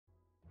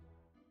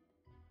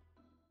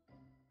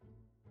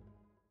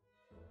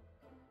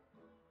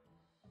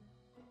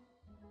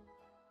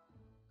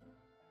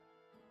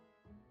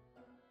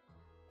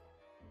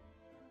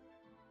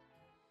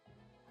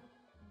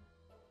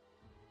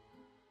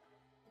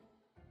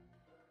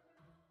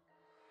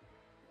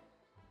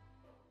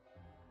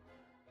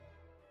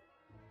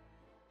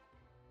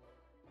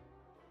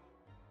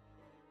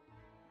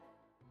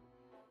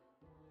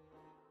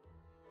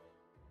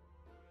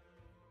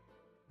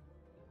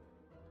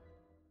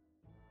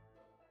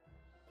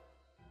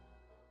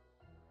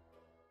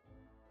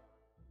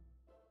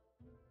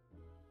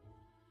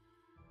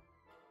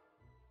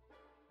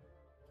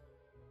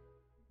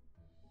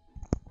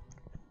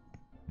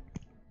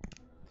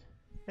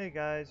Hey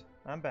guys,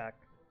 I'm back.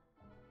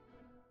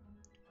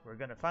 We're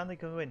gonna finally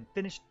go and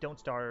finish Don't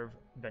Starve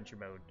Adventure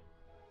Mode.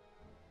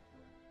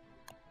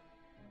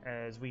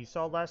 As we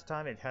saw last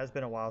time, it has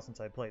been a while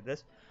since I played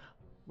this.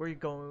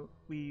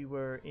 We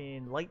were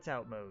in Lights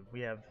Out mode.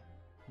 We have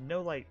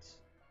no lights.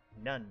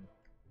 None.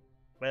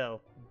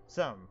 Well,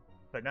 some,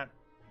 but not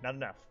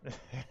enough.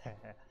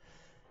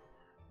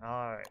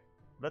 Alright,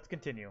 let's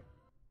continue.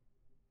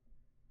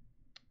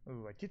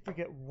 Ooh, I did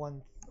forget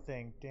one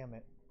thing, damn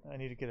it. I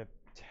need to get a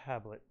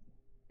tablet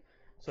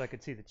so I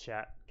could see the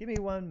chat. Give me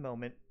one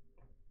moment.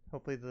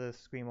 Hopefully the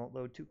screen won't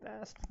load too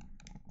fast.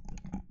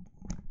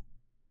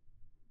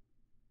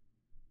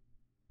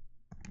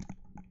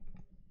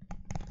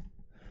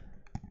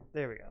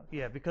 There we go.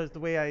 Yeah, because the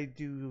way I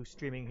do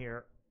streaming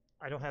here,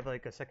 I don't have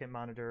like a second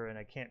monitor and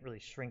I can't really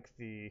shrink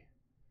the...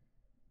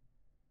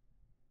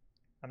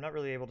 I'm not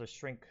really able to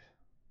shrink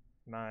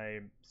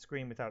my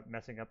screen without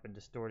messing up and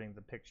distorting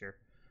the picture.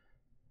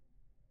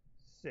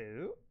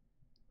 So,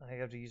 I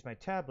have to use my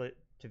tablet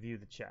to view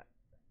the chat.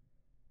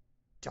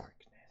 Darkness.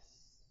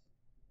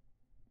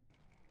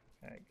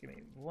 Alright, give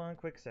me one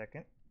quick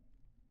second.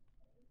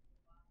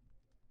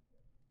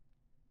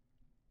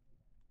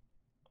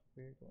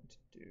 We're going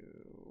to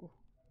do...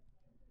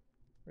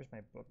 Where's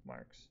my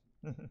bookmarks?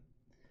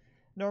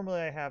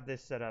 Normally I have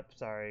this set up,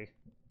 sorry.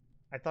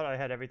 I thought I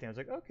had everything. I was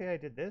like, okay, I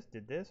did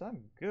this, I'm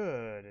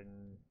good.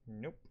 And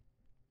nope.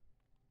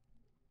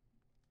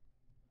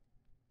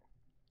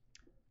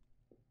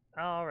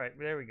 Alright,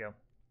 there we go.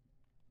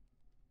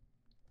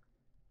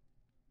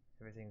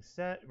 Everything's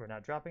set. We're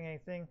not dropping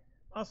anything.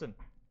 Awesome.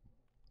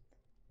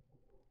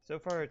 So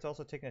far, it's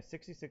also taken us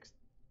 66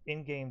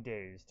 in-game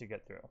days to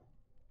get through.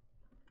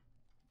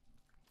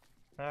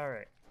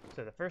 Alright,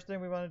 so the first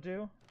thing we want to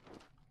do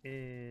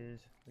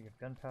is we have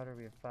gunpowder,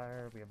 we have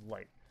fire, we have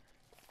light.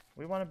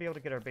 We want to be able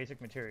to get our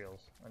basic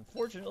materials.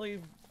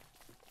 Unfortunately,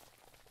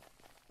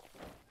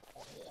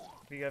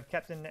 we got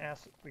Captain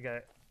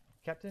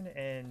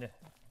and...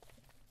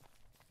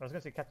 I was going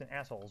to say Captain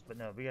Assholes, but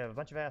no, we have a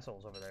bunch of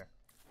assholes over there.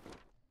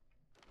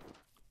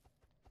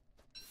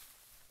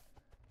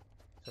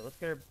 So let's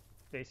get our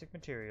basic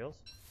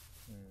materials.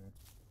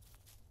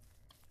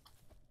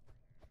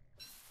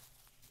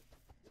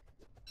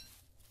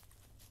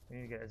 We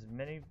need to get as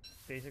many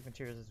basic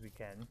materials as we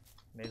can.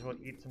 May as well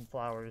eat some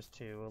flowers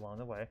too along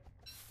the way.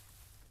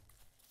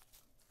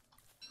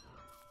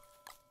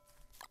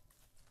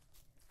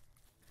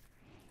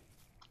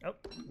 Oh,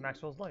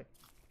 Maxwell's light.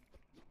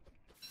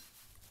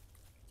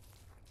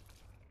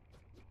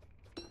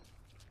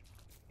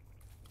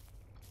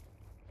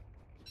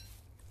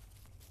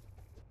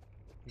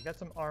 You got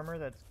some armor,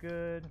 that's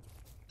good.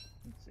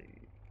 Let's see.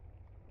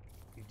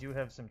 You do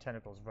have some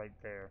tentacles right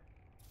there.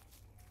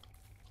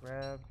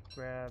 Grab,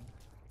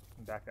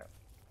 and back up.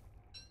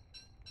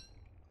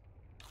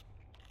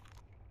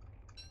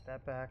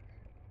 That back.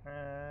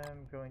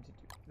 I'm going to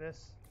do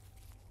this.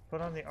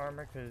 Put on the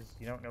armor because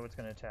you don't know what's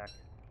going to attack.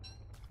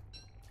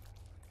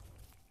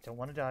 Don't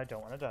want to die,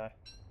 don't want to die.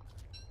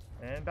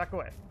 And back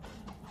away.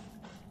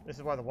 This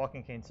is why the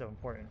walking cane's so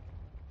important.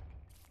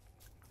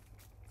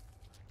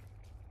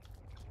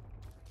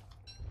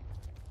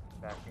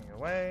 Backing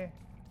away.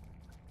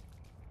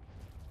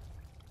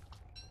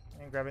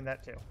 And grabbing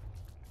that too.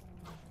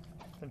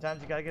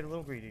 Sometimes you gotta get a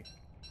little greedy.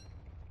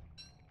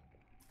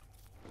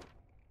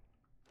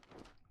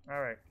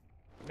 Alright.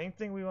 Main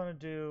thing we want to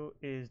do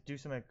is do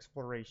some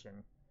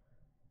exploration.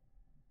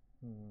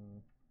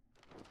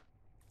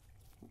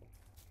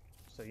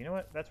 So you know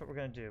what? That's what we're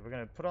going to do. We're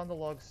going to put on the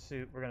log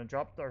suit. We're going to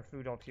drop our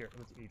food off here.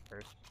 Let's eat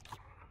first.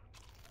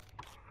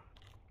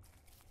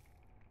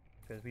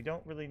 Because we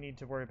don't really need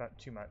to worry about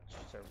too much.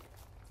 So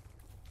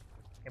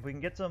if we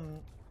can get some...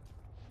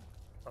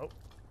 Oh,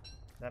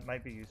 that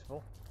might be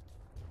useful.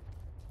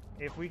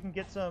 If we can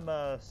get some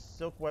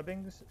silk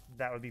webbings,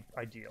 that would be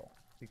ideal.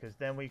 Because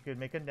then we could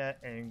make a net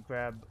and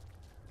grab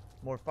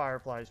more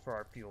fireflies for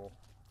our fuel.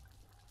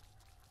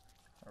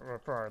 Or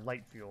for our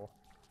light fuel.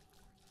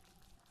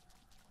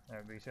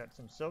 Alright, we got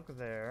some silk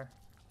there.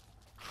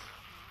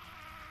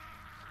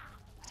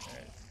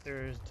 Alright,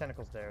 there's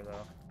tentacles there,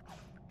 though.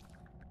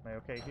 Am I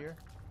okay here?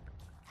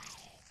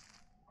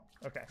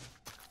 Okay.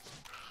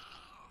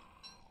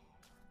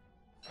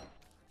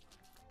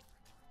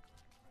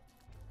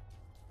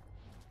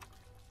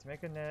 To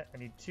make a net, I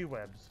need 2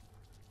 webs.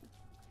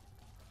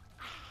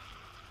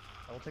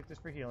 I will take this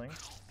for healing.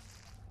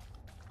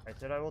 I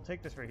said I will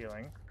take this for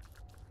healing.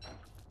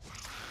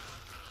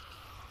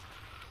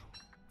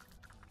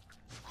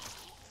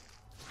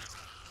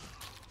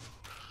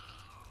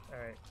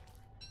 Alright.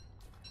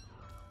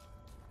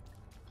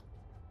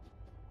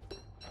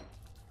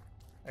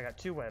 I got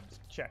 2 webs.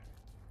 Check.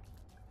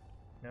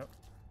 Nope.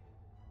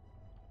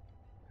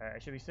 Alright, I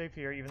should be safe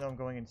here, even though I'm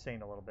going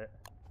insane a little bit.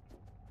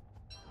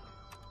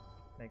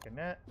 Make a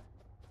net.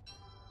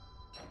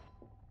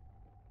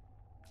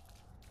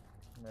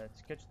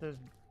 Let's catch those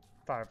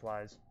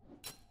fireflies.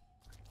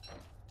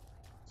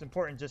 It's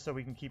important just so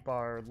we can keep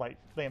our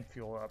lamp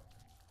fuel up.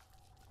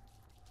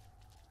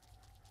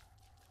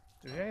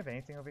 Do we have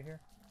anything over here?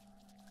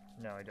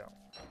 No, I don't.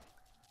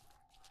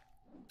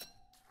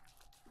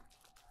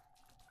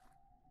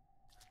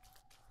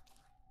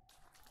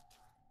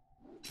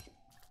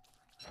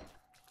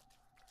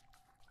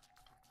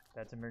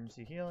 That's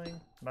emergency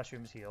healing.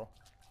 Mushrooms heal.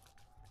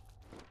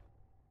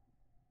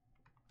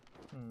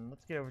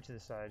 Let's get over to the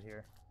side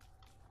here.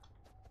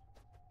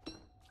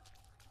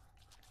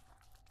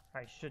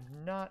 I should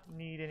not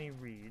need any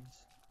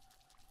reeds.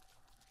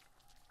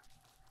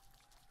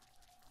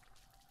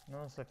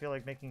 Unless I feel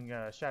like making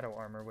shadow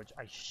armor, which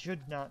I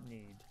should not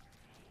need.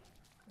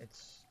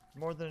 It's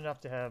more than enough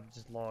to have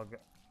just log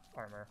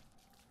armor.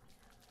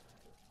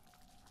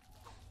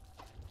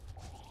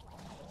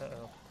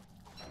 Uh-oh.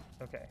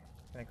 Okay.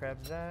 Can I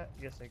grab that?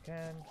 Yes, I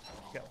can.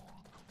 Go.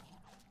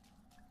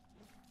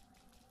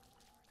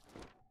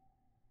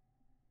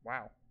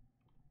 Wow.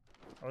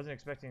 I wasn't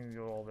expecting to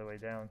go all the way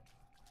down.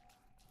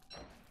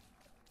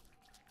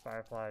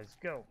 Fireflies,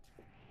 go!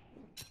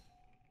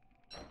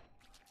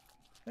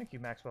 Thank you,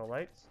 Maxwell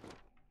Lights.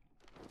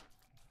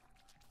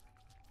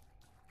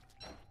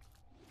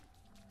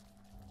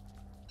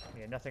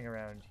 Yeah, nothing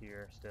around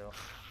here still.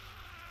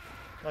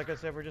 Like I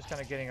said, we're just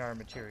kind of getting our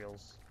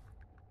materials.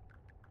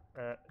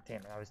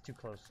 Damn it, I was too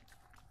close.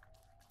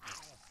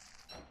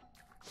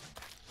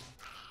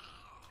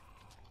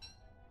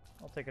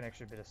 I'll take an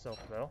extra bit of silk,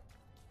 though.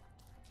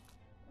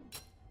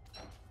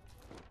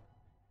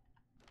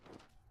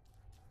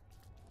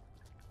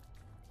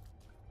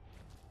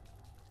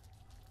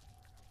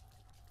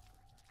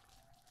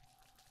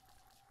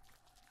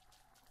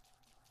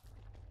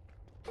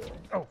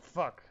 Oh,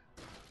 fuck.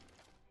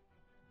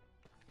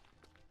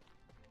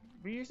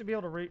 We used to be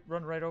able to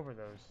run right over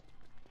those.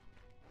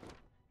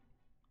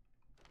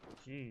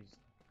 Jeez.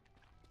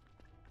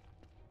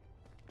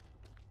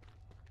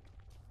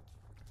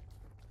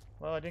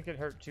 Well, I didn't get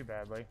hurt too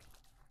badly.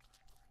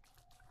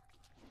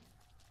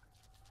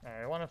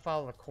 Alright, I want to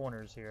follow the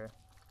corners here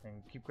and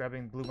keep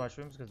grabbing blue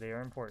mushrooms because they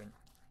are important.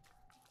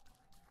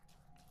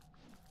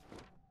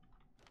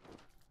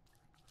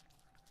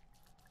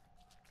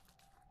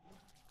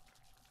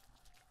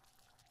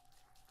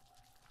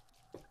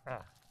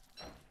 Ah.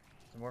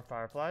 Some more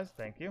fireflies,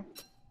 thank you.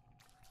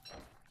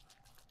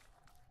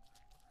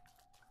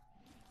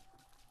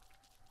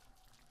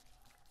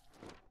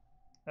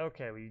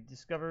 Okay, we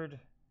discovered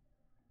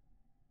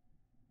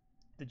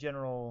the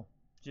general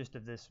gist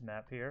of this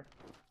map here.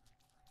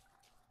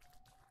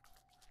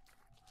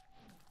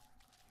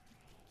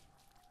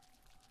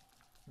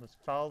 Let's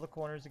follow the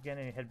corners again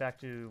and head back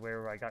to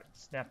where I got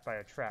snapped by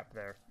a trap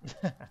there.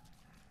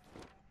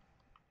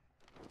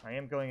 I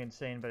am going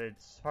insane, but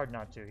it's hard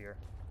not to here.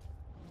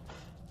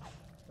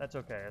 That's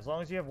okay. As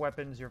long as you have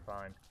weapons, you're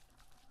fine.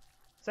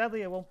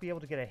 Sadly, I won't be able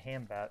to get a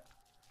hand bat.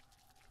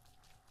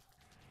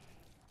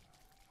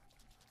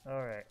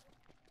 Alright.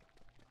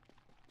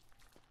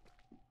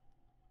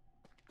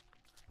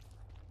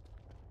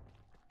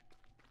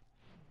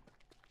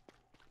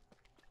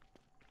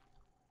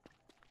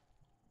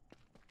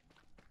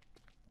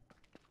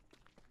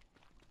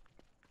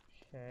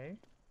 Okay.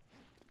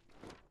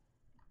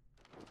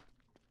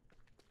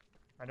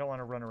 I don't want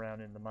to run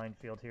around in the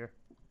minefield here.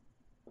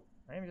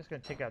 I am just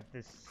going to take out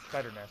this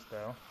spider nest,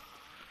 though.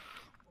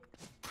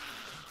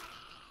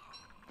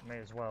 May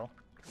as well.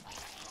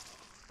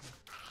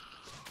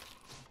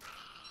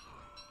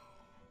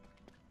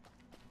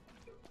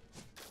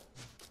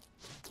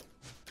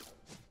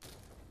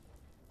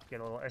 Get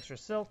a little extra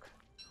silk.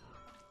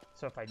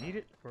 So if I need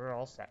it, we're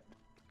all set.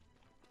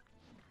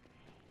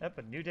 Yep,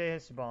 a new day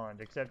has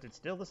spawned, except it's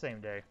still the same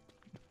day.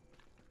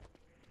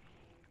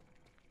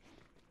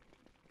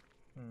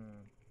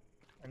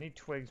 I need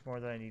twigs more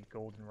than I need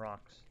golden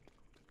rocks.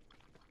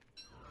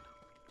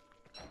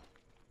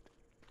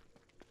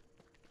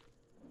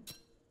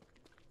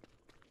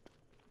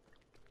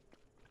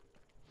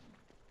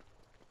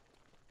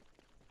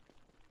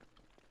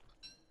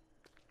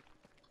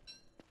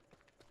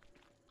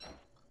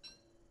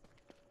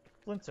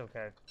 Flint's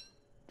okay.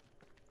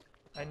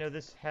 I know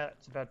this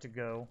hat's about to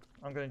go.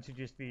 I'm going to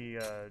just be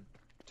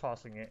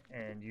tossing it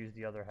and use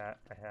the other hat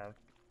I have.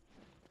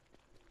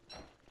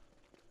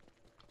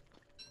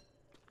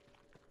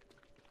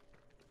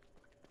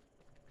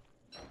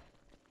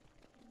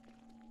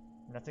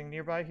 Nothing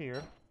nearby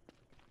here.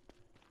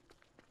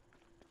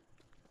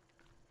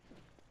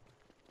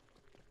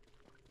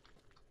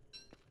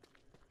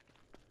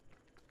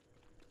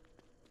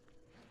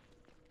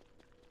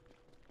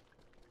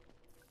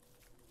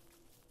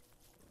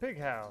 Pig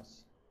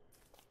house.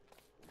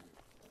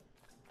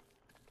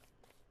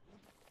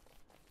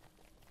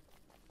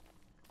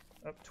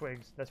 Oh,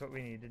 twigs. That's what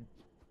we needed.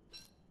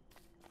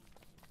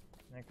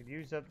 And I could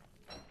use up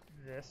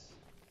this.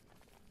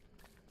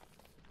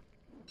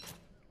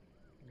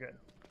 Good.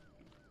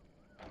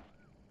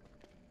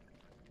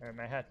 Alright,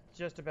 my hat's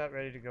just about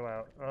ready to go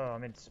out. Oh,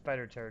 I'm in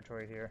spider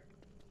territory here.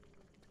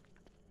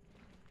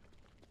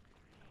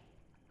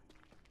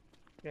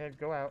 Go ahead,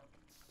 go out.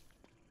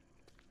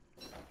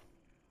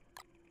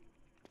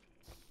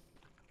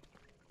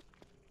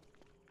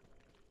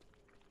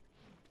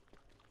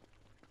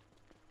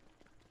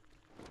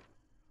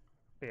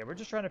 But yeah, we're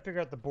just trying to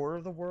figure out the border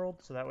of the world,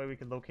 so that way we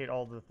can locate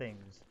all the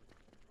things.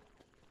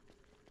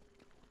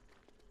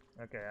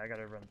 Okay, I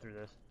gotta run through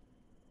this.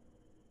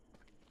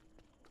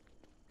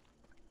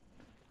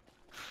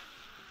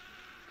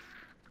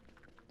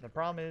 The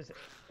problem is,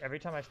 every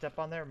time I step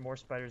on there, more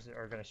spiders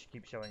are gonna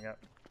keep showing up.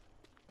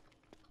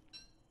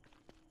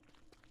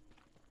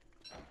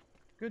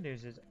 Good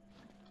news is,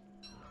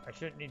 I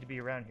shouldn't need to be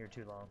around here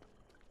too long.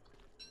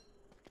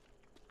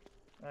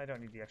 I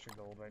don't need the extra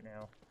gold right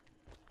now.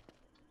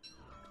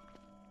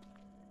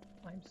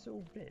 I'm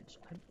so rich.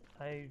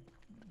 I'd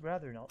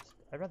rather not.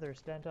 I'd rather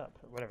stand up.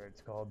 Whatever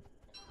it's called.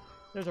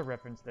 There's a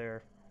reference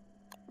there.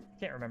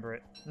 Can't remember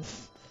it.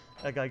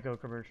 A Geico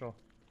commercial.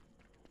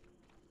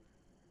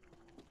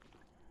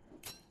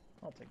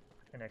 I'll take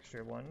an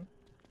extra one.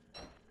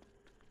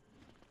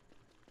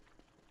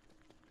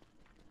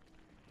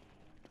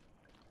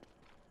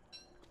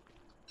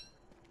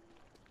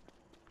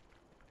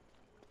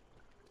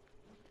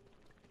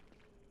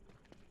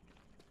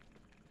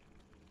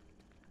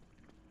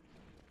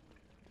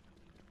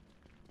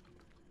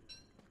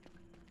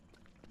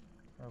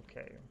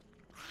 Okay.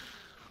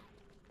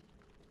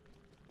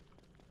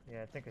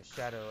 Yeah, I think a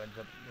shadow ends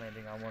up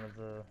landing on one of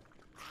the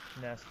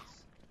nests.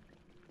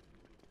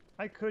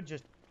 I could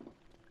just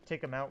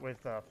take them out with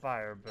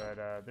fire,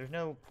 but there's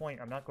no point.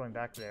 I'm not going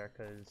back there,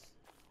 because...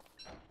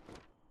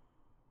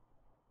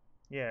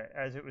 Yeah,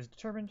 as it was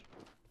determined...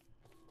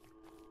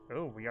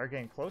 Oh, we are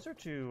getting closer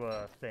to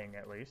thing,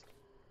 at least.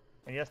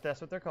 And yes,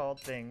 that's what they're called,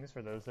 things,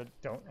 for those that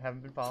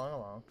haven't been following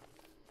along.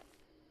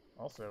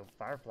 Also,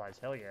 fireflies,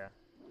 hell yeah.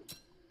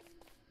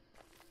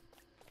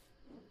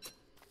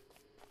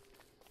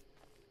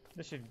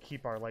 This should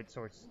keep our light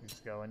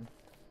sources going.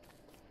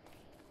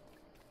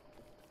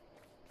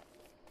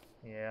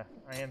 Yeah,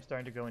 I am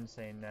starting to go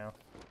insane now.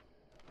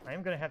 I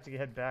am going to have to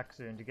head back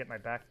soon to get my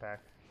backpack.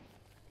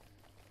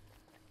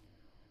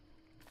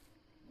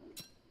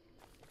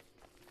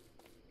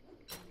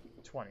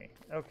 $20.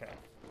 Okay.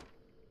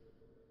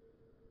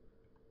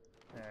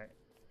 Alright.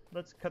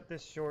 Let's cut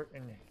this short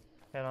and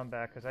head on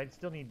back, because I'd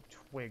still need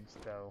twigs,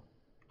 though.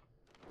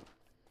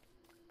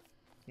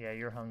 Yeah,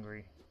 you're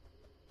hungry.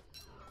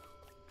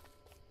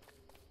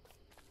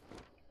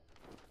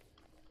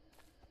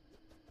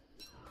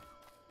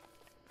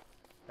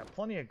 Got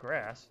plenty of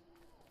grass.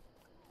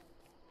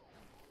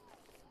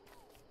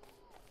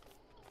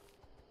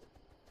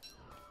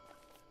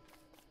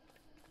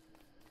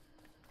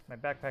 My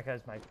backpack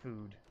has my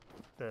food,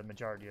 the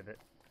majority of it.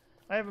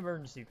 I have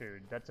emergency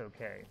food, that's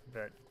okay,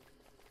 but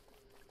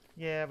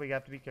yeah, we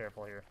have to be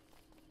careful here.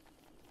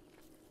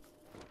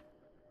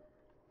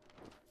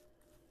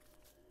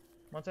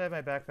 Once I have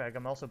my backpack,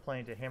 I'm also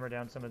planning to hammer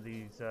down some of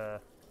these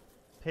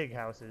pig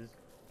houses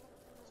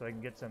so I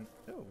can get some...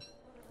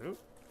 Ooh.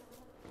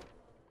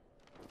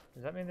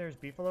 Does that mean there's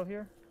beefalo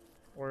here?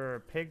 Or a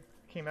pig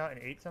came out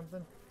and ate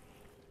something?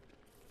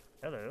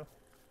 Hello.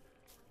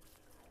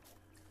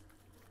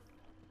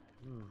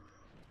 Ooh.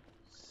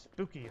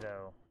 Spooky,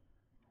 though.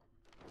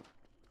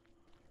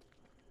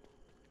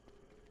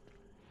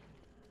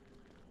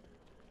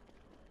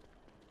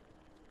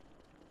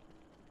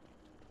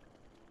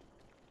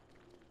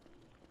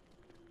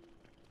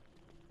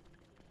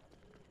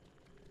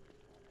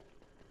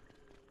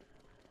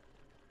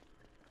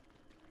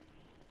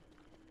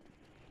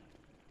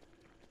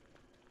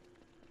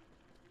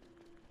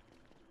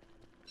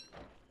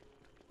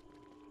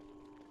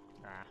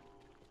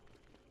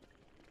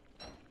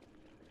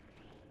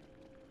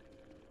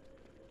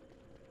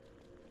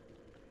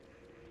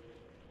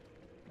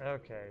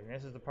 Okay,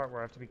 this is the part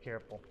where I have to be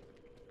careful.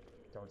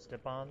 Don't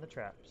step on the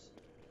traps.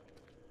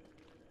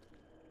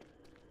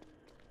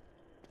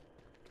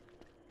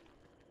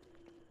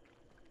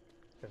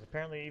 Because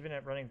apparently even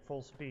at running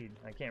full speed,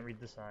 I can't read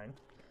the sign.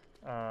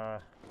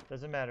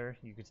 Doesn't matter,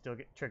 you could still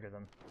trigger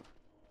them.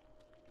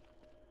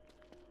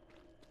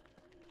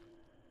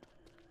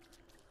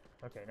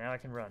 Okay, now I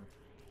can run.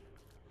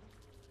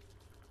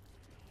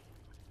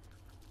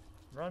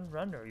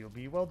 Run, or you'll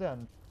be well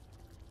done.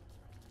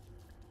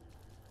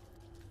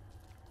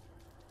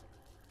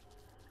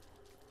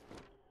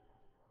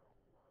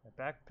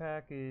 My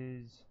backpack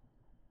is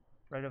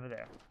right over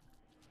there.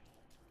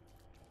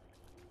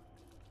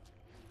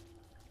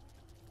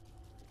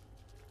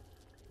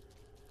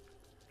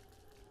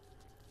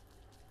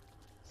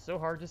 So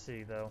hard to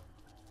see, though.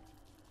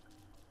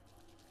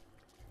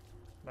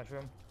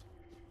 Mushroom.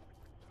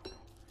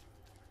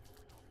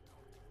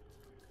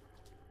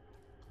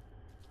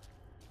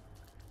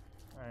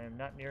 I am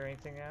not near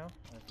anything now.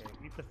 Okay,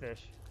 eat the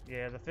fish.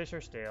 Yeah, the fish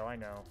are stale, I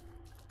know.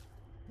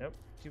 Nope,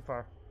 too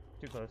far.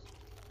 Too close.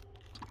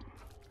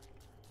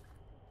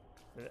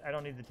 I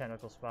don't need the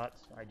tentacle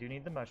spots. I do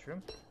need the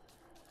mushroom.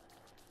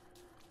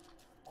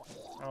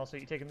 Also,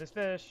 you taking this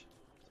fish.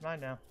 It's mine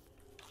now.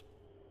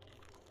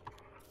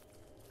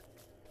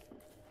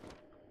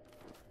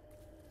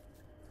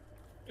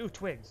 Ooh,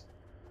 twigs.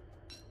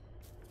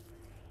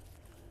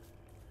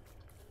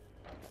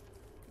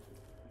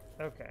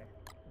 Okay,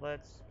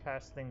 let's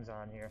pass things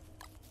on here.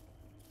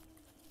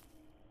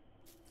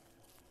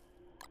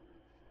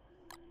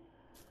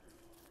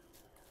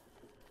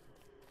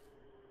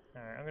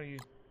 Alright, I'm gonna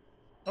use...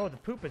 Oh, the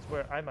poop is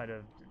where I might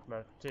have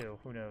left too.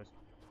 Who knows?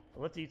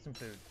 But let's eat some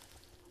food.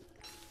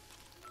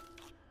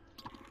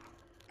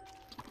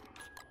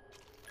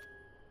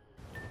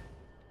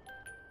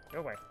 Go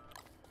away.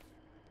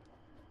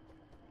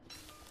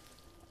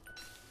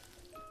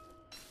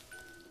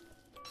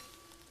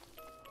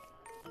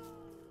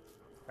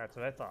 That's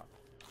what I thought.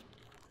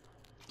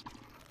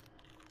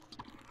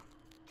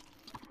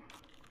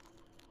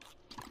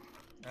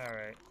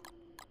 Alright.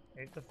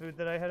 Ate the food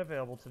that I had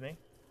available to me.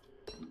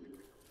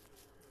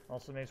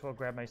 Also may as well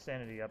grab my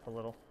sanity up a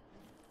little.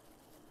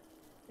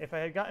 If I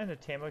had gotten a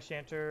Tam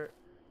O'Shanter,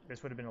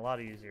 this would have been a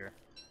lot easier.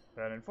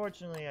 But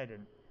unfortunately, I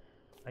didn't.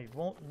 I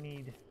won't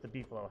need the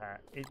Beefalo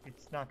hat.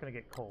 It's not going to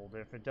get cold.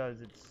 If it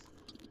does, it's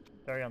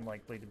very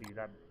unlikely to be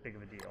that big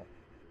of a deal.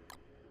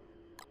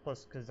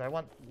 Plus, because I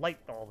want light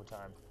all the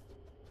time.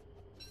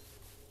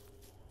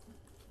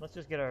 Let's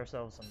just get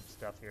ourselves some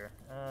stuff here.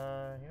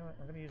 You know what?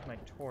 I'm going to use my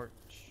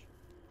torch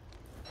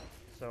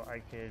so I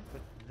could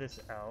put this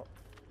out.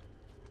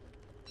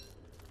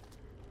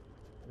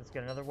 Let's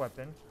get another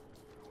weapon.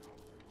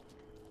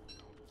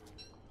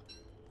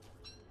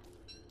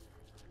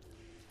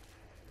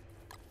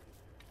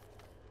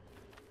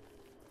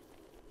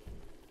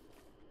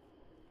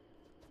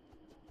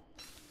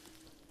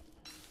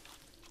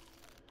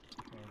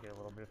 And get a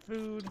little bit of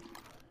food.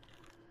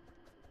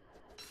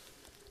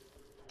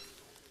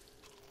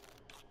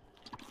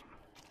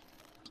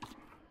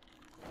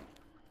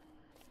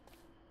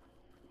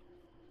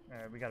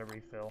 Alright, we got a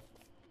refill.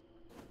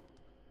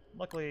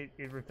 Luckily,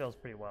 it refills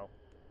pretty well.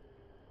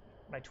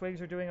 My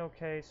twigs are doing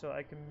okay, so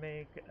I can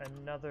make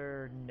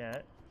another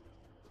net.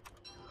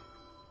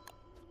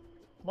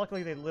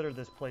 Luckily, they litter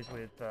this place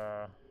with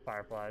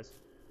fireflies.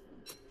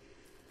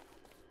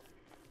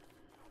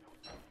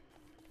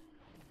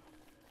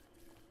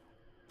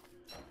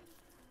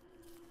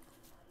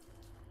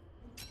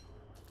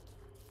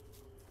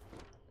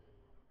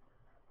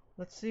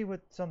 Let's see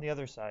what's on the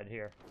other side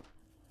here.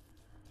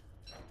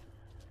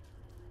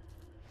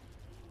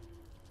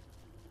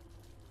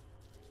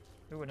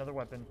 Ooh, another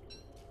weapon.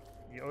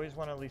 You always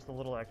want at least a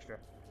little extra.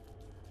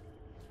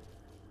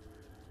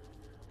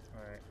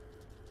 Alright.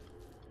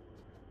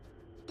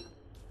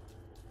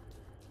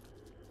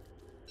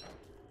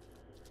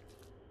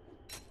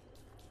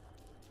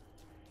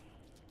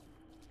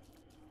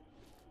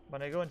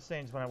 When I go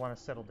insane is when I want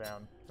to settle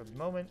down. For the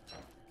moment,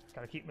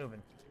 gotta keep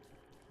moving.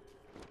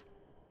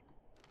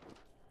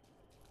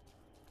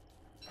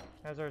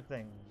 How's our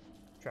thing?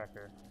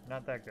 Tracker.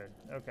 Not that good.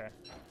 Okay.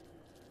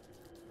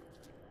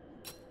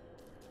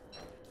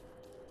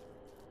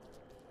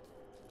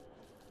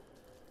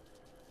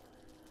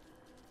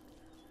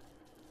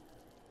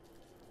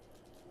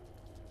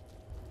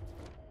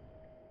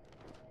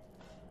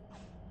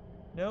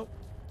 Nope.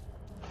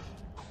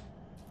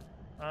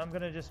 I'm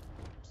gonna just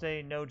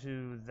say no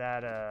to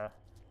that,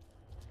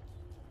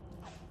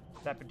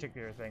 that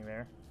particular thing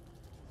there.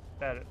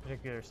 That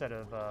particular set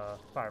of,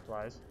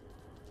 fireflies.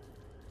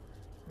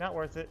 Not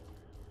worth it.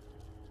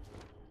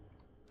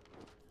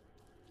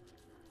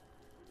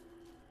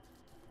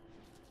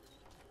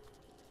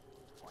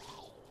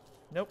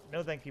 Nope,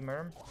 no thank you,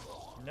 Merm.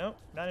 Nope,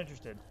 not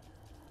interested.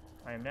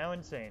 I am now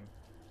insane.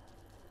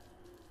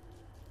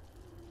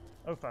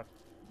 Oh, fuck.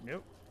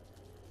 Nope.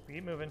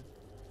 Keep moving.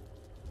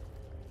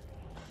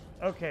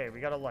 Okay,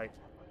 we got a light.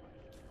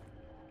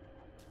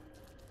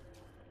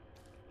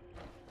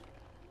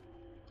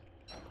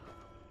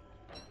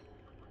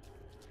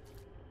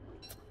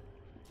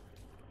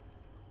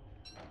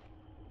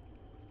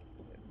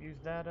 Use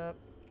that up.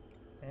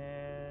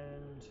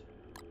 And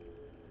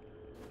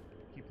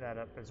keep that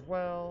up as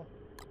well.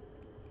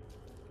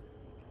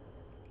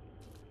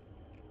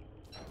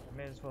 I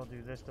may as well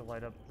do this to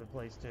light up the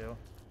place too.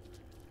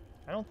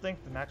 I don't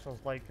think the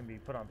Maxwell's light can be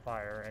put on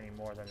fire any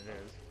more than it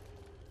is.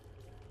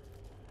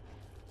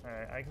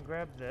 Alright, I can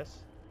grab this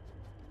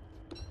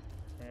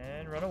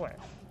and run away.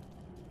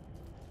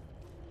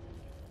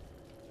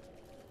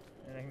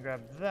 And I can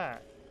grab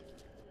that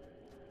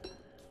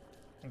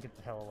and get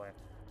the hell away.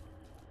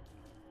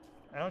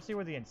 I don't see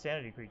where the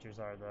insanity creatures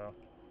are, though.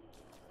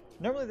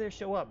 Normally they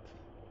show up.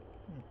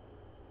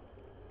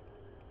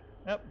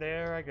 Oh,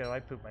 there I go.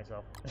 I pooped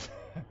myself.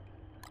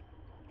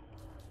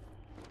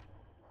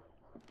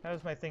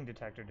 How's my thing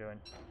detector doing?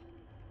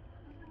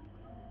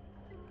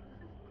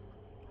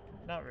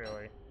 Not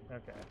really.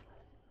 Okay.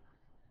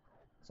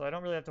 So I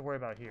don't really have to worry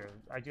about here.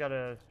 I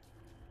gotta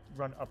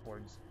run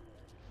upwards.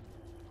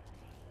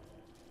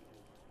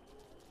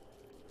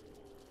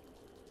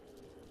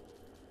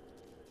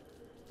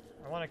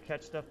 I want to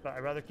catch stuff, but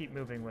I'd rather keep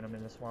moving when I'm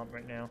in the swamp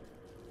right now.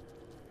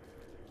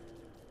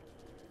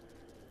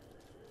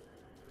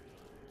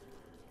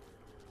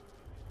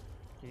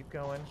 Keep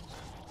going.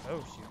 Oh,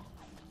 shoot.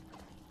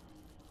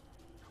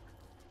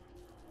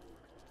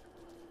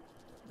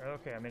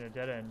 Okay, I'm in a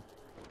dead end.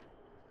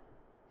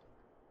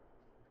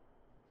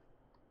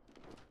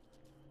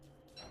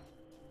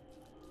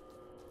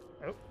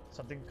 Oh,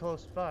 something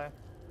close by.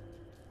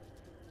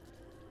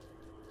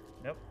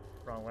 Nope,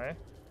 wrong way.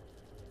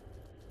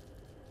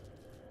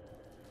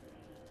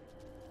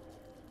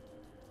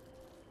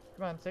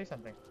 Come on, say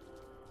something.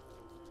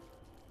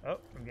 Oh,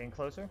 I'm getting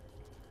closer.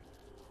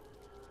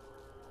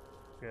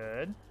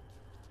 Good.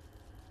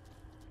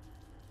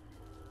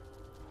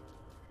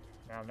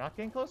 Now I'm not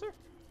getting closer?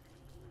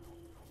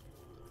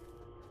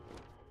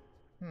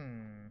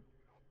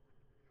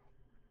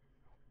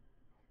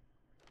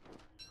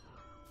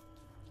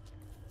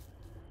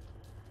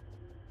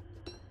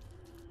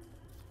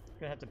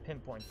 Gonna have to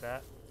pinpoint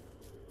that.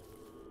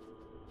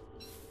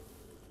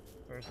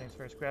 First things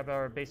first, grab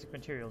our basic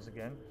materials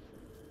again.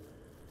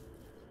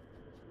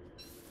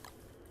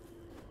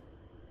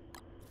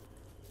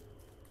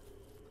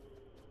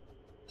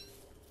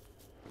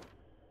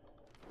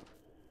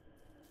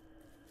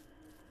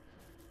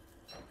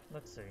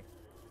 Let's see.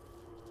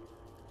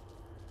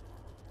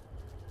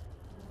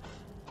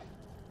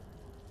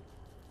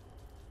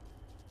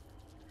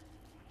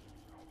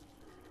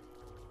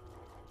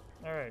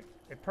 Alright,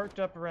 it perked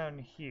up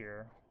around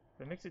here.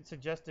 But it makes it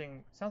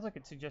suggesting, sounds like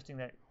it's suggesting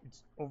that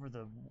it's over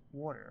the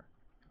water.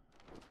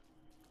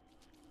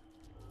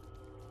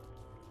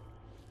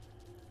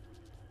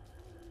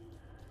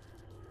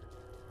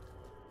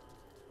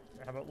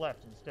 How about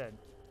left instead?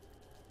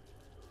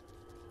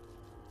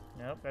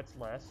 Nope, that's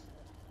less.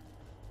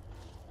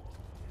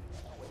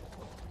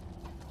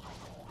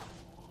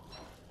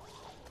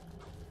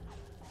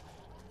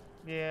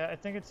 Yeah, I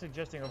think it's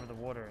suggesting over the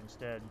water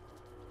instead.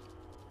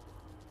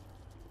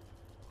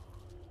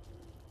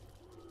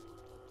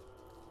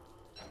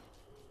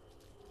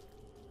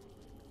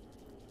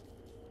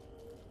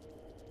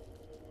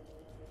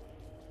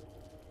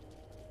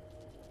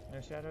 No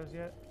shadows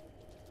yet?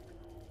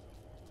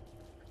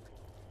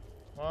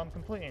 Well, I'm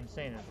completely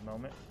insane at the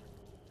moment.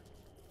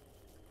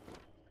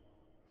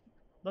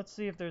 Let's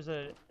see if there's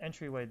an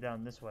entryway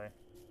down this way.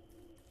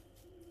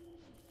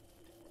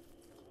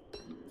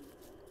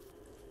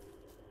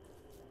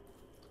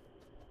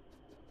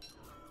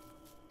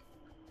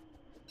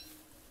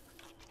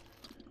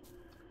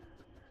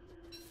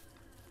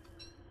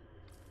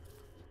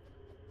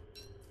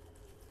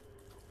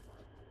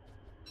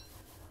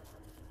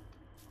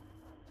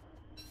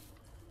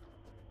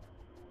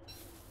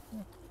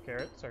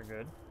 Carrots are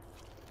good.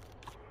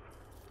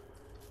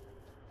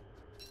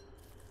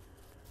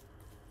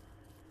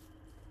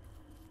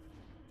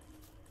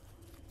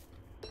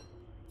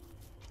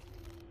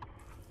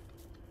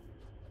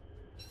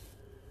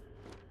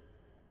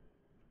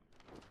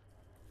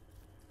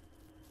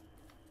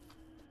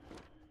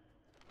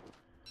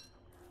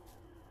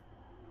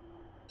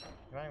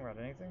 Drawing around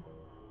anything?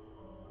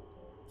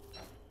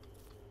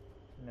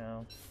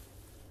 No.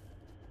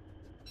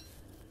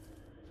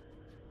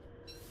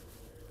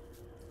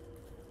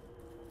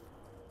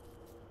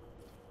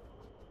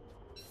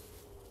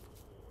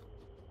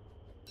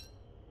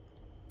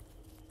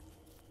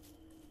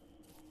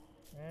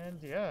 And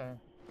yeah,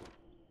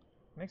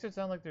 makes it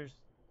sound like there's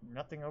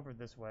nothing over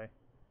this way.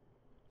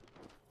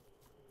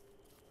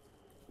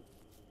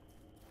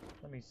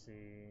 Let me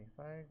see. If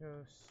I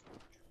go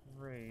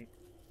straight,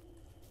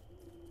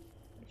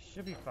 it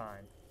should be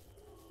fine.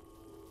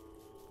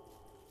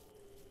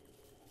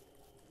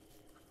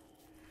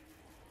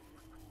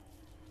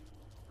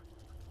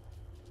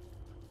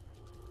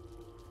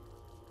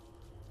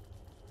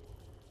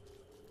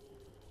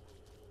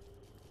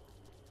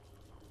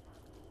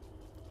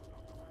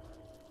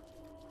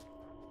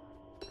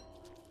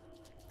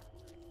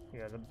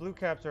 Yeah, the blue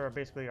caps are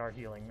basically our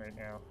healing right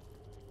now.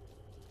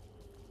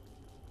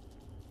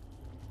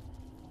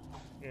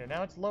 Yeah,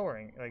 now it's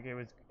lowering. Like, it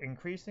was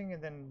increasing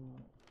and then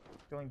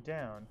going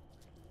down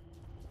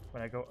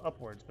when I go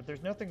upwards, but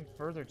there's nothing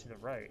further to the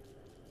right.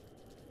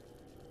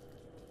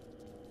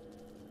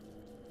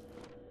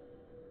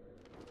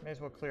 May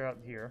as well clear out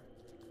here.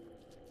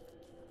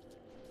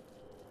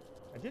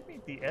 I did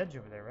meet the edge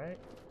over there, right?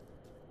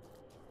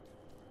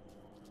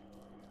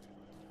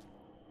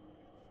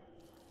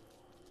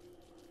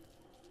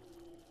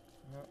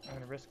 No, I'm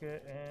gonna risk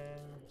it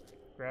and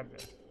grab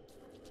this.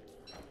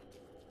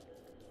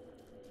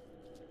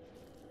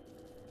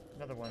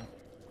 Another one.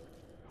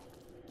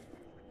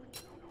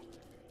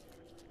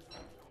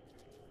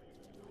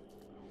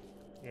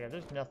 Yeah,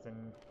 there's nothing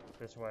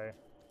this way.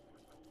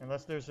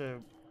 Unless there's a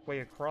way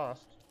across.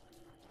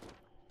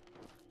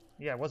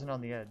 Yeah, it wasn't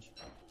on the edge.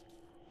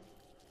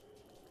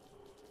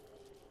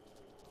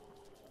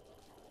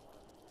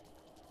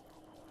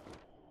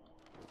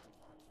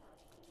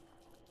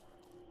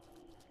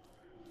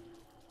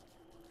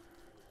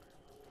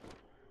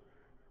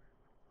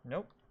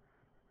 Nope.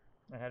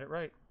 I had it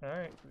right.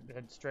 Alright,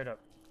 head straight up.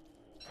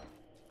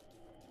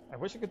 I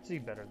wish I could see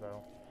better,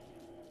 though.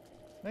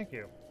 Thank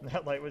you.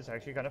 That light was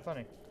actually kind of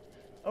funny.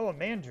 Oh, a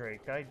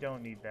mandrake. I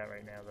don't need that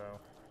right now, though.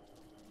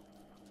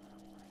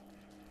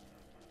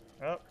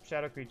 Oh,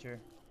 shadow creature.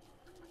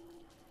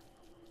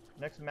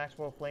 Next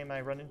Maxwell flame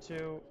I run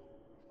into,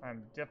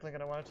 I'm definitely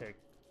going to want to take.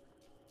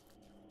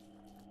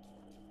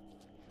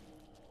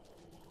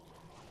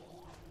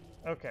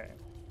 Okay,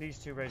 these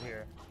two right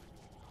here.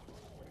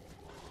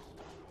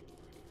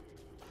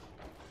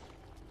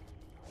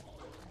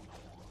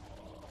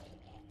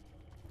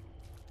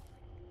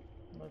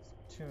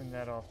 let's tune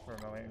that off for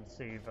a moment and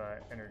save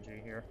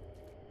energy here.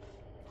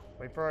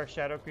 Wait for our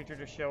shadow creature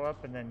to show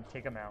up and then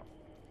take him out.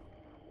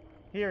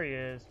 Here he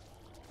is.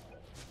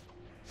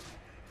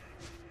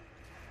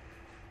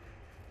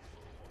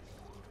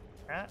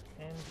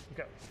 And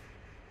go.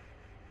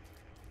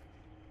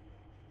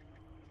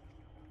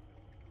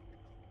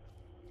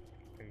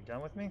 Are you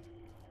done with me?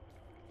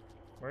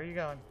 Where are you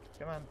going?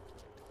 Come on.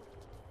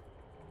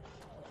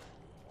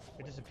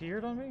 It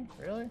disappeared on me?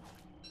 Really?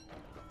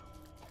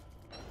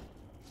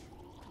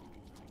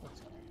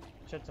 Let's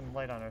shed some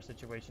light on our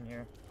situation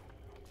here.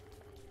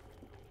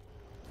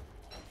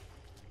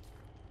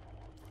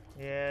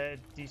 Yeah, it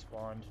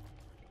despawned.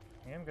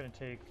 I am gonna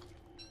take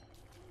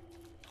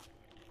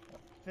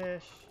a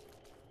fish.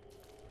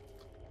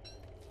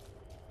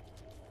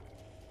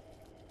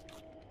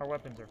 Our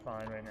weapons are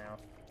fine right now.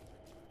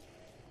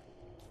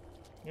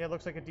 Yeah, it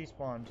looks like it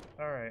despawned.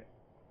 Alright.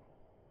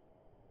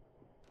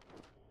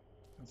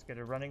 Let's get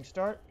a running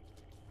start.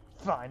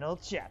 Final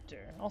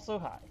chapter. Also,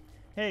 hi.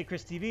 Hey,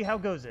 Chris TV, how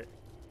goes it?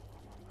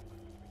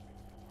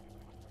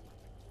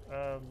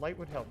 Light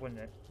would help, wouldn't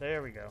it?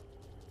 There we go.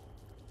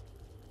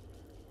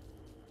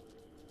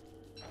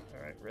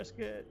 Alright, risk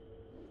it.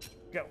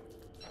 Go.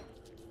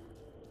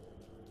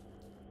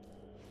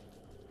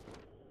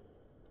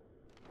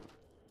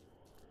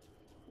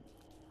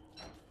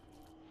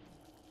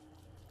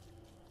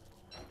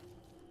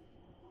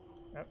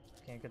 Oh,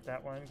 can't get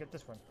that one. Get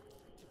this one.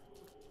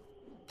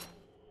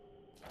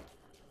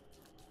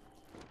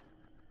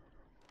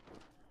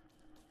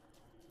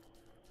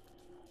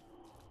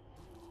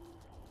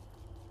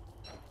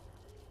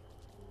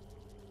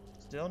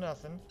 Still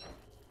nothing.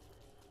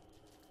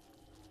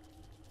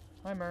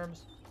 Hi,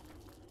 Merms.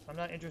 I'm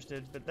not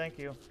interested, but thank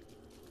you.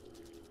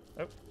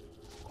 Oh.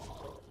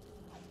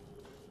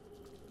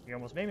 You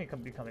almost made me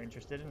become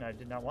interested, and I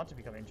did not want to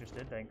become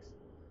interested, thanks.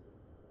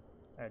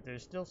 Alright,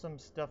 there's still some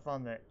stuff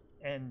on the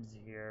ends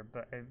here,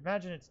 but I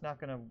imagine it's not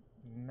gonna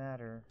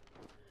matter.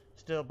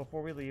 Still,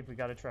 before we leave, we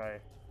gotta try.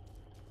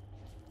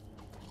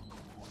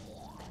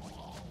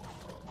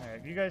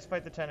 Alright, you guys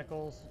fight the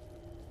tentacles.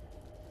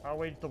 I'll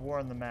wage the war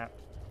on the map.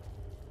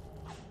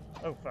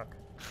 Oh, fuck.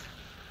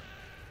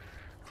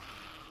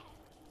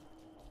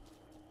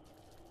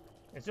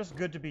 It's just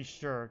good to be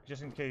sure,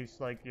 just in case,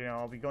 like, you know,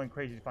 I'll be going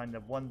crazy to find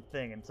that one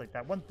thing, and it's like,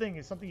 that one thing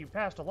is something you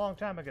passed a long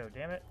time ago,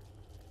 damn it.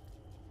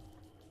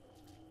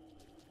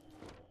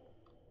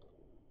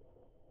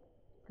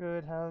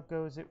 Good, how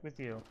goes it with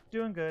you?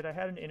 Doing good. I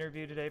had an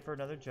interview today for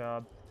another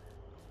job.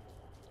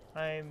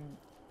 I'm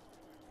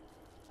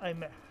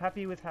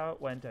happy with how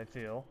it went, I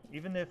feel.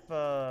 Even if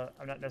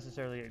I'm not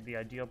necessarily the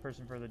ideal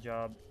person for the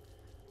job,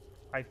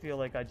 I feel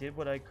like I did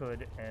what I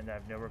could, and I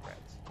have no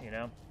regrets, you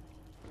know?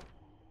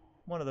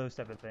 One of those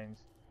type of things.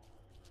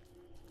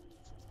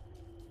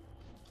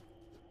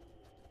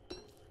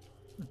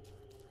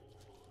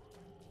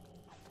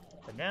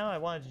 But now I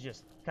wanted to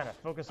just kind of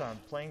focus on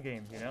playing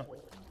games, you know?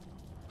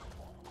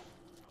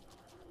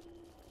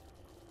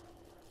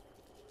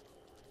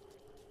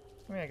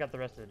 I mean, I got the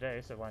rest of the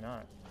day, so why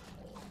not?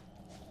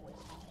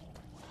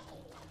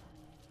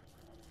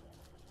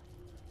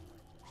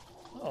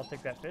 Oh, I'll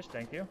take that fish,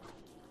 thank you.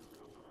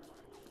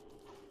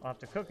 I'll have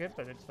to cook it,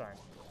 but it's fine.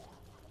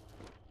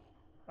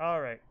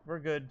 Alright, we're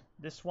good.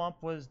 This swamp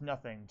was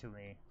nothing to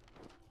me.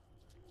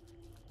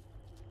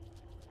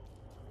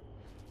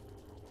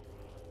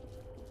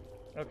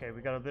 Okay,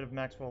 we got a bit of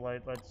Maxwell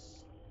light.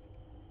 Let's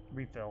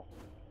refill.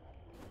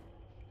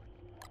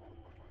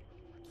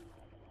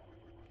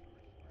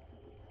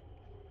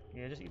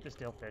 Yeah, just eat the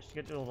stale fish.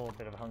 Get a little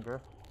bit of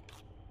hunger.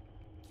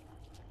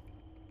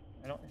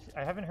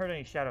 I haven't heard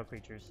any shadow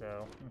creatures,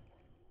 so...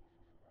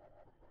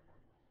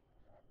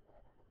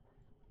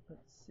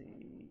 Let's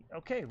see...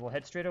 Okay, we'll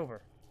head straight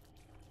over.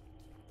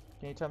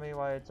 Can you tell me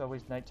why it's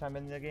always nighttime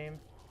in the game?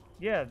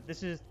 Yeah,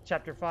 this is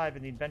Chapter 5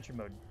 in the Adventure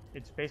mode.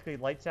 It's basically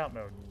lights out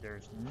mode.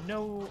 There's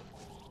no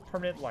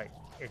permanent light.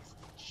 It's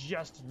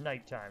just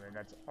nighttime, and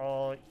that's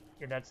all...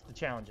 And that's the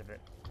challenge of it.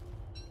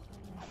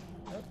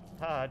 Oh,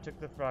 I took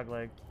the frog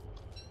leg.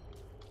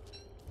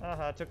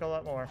 Took a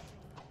lot more.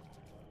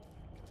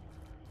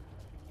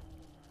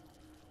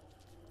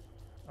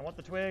 I want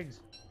the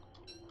twigs.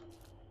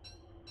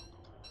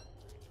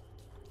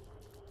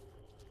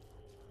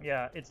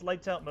 Yeah, it's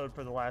lights out mode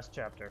for the last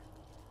chapter.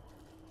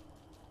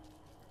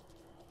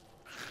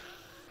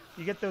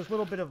 You get those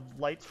little bit of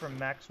lights from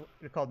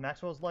they're called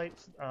Maxwell's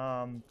lights,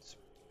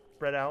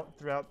 spread out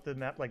throughout the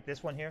map, like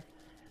this one here,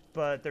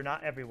 but they're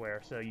not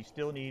everywhere, so you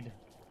still need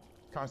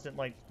constant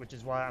light, which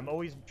is why I'm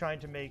always trying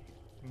to make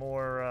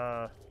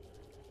more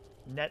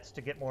nets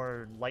to get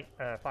more light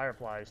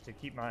fireflies to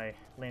keep my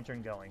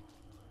lantern going.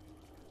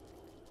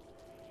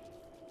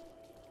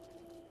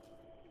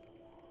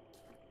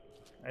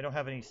 I don't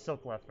have any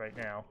silk left right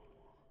now,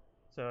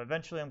 so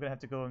eventually I'm gonna have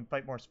to go and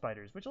fight more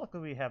spiders, which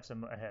luckily we have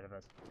some ahead of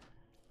us.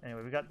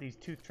 Anyway, we got these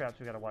tooth traps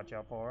we gotta watch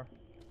out for.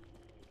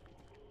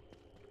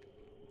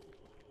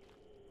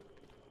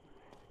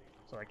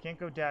 So I can't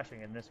go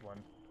dashing in this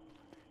one.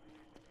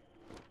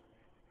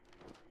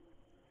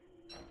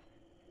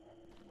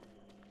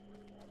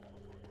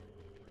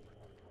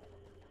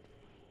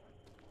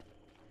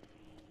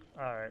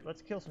 Alright,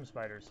 let's kill some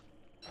spiders.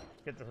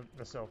 Get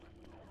the silk.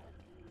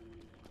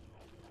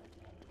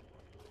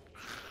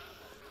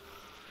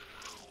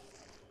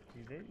 Do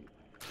they?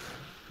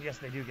 Yes,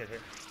 they do get hit.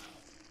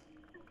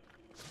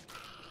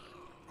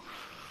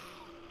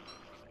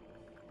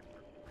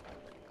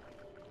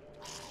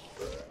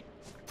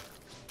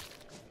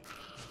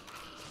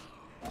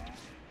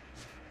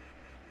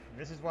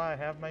 This is why I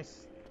have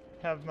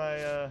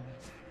my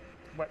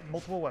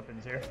multiple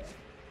weapons here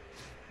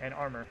and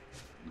armor.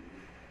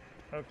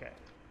 Okay.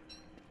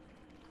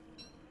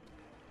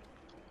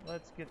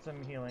 Let's get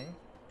some healing.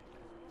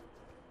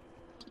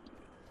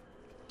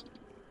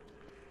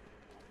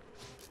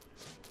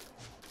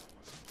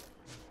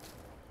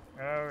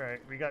 Alright,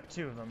 we got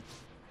 2 of them.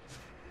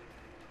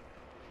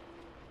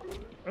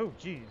 Oh,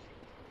 jeez.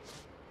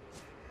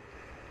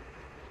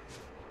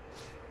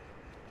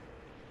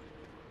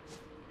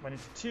 When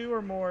it's 2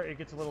 or more, it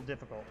gets a little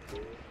difficult.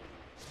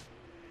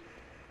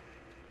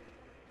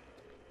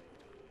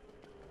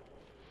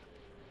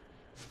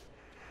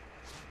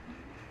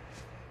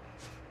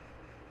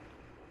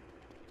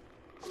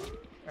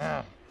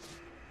 Ah.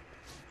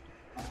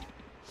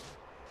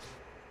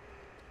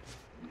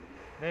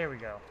 There we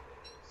go.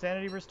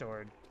 Sanity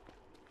restored.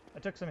 I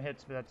took some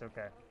hits, but that's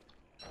okay.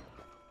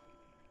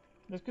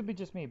 This could be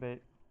just me, but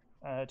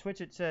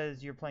Twitch, it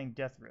says you're playing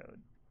Death Road.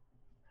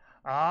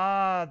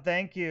 Ah,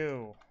 thank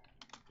you.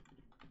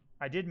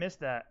 I did miss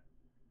that.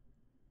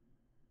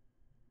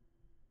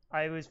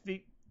 I was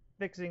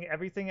fixing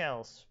everything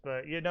else,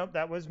 but you know,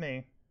 that was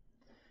me.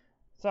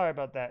 Sorry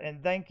about that,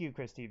 and thank you,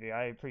 Chris TV.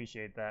 I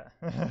appreciate that.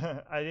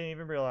 I didn't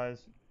even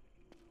realize.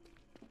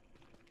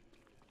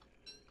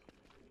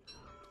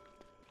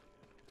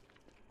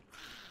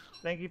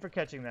 Thank you for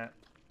catching that.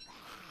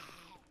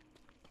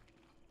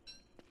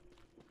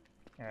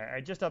 I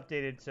just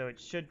updated, so it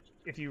should,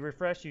 if you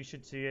refresh, you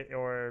should see it,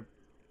 or,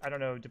 I don't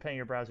know, depending on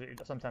your browser,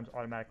 it sometimes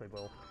automatically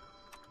will.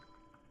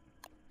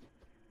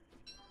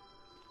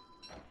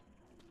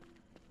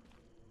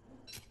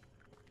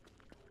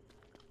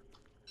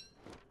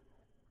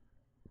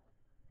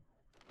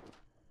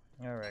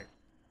 Alright.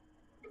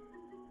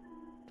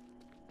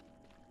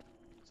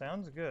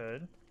 Sounds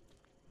good.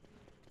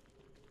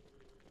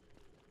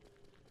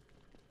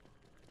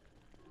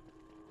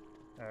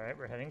 Alright,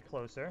 we're heading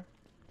closer.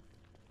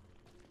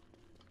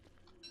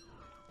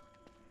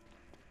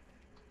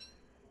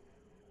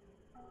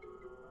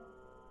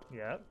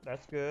 Yep,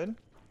 that's good.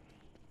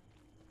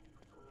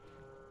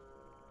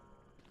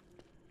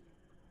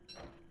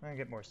 I'm gonna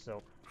get more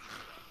silk.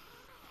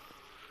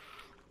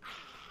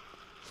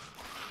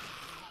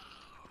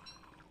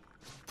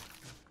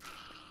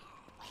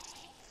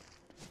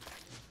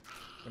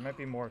 There might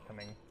be more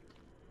coming.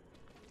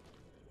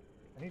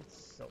 I need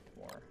silk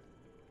more.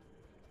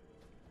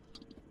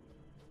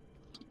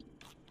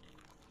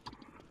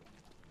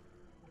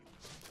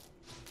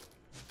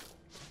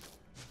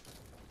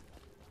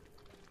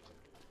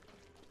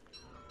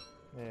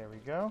 There we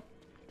go.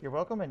 You're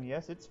welcome, and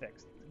yes, it's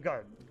fixed.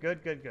 Good,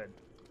 good, good, good.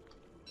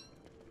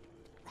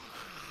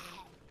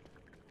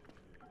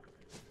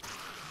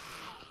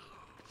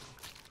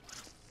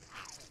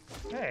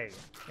 Hey,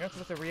 you're not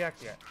supposed to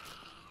react yet.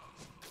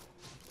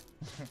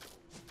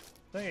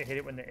 Don't you hate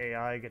it when the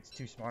AI gets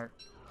too smart?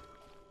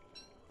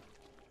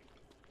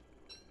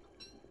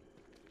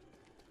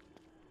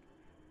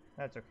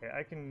 That's okay.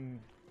 I can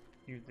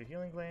use the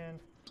healing gland.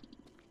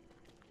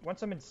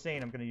 Once I'm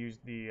insane, I'm going to use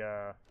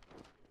the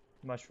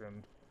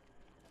mushroom.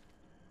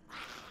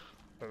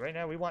 But right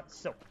now, we want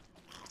silk.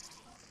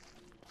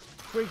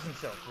 Twigs and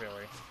silk,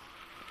 really.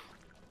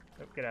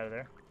 Oh, get out of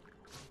there.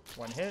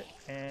 One hit,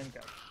 and go.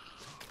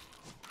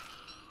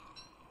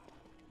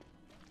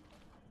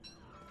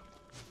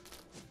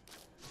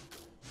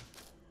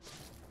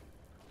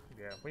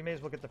 Yeah, we may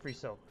as well get the free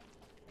silk.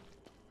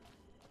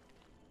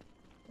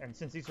 And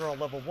since these are all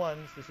level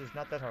 1s, this is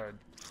not that hard.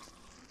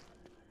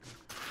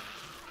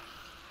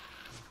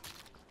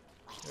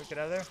 Oh, get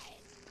out of there.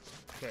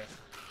 Okay.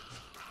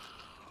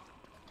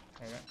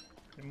 Alright.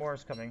 And more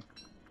is coming.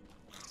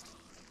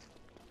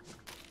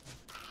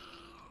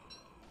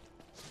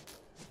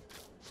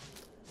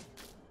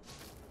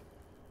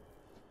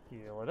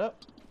 Heal it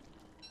up.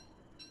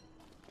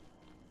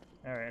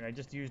 Alright, and I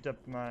just used up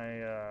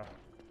my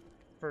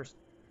first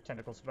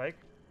tentacle spike.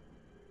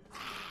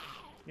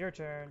 Your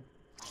turn.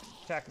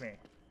 Attack me.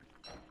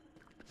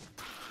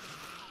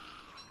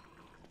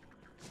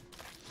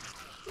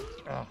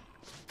 Oh,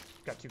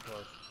 got too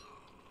close.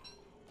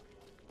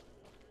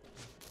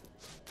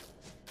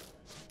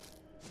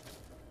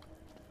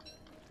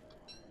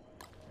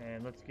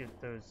 And let's get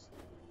those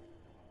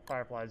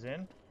fireflies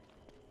in.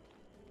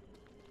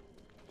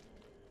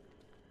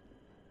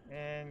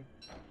 And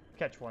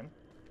catch one.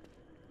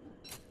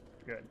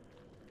 Good.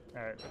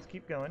 Alright, let's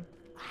keep going.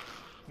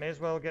 May as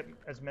well get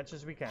as much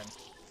as we can.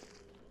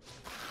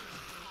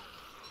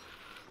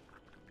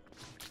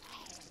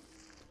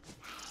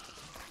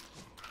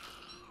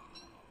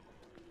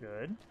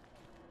 Good.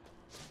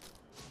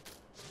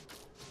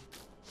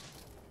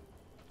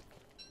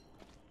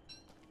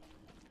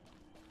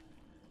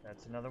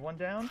 That's another one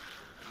down.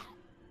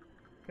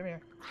 Come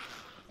here.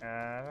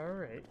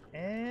 Alright.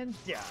 And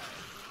die.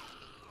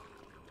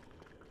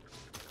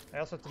 I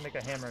also have to make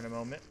a hammer in a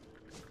moment.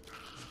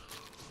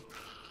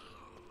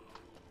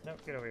 Nope,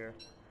 get over here.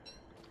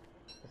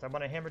 Because I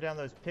want to hammer down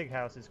those pig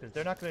houses, because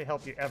they're not going to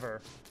help you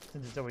ever,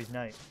 since it's always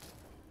night.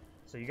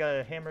 So you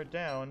gotta hammer it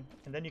down,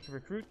 and then you can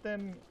recruit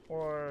them,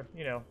 or,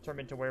 you know, turn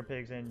them into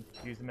werepigs and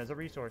use them as a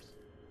resource.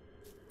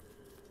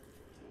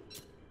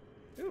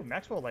 Ooh,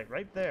 Maxwell light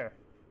right there.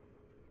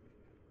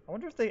 I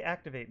wonder if they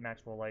activate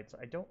Maxwell lights.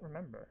 I don't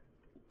remember.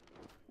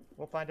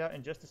 We'll find out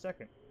in just a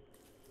second.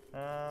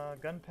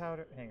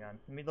 Gunpowder. Hang on.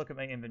 Let me look at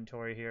my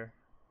inventory here.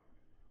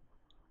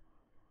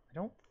 I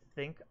don't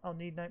think I'll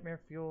need nightmare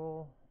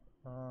fuel.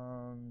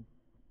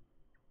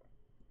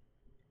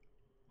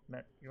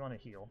 Matt, you want to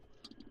heal.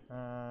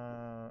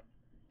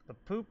 The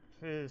poop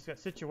is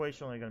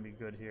situationally going to be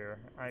good here.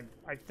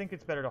 I think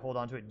it's better to hold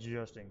on to it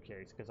just in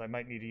case, because I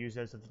might need to use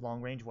it as a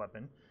long-range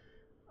weapon.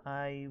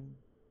 I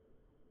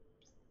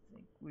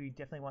think we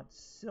definitely want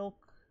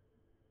silk,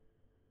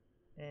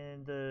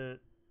 and the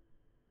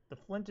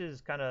flint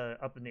is kind of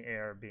up in the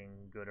air being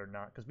good or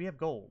not, because we have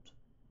gold.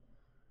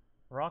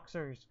 Rocks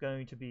are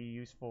going to be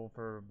useful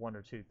for one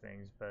or two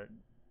things, but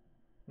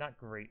not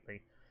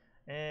greatly.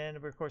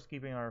 And we're of course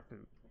keeping our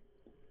food.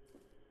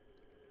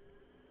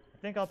 I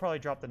think I'll probably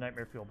drop the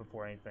nightmare fuel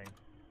before anything.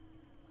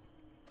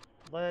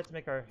 Let's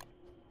make our...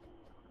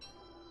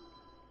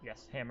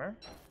 Yes, hammer.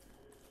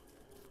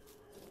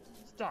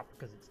 Stop,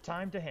 because it's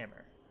time to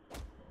hammer.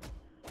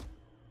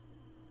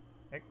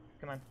 Hey,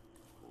 come on.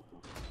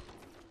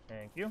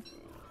 Thank you.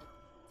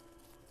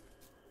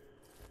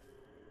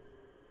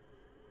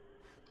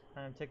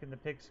 I'm taking the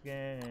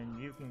pigskin,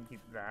 and you can keep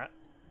that.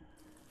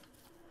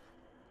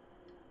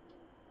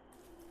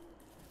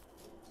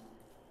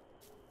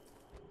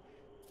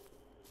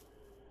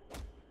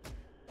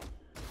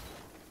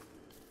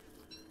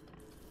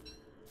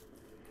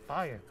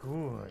 Fire,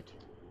 good.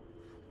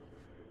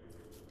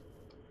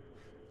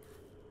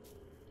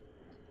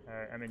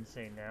 Alright, I'm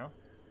insane now.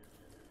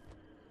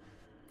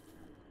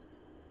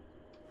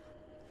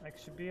 I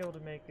should be able to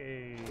make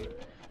a...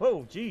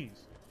 Whoa, jeez!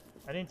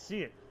 I didn't see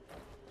it.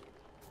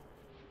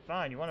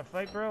 Fine, you want to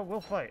fight, bro?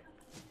 We'll fight.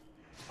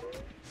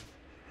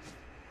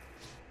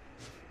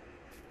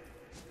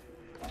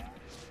 And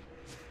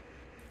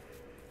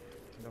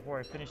before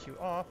I finish you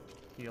off,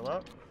 heal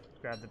up.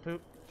 Grab the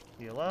poop.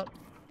 Heal up.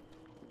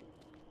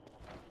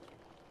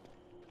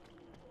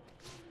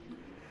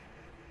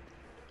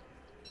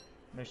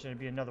 There should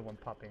be another one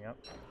popping up.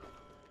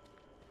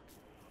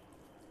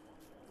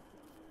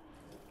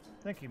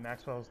 Thank you,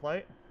 Maxwell's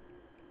light.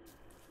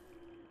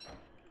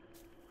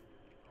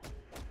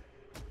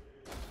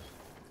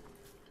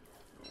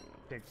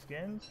 Pig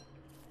skins.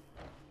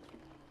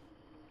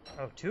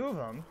 Oh, two of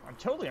them? I'm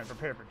totally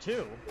unprepared for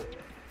two.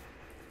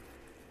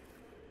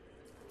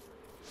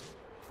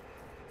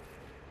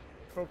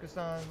 Focus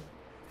on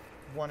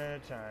one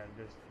at a time.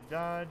 Just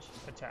dodge,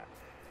 attack.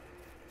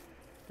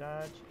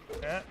 Dodge.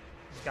 Yeah,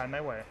 got in my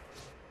way.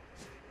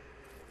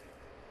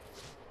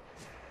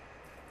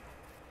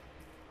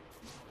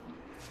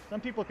 Some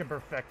people can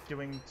perfect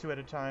doing two at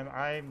a time.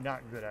 I'm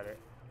not good at it.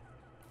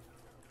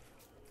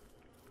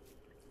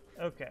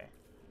 Okay.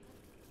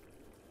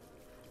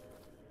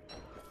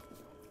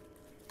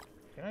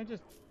 Can I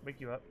just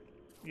wake you up?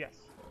 Yes.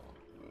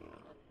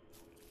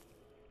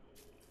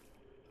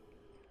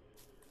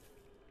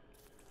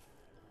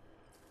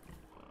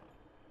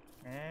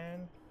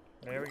 And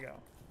there we go.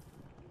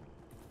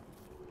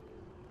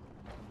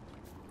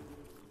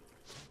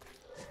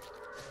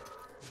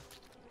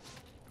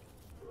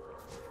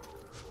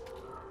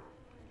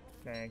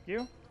 Thank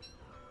you.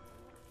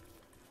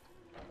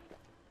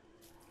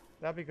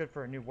 That'd be good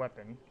for a new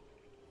weapon.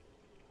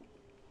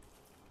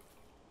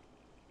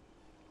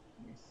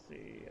 Let me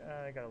see.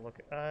 I gotta look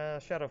at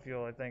shadow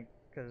fuel, I think,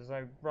 because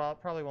I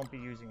probably won't be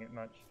using it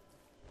much.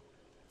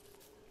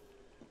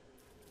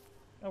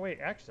 Oh wait,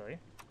 actually.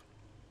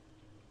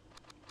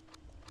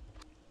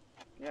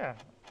 Yeah.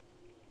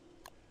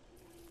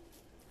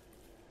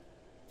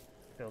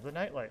 Build a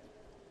nightlight.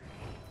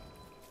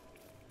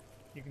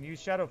 You can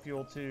use shadow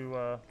fuel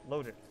to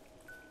load it.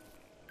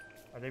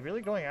 Are they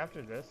really going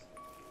after this?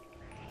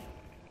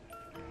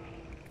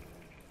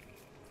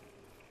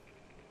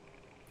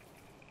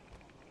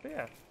 But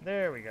yeah,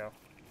 there we go.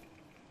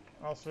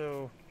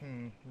 Also,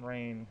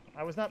 rain.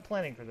 I was not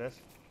planning for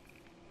this.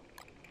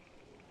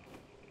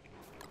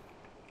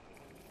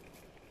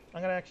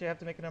 I'm gonna actually have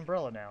to make an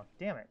umbrella now.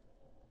 Damn it.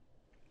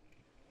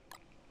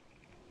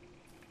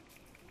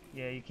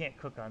 Yeah, you can't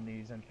cook on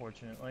these,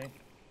 unfortunately.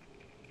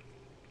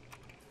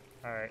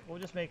 Alright, we'll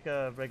just make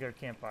a regular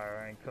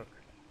campfire and cook.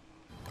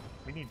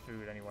 We need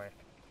food anyway.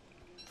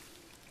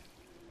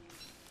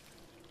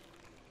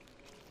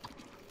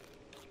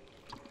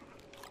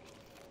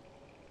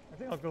 I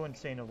think I'll go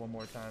insane one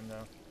more time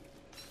though.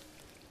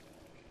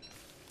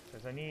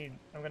 Because I'm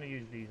gonna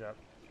use these up.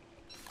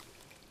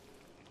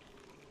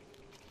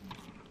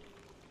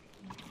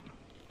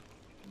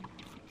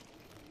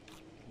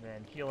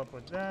 Then heal up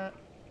with that.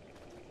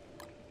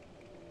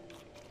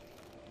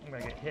 I'm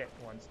gonna get hit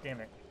once,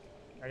 damn it.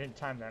 I didn't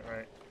time that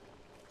right.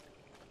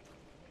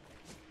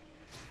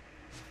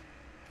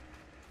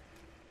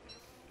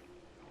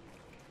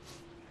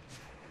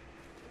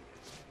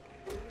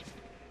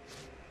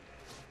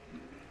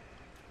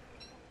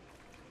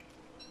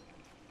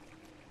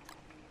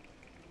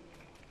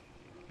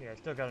 Yeah, I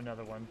still got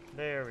another one.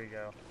 There we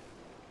go.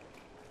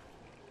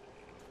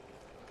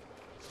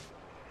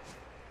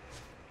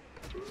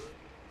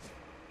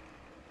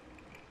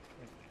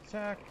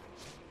 Attack.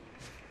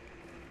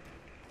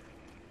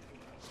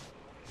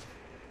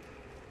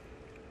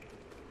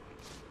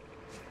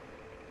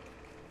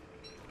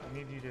 I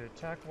need you to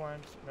attack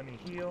once. Let me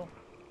heal.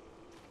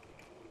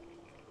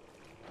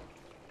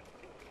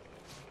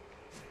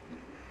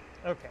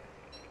 Okay.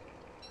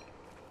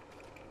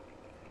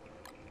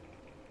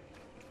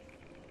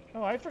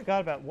 Oh, I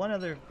forgot about one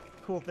other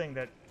cool thing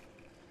that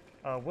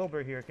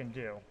Wilbur here can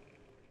do.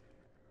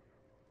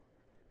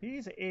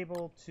 He's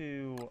able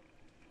to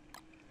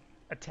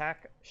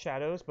attack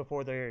shadows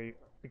before they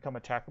become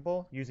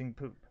attackable using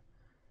poop.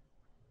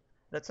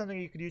 That's something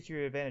you could use to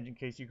your advantage in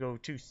case you go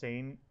too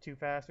sane too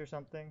fast or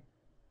something.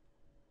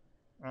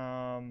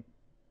 Let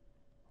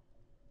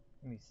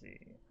me see.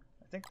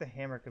 I think the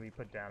hammer could be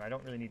put down. I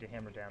don't really need to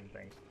hammer down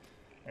things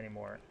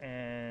anymore.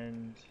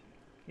 And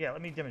yeah,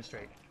 let me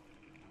demonstrate.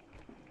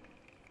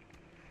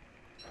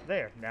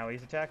 There, now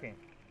he's attacking.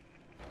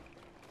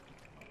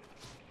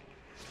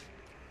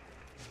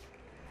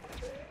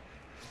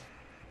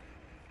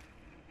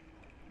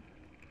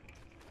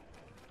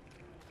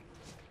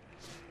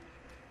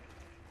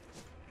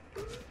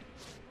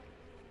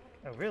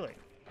 Oh, really?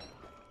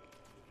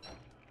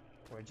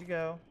 Where'd you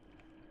go?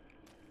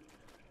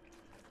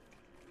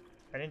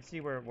 I didn't see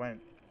where it went.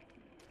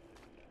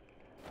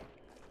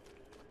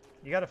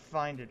 You gotta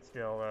find it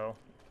still, though.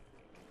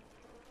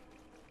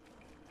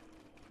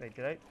 Wait,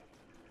 did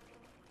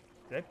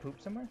I poop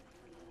somewhere?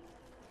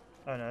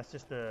 Oh no, it's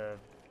just the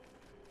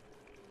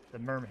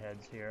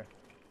mermheads here.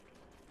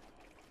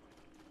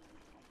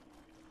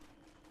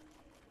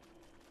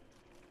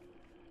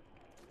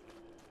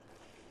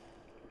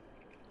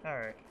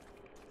 Alright.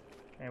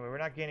 Anyway, we're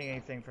not gaining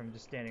anything from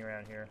just standing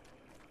around here.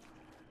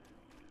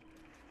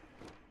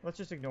 Let's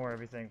just ignore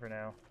everything for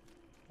now.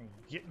 And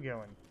get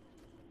going.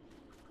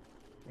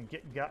 And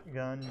get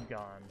gone.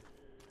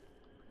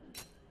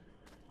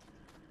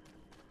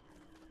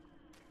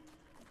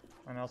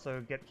 And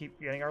also keep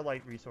getting our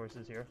light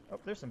resources here. Oh,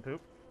 there's some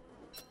poop.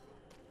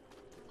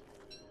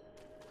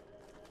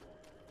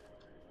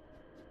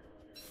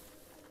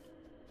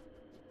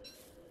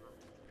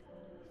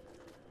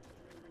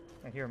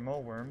 I hear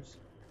mole worms.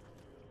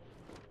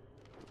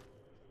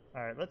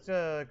 Alright, let's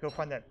go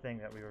find that thing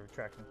that we were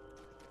tracking.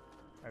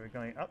 Are we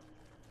going up?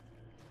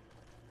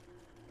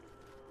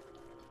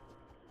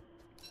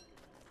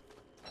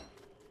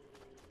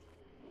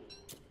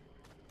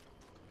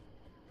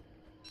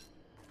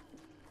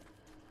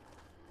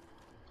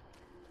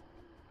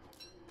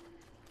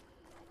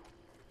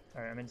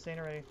 Alright, I'm insane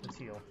already. Let's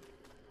heal.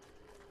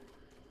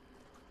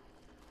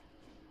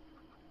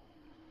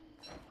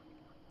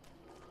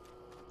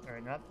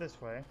 Alright, not this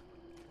way.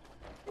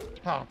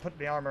 Ha! Put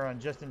the armor on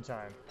just in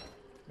time.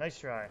 Nice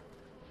try.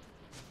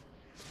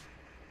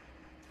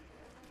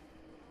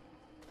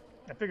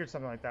 I figured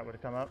something like that would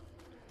have come up.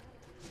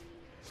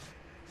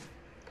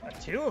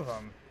 Two of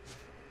them!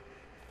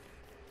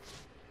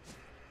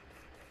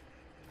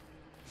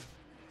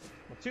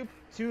 Well,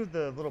 two of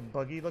the little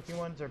buggy-looking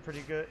ones are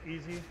pretty good,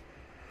 easy,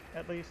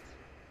 at least.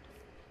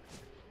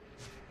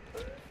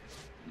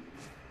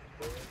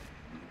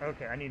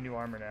 Okay, I need new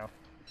armor now.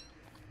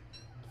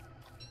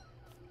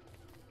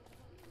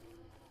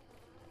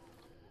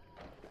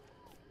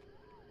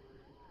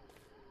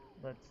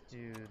 Let's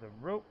do the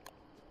rope.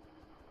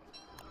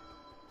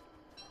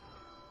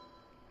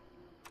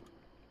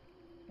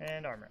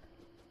 And armor.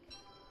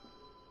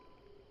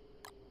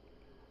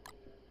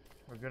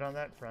 We're good on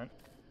that front.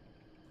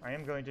 I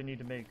am going to need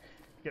to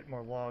get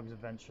more logs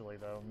eventually,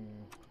 though.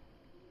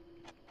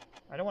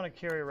 I don't want to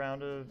carry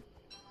around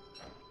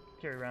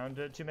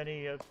too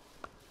many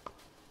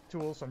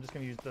tools, so I'm just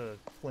going to use the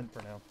flint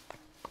for now.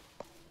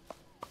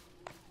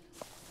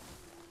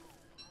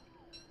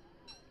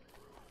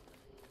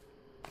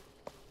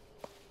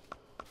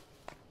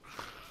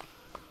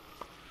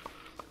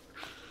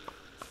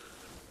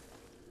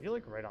 Are you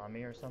like right on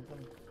me or something?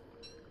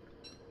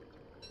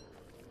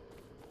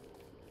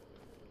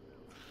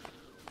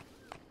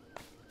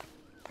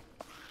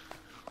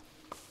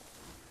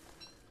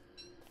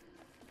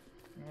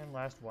 And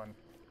last one.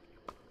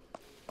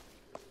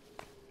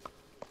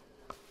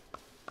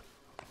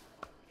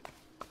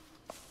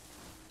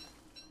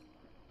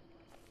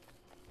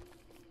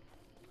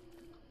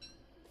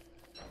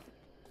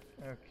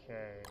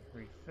 Okay,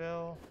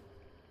 refill.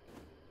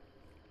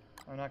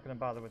 I'm not going to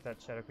bother with that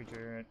shadow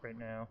creature right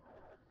now.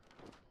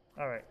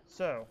 Alright,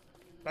 so,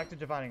 back to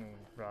divining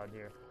rod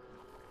here.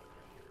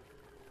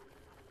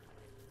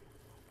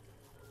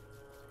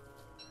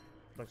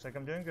 Looks like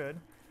I'm doing good.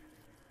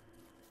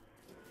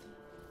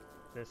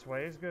 This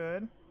way is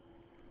good.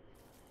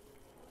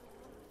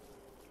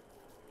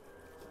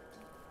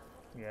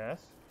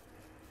 Yes.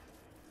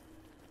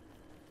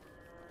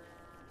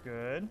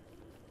 Good.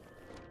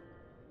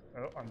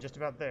 Oh, I'm just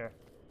about there.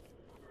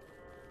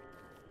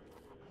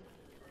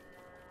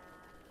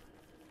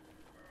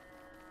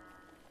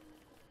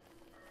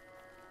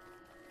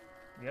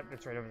 Yep,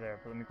 it's right over there.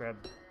 But let me grab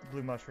the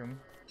blue mushroom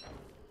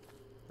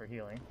for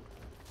healing.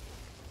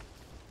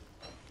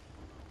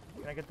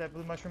 Can I get that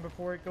blue mushroom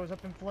before it goes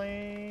up in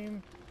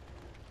flame?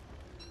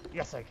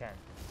 Yes, I can.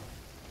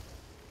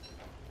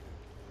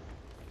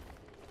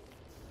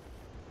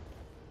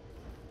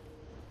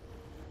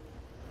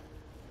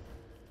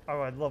 Oh,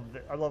 I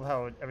love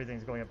how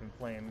everything's going up in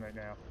flame right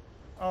now.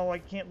 Oh, I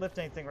can't lift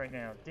anything right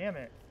now. Damn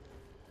it.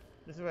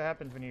 This is what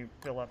happens when you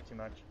fill up too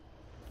much.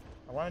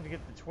 I wanted to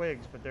get the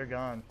twigs, but they're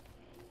gone.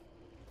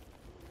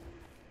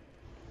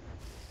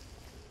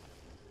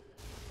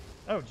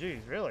 Oh, geez,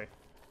 really?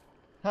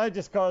 I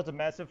just caused a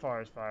massive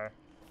forest fire.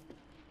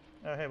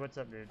 Oh, hey, what's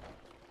up, dude?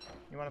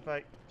 You want to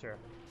fight? Sure.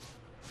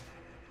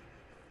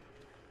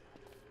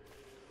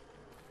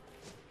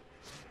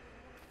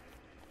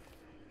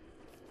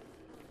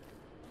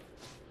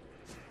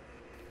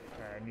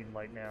 Alright, I need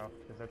light now,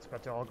 because that's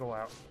about to all go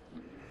out.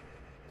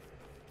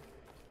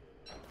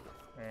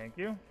 Thank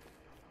you.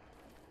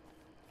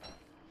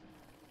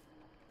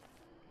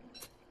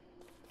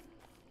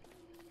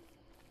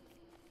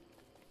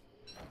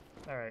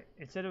 Alright,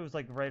 it said it was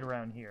like right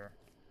around here.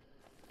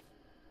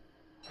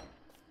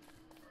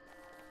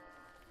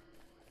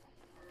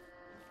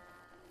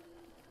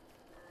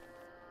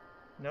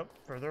 Nope,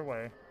 further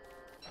away.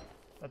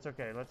 That's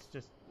okay, let's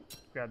just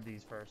grab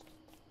these first.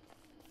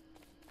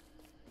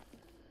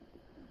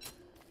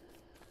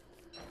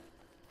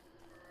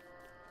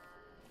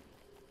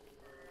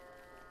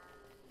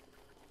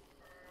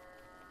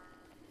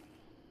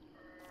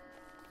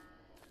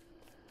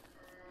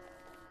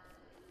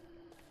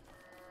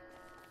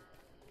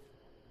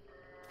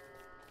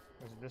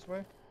 Is it this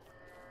way?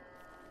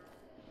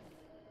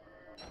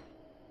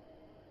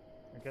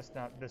 I guess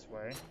not this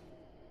way.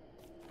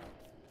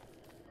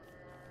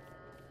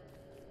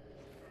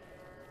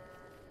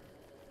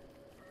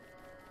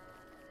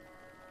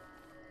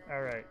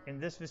 Alright, in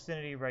this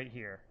vicinity right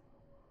here.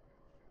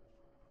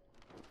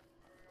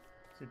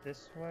 Is it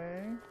this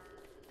way?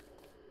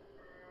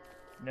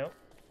 Nope.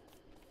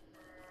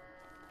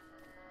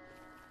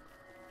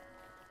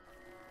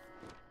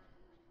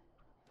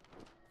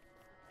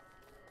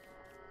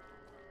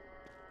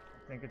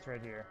 I think it's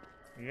right here.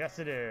 Yes,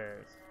 it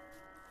is.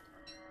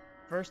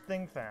 First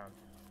thing found.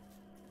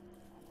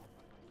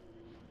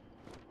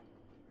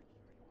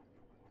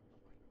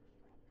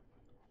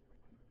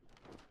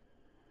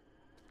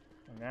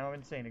 And now I'm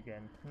insane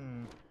again.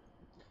 I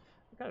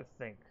gotta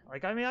think.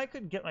 Like, I mean, I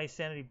could get my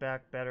sanity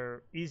back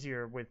better,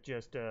 easier with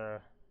just,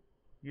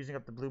 using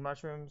up the blue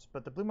mushrooms,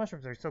 but the blue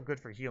mushrooms are so good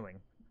for healing.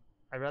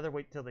 I'd rather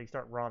wait till they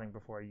start rotting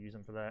before I use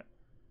them for that.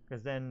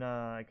 Because then,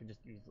 I could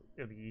just,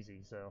 it'll be easy,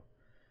 so.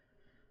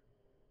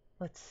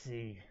 Let's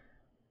see.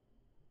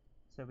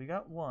 So we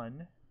got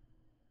one.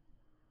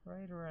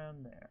 Right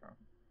around there.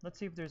 Let's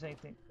see if there's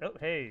anything. Oh,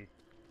 hey!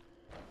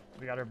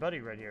 We got our buddy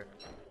right here.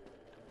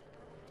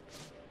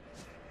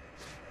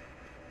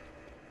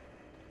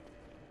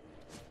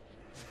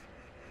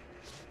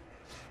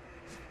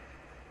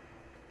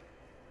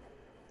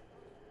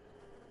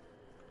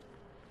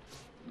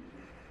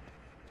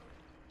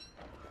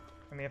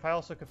 I mean, if I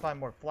also could find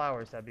more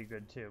flowers, that'd be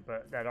good too,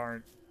 but that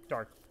aren't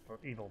dark or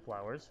evil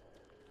flowers.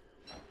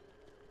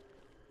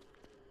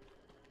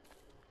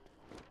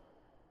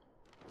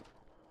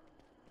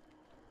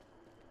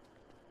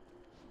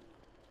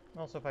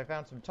 Also, if I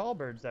found some tall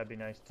birds, that'd be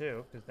nice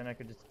too, because then I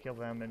could just kill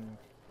them and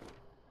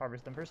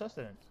harvest them for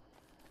sustenance.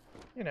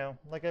 You know,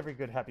 like every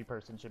good happy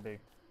person should be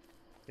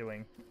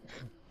doing.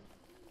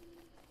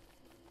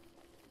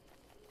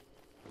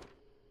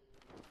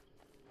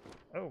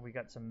 Oh, we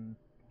got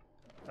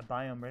a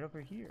biome right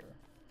over here.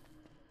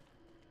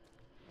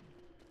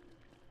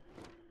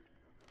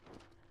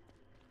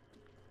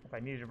 If I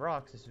needed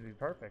rocks, this would be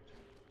perfect.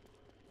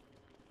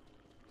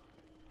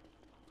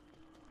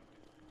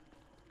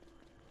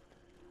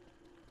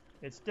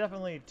 It's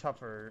definitely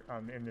tougher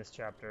in this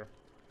chapter.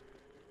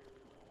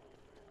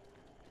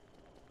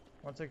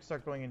 Once I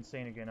start going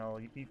insane again, I'll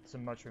eat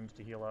some mushrooms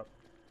to heal up.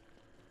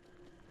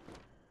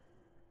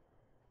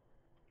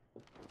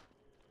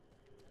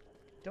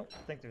 Don't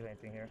think there's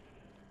anything here.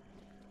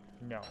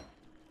 No.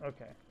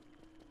 Okay.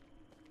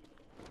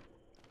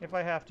 If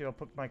I have to, I'll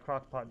put my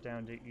crock pot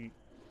down to eat.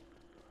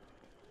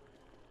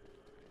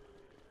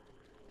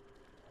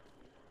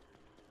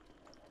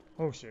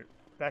 Oh shit.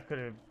 That could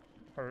have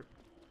hurt.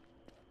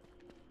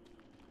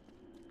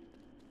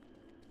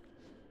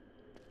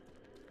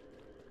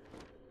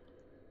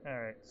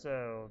 Alright,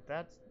 so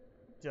that's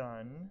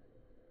done.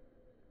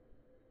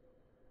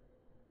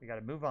 We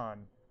gotta move on.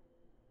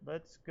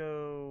 Let's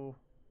go...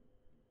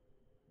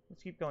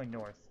 Let's keep going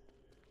north.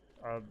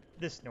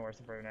 This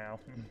north for now.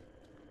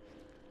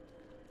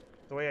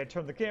 The way I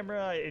turn the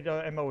camera,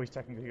 I'm always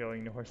technically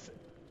going north.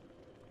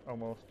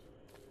 Almost.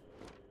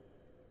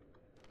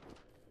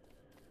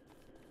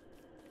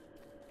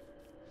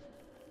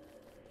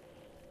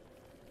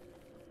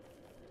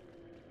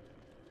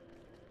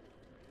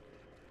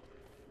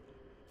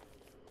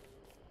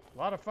 A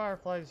lot of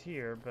fireflies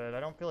here, but I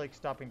don't feel like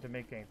stopping to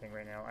make anything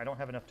right now. I don't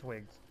have enough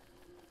twigs.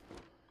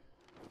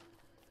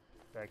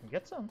 But I can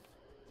get some.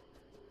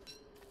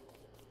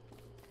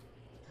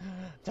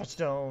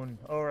 Touchstone!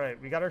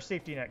 Alright, we got our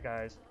safety net,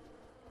 guys.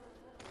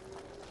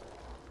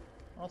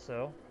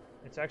 Also,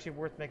 it's actually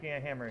worth making a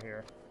hammer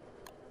here.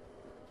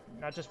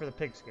 Not just for the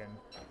pigskin.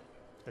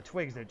 The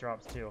twigs that it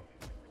drops, too.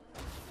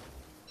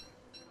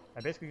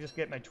 I basically just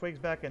get my twigs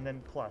back and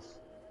then plus.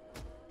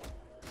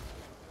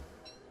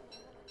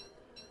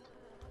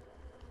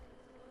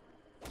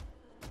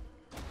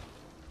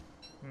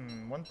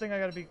 One thing I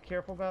gotta be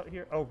careful about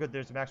here... Oh, good,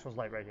 there's Maxwell's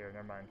light right here.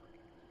 Never mind.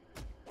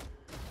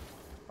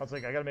 I was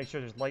like, I gotta make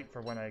sure there's light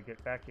for when I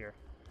get back here.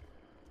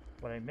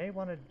 What I may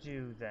want to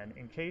do then,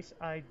 in case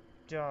I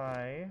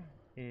die,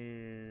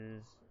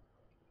 is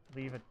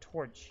leave a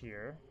torch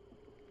here.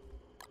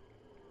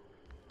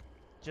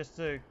 Just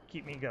to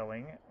keep me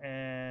going,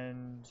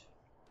 and...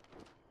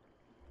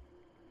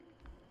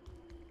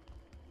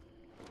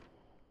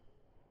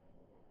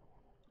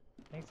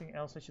 Anything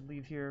else I should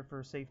leave here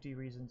for safety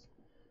reasons?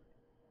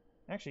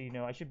 Actually, you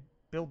know, I should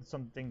build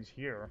some things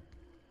here.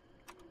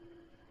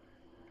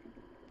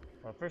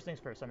 Well, first things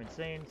first, I'm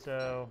insane,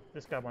 so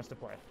this guy wants to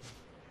play.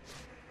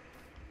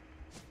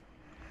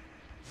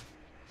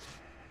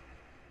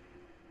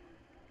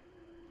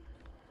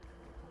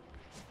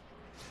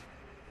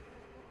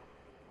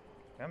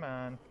 Come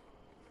on.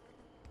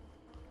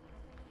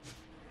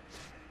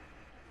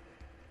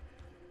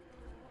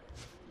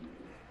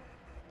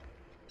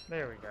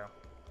 There we go.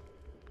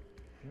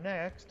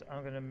 Next,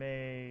 I'm gonna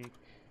make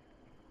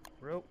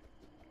rope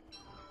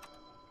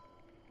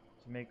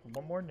to make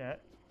one more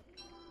net.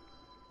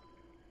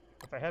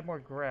 If I had more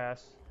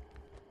grass,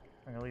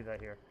 I'm gonna leave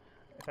that here.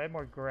 If I had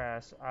more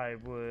grass, I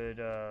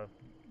would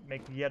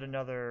make yet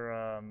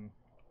another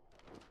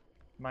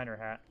miner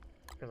hat,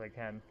 because I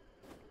can.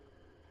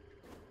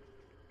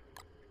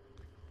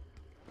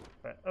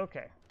 But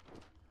okay.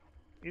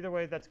 Either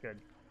way, that's good.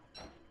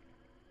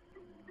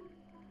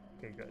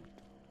 Okay, good.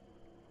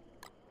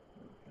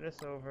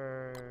 This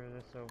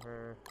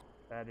over,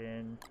 that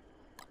in.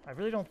 I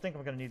really don't think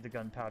I'm gonna need the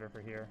gunpowder for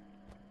here.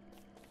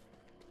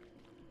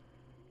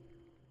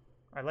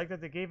 I like that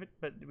they gave it,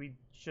 but we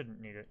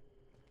shouldn't need it.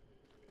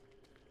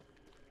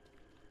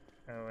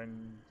 Oh,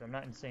 and I'm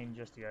not insane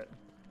just yet.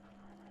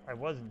 I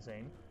was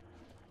insane.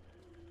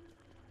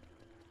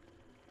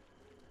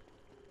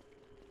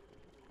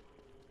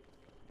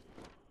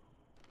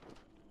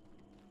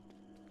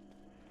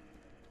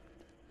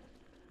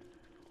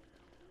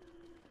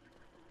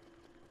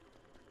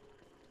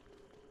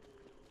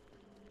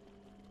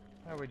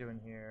 How are we doing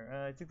here?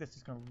 I think this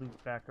is going to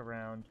loop back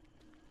around.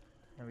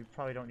 And we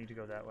probably don't need to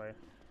go that way.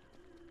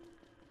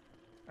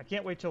 I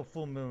can't wait till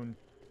full moon.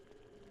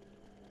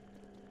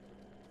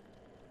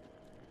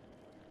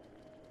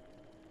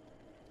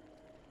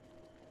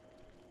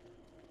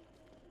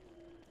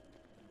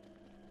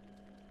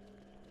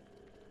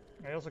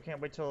 I also can't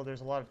wait till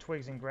there's a lot of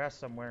twigs and grass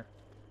somewhere.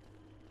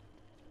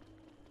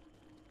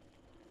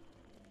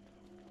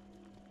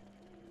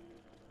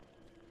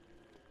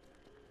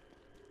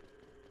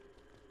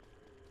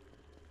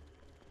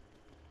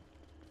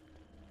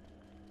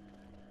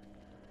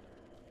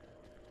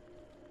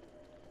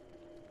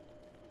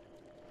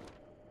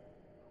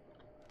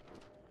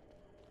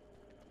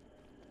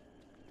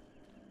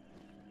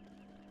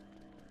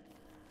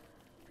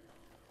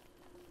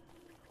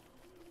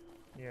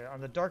 Yeah,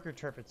 on the darker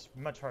turf, it's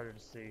much harder to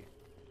see.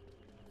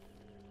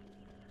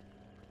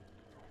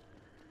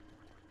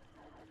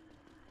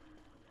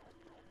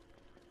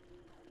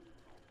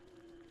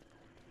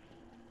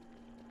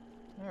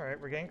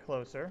 Alright, we're getting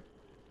closer.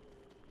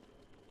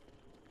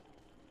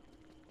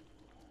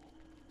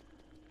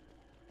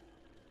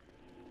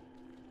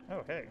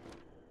 Oh, hey.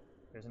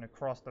 There's an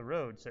across the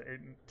road, so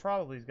it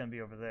probably is going to be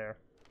over there.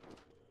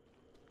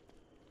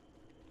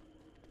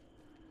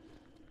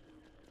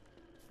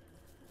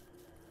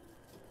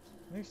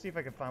 Let me see if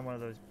I can find one of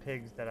those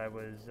pigs that I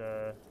was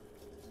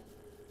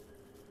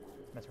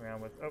messing around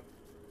with. Oh.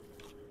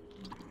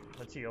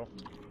 Let's heal.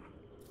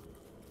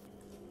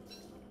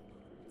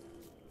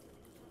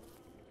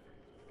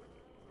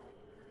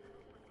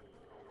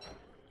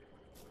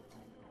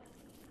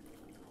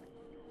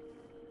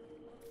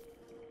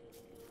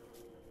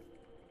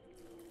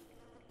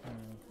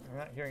 I'm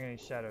not hearing any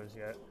shadows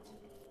yet.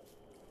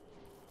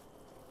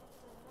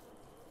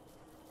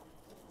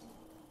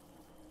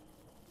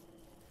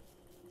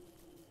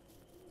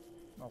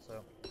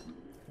 Also,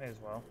 may as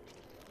well.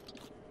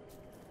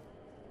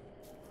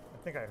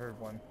 I think I heard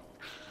one.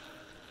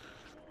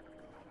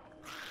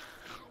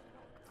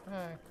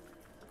 Hi.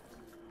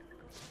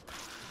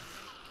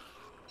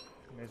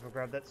 May as well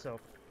grab that soap.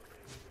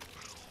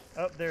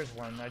 Oh, there's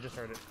one. I just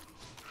heard it.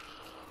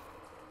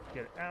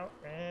 Get it out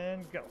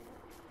and go.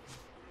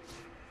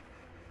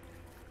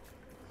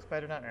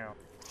 Spider not now.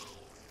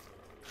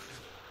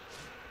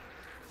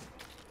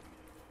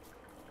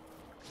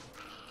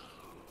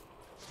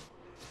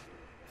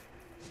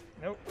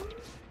 Nope.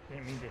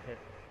 Didn't mean to hit.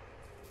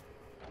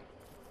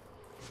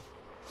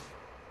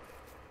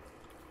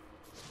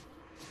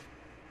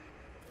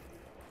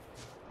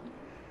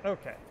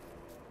 Okay.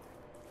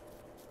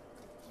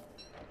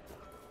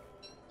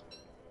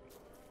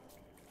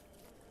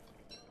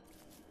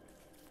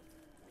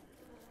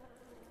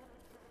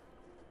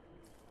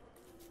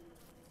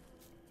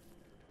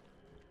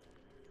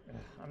 Ugh,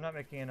 I'm not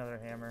making another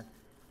hammer.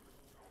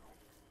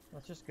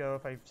 Let's just go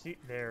if I see...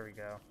 There we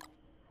go.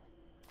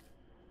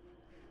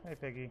 Hey,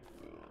 Piggy.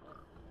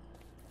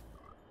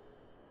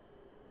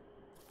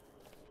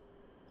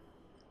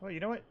 Well, you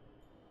know what?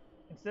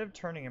 Instead of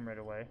turning him right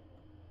away,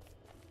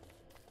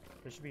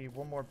 there should be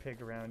one more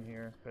pig around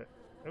here, but...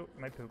 Oh,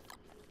 my poop.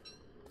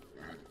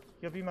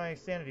 He'll be my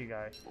sanity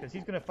guy, because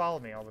he's going to follow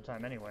me all the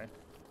time anyway.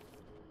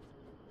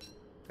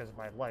 Because of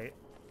my light.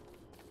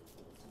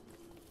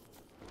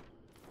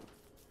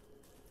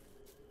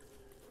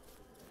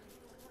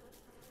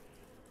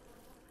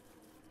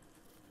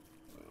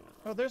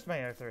 Oh, there's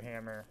my Arthur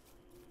hammer.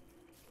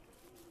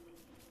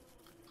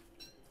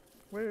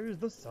 Where's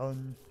the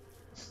sun?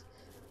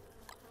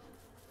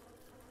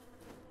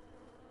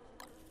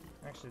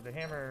 Actually, the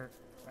hammer,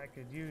 I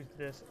could use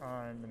this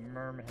on the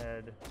merm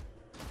head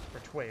for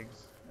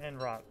twigs and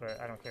rot,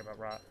 but I don't care about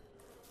rot.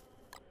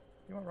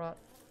 You want rot?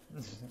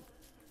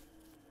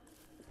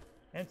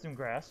 And some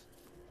grass.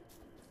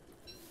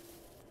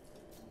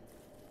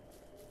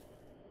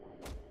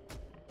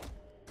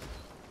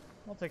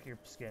 I'll take your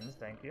skins,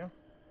 thank you.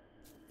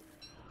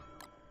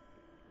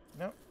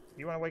 Nope,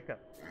 you want to wake up.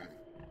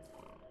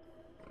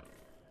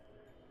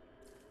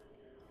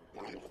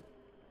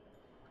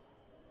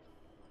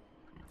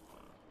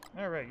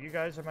 Alright, you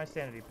guys are my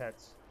sanity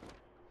pets.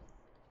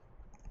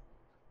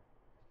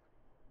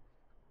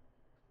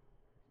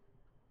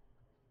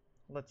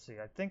 Let's see,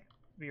 I think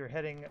we are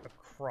heading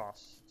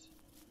across.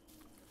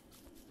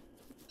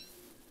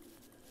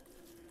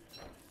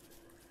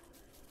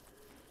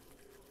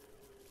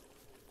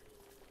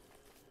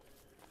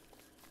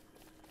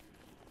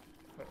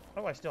 But,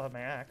 oh, I still have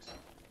my axe.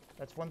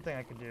 That's one thing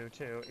I could do,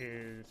 too,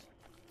 is...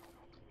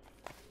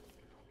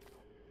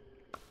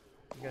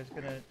 You guys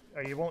gonna...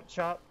 Oh, you won't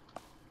chop?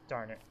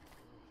 Darn it.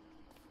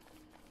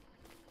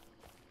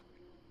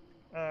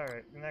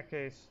 Alright, in that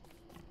case...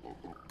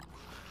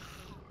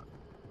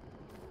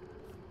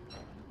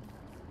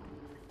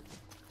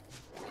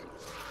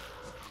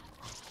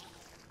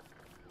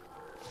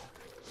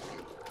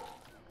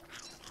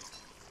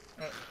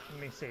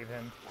 let me save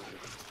him.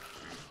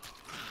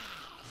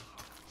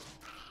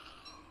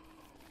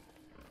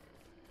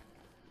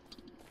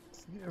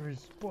 Scary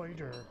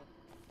spider.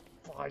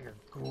 Fire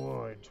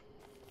good.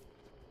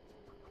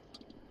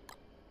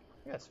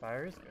 Yes,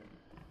 fire is good.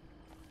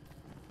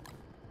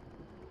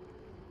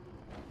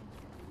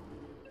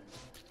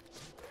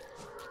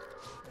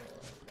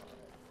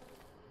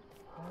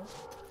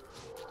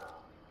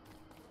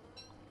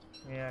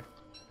 Yeah,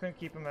 couldn't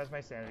keep him as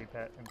my sanity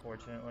pet,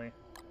 unfortunately.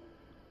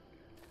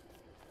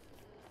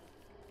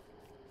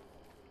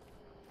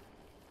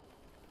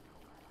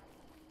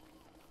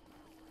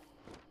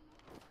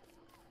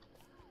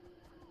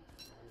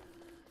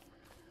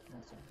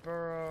 That's a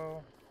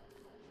burrow.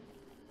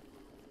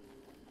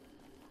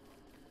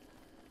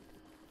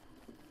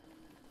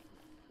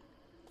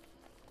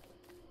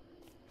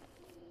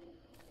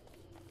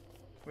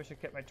 Wish I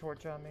kept my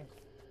torch on me.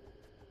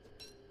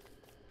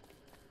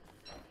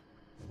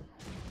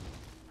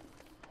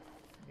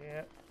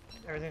 Yeah,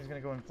 everything's gonna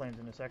go in flames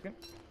in a second.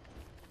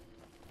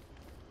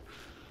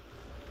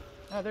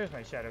 Oh, there's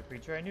my shadow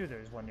creature. I knew there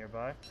was one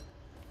nearby.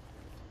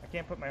 I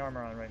can't put my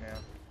armor on right now.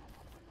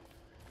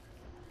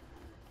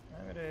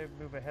 I'm gonna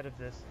move ahead of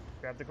this.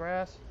 Grab the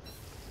grass.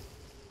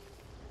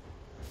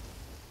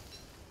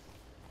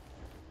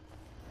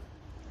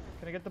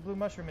 Can I get the blue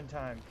mushroom in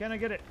time? Can I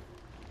get it?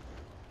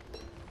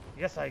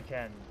 Yes, I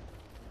can.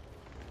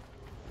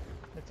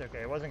 It's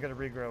okay. It wasn't gonna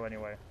regrow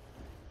anyway.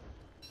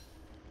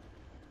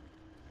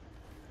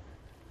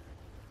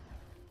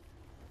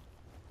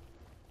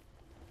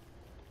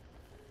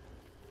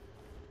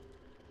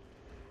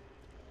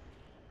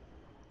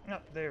 Oh,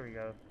 there we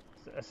go.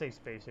 A safe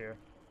space here.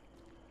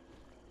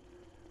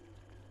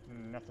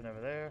 Nothing over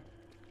there.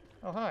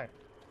 Oh, hi.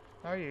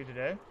 How are you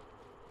today?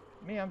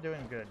 Me, I'm doing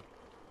good.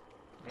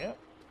 Yep.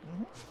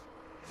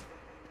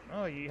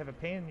 Oh, you have a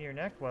pain in your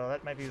neck? Well,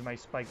 that might be my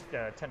spiked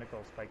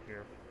tentacle spike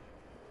here.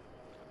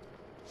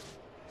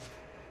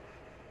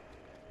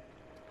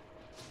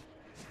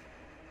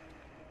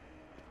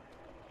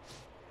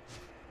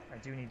 I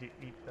do need to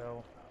eat,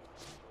 though.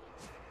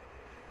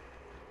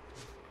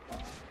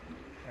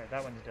 Alright,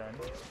 that one's done.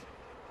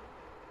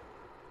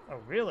 Oh,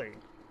 really?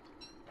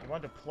 You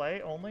want to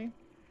play only?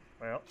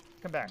 Well,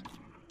 come back.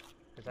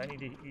 Because I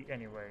need to eat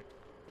anyway.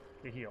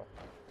 To heal.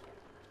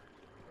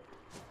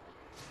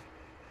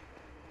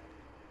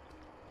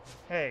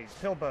 Hey,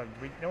 Pillbug,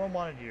 no one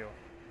wanted you.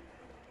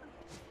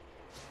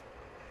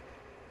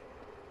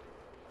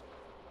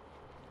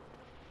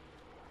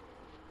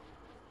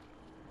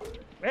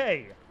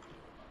 Hey!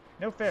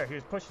 No fair, he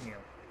was pushing you.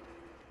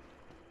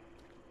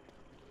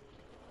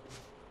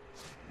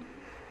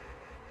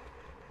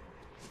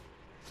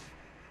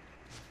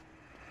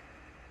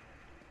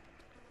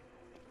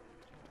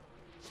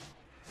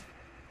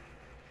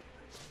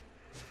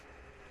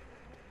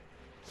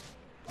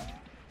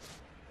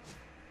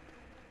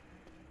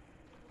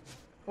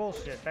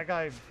 Bullshit. That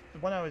guy, the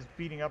one I was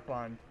beating up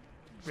on,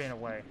 ran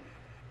away.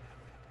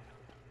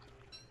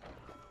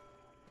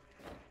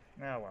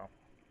 Oh well.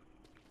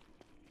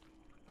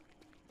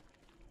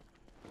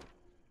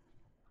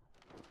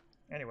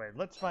 Anyway,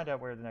 let's find out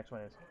where the next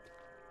one is.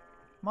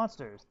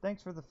 Monsters,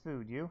 thanks for the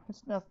food, you.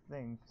 It's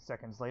nothing.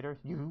 Seconds later,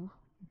 you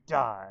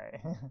die.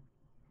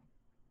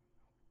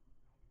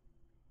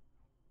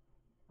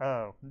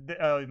 Oh,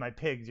 oh, my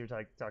pigs you're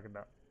talking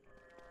about.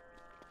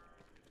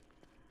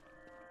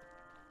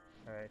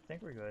 Alright, I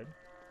think we're good.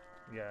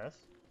 Yes.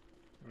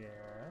 Yeah.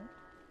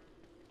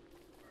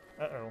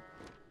 Uh-oh.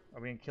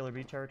 Are we in Killer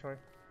Bee territory?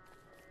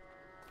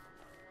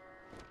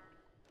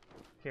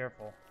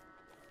 Careful.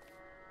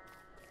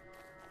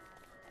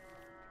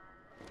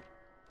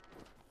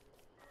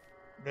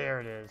 There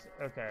it is.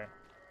 Okay.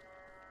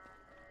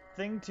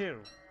 Thing 2.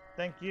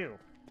 Thank you.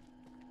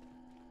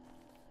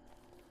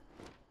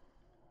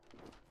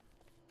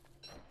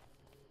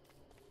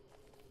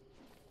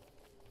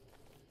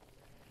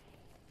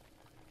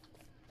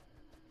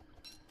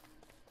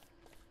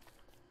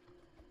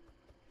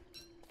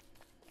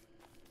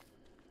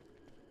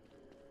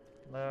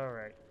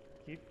 Alright.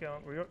 Keep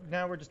going.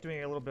 Now we're just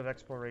doing a little bit of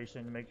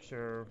exploration to make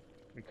sure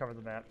we cover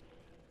the map.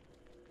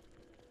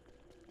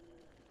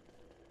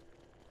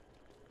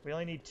 We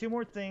only need 2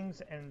 more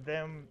things, and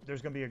then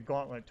there's going to be a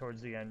gauntlet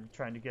towards the end,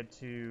 trying to get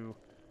to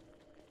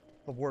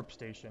the warp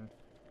station.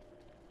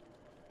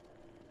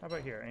 How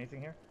about here?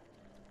 Anything here?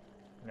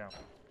 No.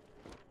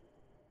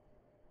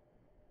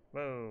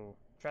 Whoa.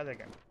 Try that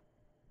again.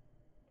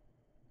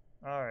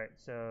 Alright,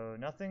 so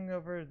nothing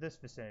over this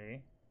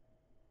vicinity.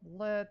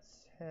 Let's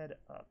head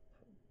up.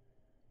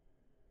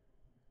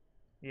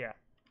 Yeah.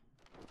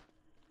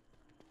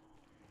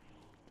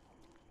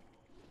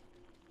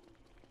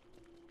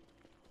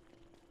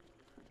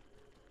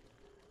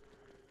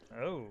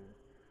 Oh.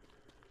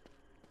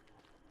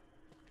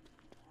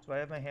 Do I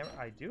have my hammer?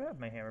 I do have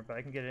my hammer, but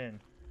I can get in.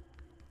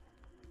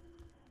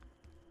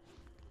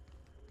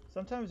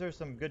 Sometimes there's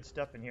some good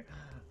stuff in here.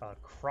 A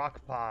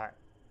crock pot.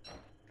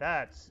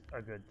 That's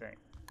a good thing.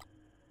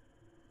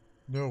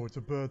 No, it's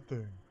a bad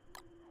thing.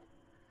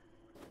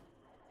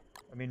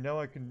 I mean, now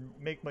I can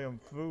make my own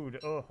food.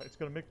 Oh, it's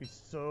gonna make me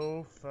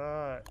so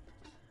fat.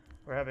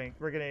 We're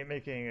gonna be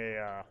making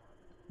a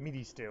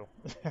meaty stew.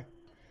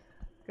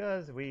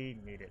 Because we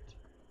need it.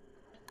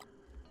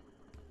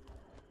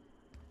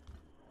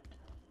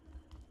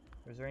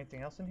 Is there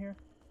anything else in here?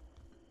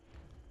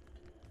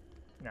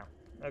 No.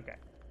 Okay.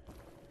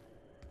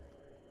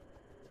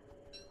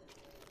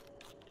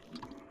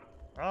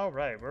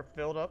 Alright, we're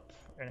filled up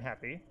and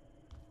happy.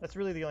 That's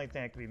really the only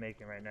thing I could be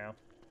making right now.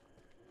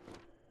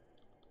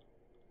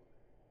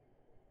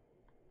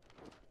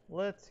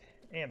 Let's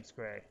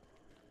spray.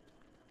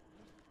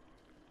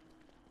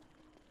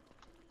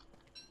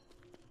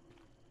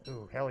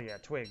 Ooh, hell yeah,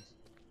 twigs.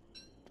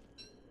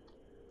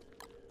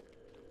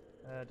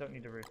 Don't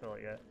need to refill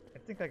it yet. I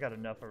think I got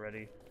enough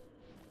already.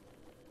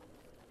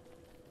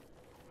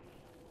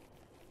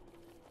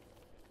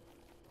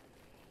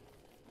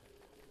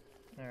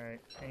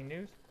 Alright, any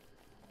news?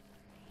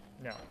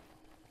 No.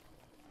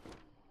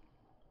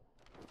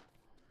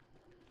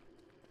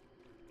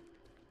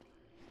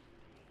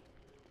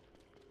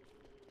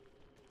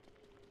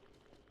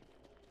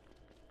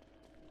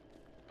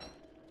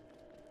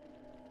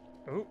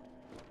 Oh,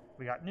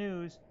 we got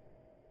news,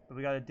 but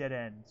we got a dead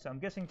end, so I'm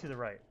guessing to the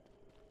right.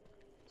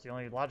 It's the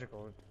only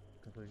logical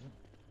conclusion.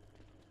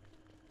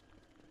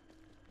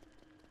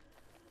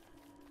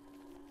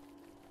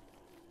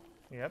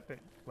 Yep, it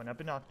went up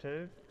an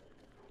octave.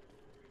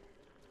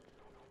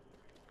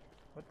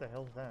 What the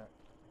hell's that?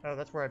 Oh,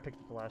 that's where I picked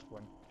up the last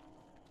one.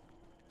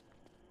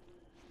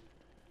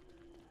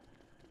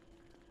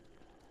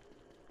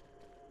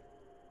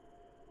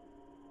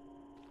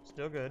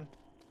 Still good.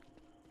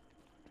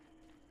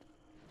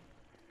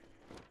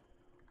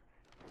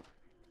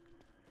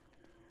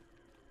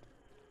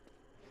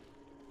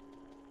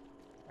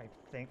 I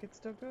think it's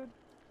still good.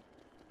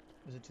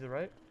 Is it to the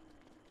right?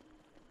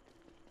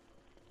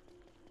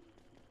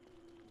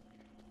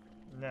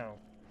 No.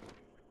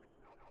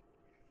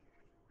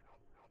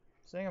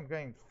 Saying I'm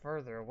going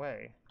further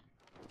away.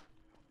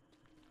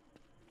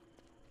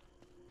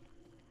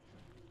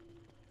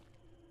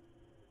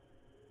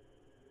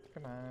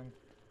 Come on.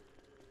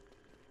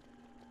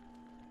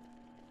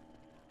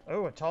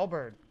 Oh, a tall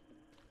bird.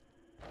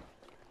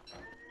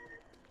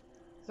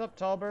 What's up,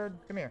 tall bird?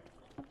 Come here.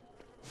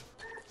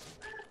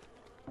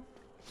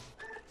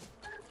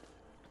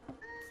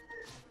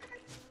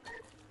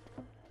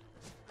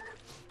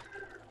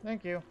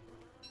 Thank you.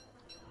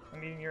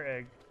 I'm eating your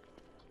egg.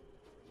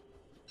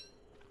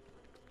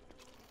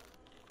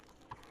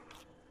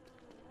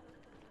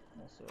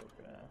 Also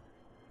gonna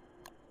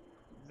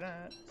do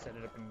that, set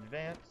it up in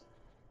advance.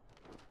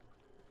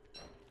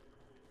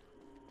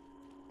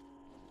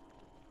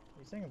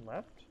 Are you saying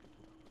left?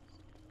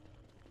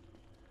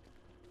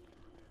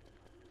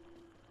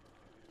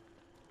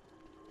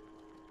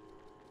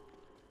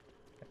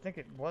 I think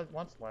it was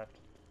once left.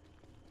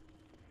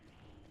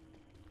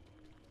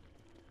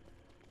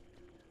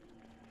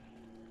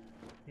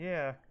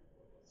 Yeah.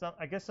 So,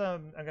 I guess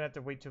I'm gonna have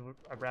to wait till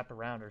I wrap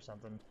around or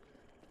something.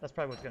 That's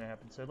probably what's gonna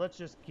happen. So let's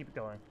just keep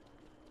going.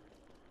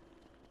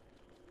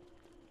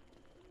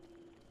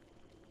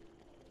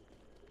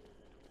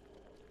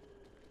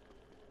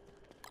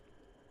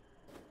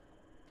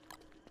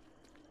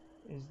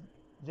 Is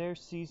there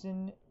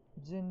seasons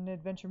in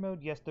adventure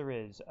mode? Yes, there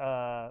is.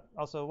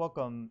 Also,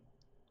 welcome.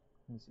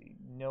 Let me see.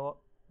 Noah,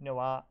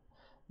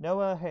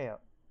 Noah Hale,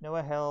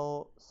 Noah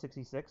Hell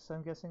 66.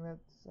 I'm guessing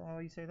that's how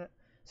you say that.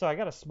 So I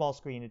got a small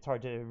screen. It's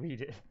hard to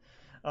read it.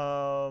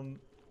 Um,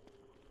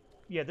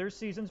 yeah, there's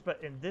seasons,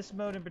 but in this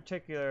mode in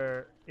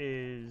particular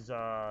is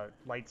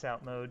lights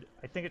out mode.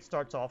 I think it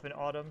starts off in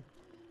autumn,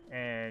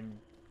 and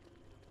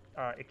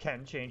it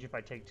can change if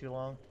I take too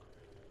long.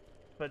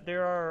 But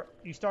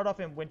you start off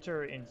in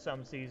winter in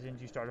some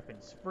seasons, you start off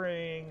in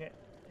spring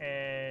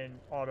and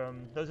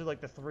autumn. Those are like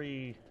the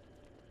three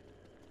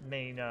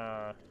main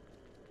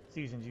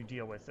seasons you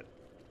deal with.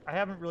 I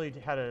haven't really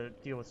had to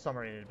deal with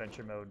summer in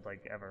adventure mode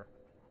like ever.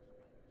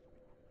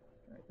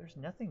 Right, there's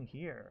nothing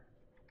here.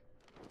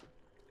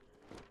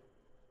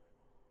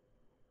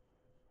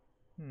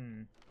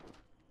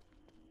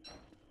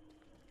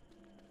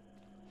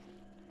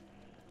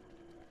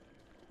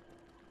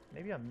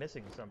 Maybe I'm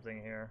missing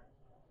something here.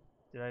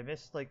 Did I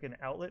miss like an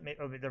outlet?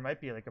 Oh, there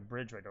might be like a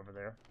bridge right over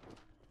there.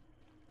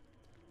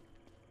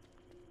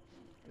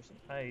 There's some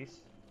ice.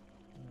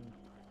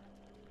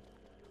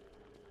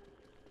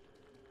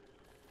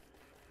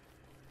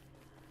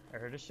 I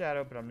heard a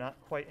shadow, but I'm not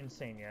quite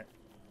insane yet.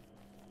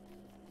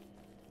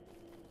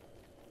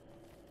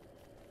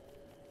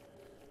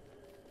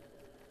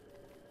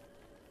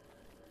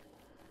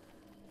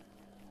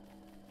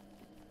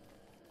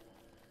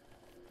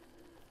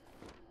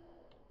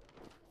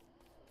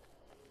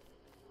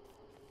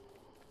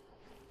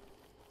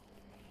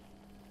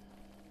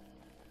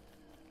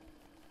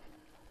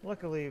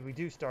 Luckily, we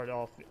do start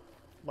off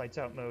lights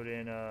out mode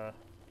in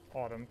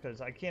autumn, because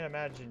I can't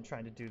imagine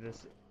trying to do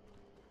this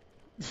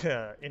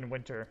in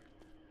winter.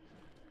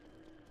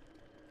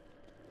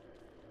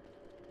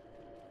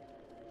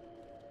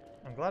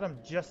 I'm glad I'm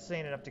just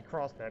sane enough to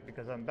cross that,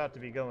 because I'm about to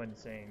be going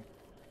insane.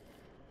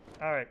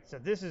 Alright, so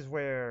this is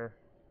where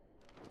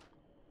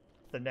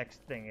the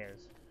next thing is.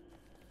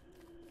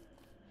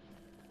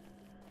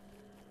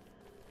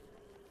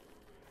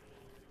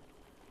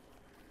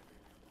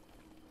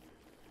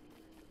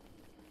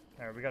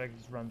 Alright, we gotta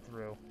just run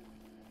through.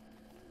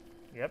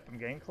 Yep, I'm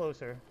getting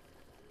closer.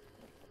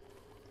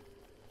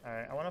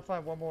 Alright, I want to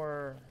find one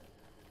more...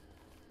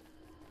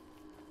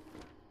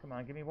 Come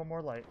on, give me one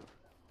more light.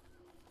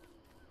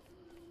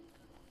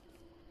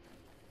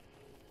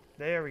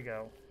 There we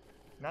go.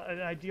 Not an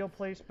ideal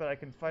place, but I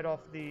can fight off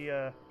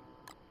the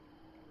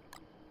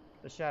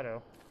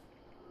shadow.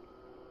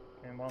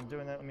 And while I'm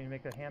doing that, let me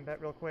make a hand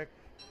bat real quick.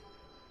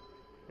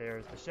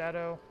 There's the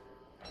shadow.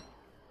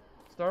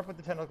 Start off with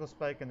the tentacle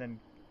spike and then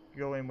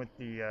go in with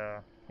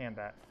the hand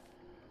bat.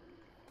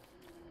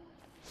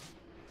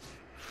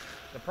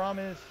 The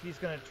problem is he's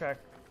going to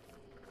attract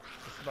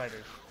the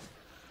spiders.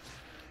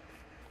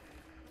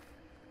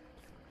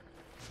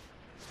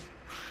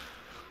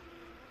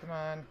 Come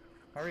on,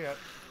 hurry up.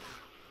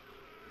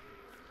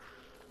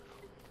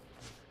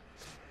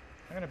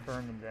 I'm going to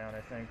burn them down, I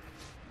think.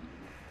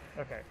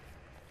 Okay,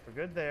 we're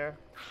good there.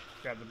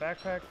 Grab the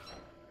backpack.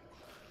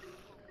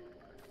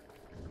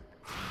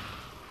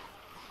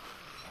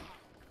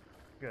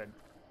 Good.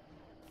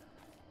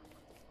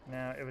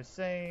 Now, it was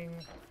saying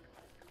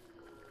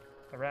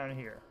around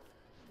here.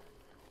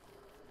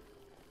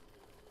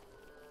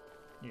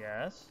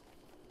 Yes.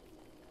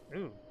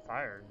 Ooh,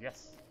 fire.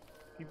 Yes.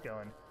 Keep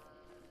going.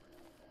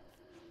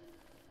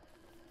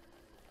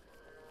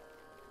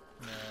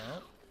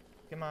 No.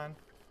 Come on.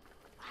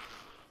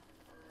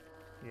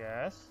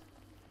 Yes.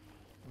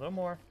 A little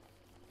more.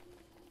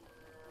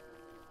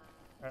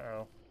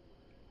 Uh-oh.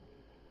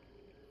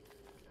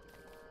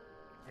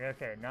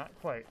 Okay, not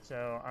quite.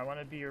 So I want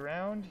to be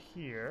around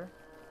here.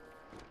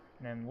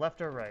 And then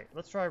left or right.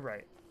 Let's try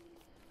right.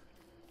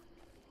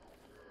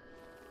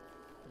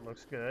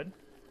 Looks good.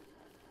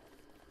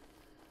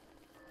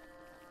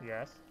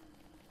 Yes.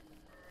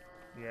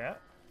 Yeah.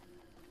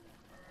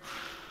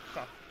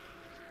 Stop.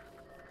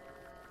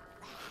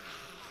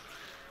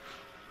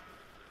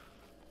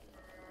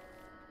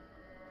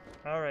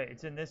 Alright,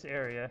 it's in this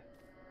area.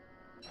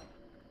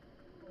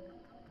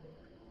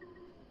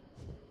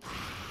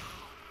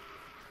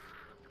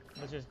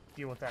 Let's just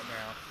deal with that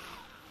now.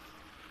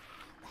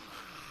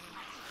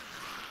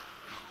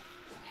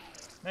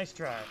 Nice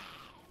try.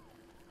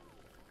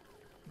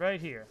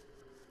 Right here.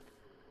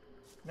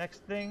 Next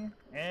thing,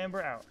 and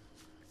we're out.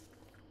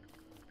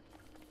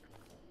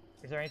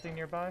 Is there anything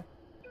nearby?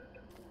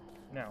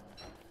 No.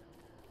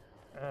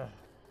 Ugh.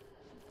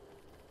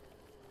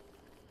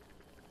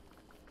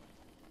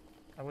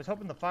 I was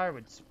hoping the fire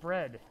would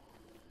spread.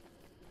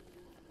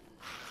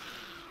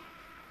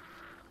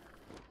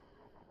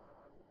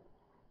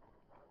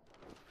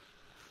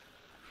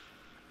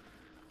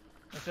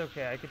 It's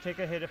okay, I could take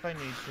a hit if I need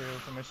to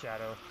from a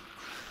shadow.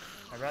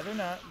 I'd rather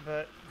not,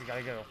 but we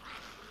gotta go.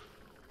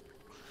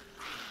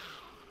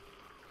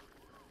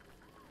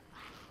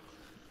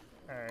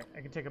 Alright,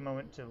 I can take a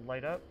moment to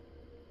light up.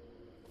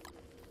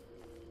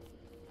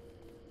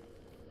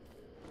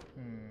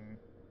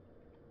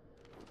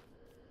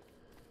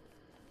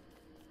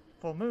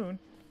 Full moon?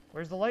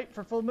 Where's the light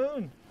for full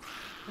moon?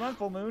 Come on,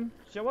 full moon,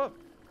 show up.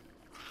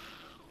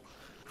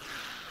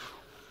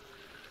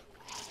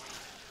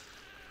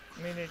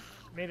 I mean, it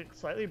made it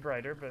slightly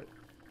brighter, but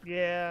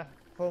yeah,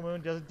 full moon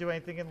doesn't do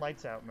anything in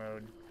lights out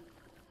mode.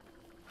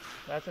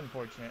 That's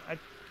unfortunate.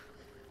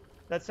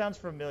 That sounds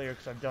familiar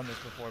because I've done this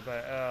before,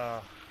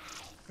 but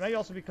maybe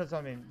also because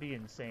I'm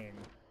being insane.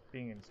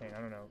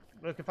 I don't know.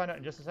 We can find out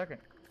in just a second.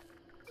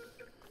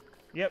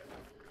 Yep.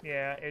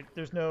 Yeah,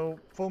 there's no...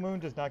 Full moon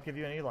does not give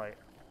you any light.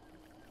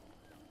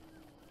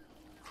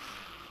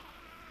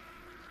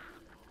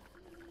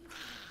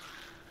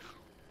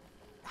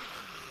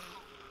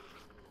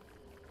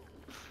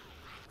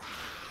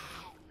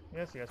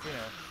 Yes, we know.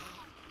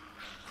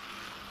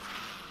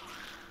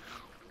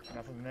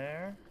 Nothing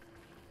there.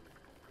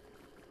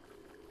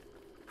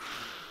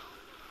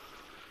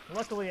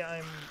 Luckily,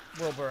 I'm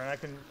Wilbur, and I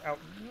can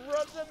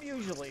outrun them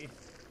usually.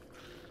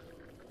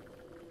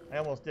 I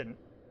almost didn't.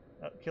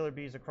 Killer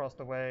bees across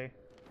the way.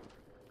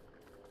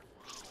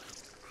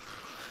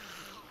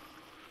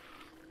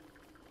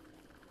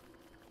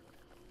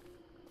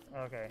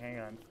 Okay, hang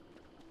on.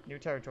 New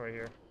territory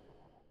here.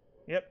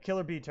 Yep,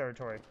 killer bee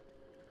territory.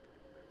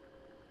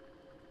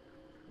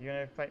 You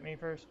gonna fight me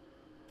first?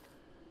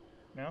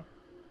 No?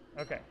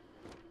 Okay.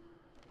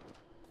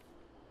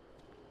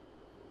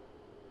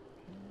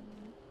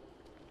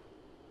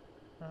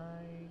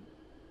 I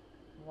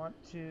want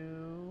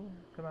to...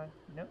 Come on.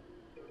 Nope.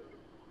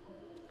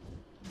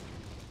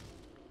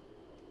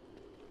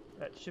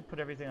 That should put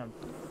everything on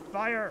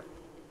fire!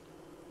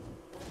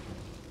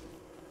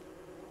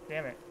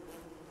 Damn it.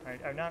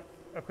 Alright, I'm not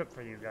equipped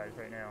for you guys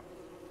right now.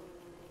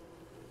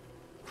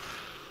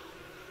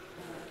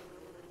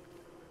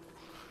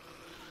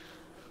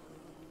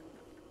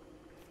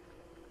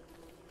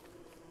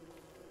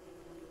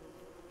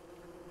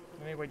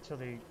 Let me wait till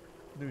they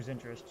lose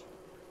interest.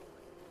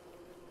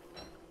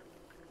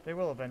 They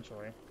will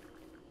eventually.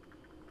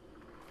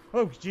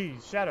 Oh,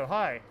 geez. Shadow,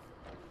 hi.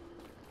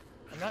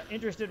 I'm not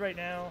interested right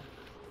now.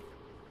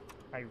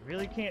 I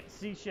really can't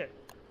see shit.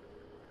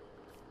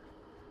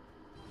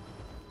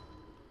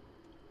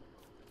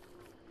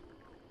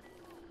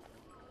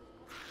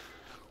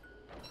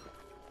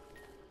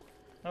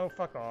 Oh,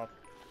 fuck off.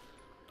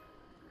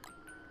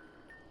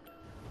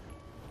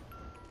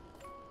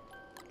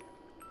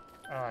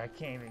 Oh, I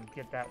can't even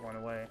get that one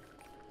away.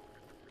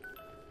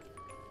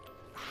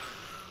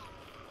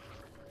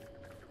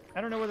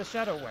 I don't know where the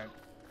shadow went.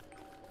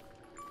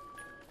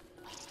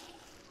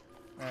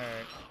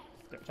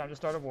 Alright. Time to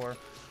start a war.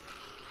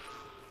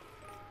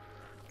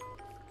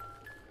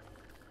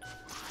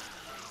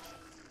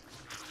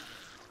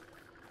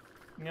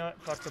 You know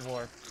what? Fuck the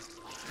war.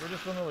 We're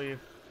just gonna leave.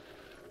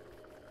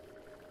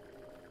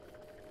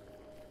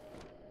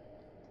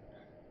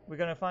 We're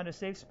gonna find a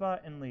safe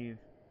spot and leave.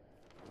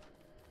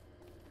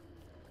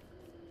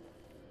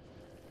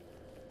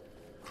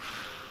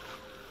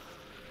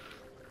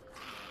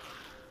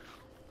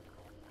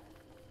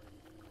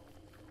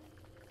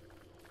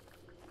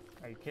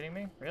 Are you kidding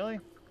me? Really?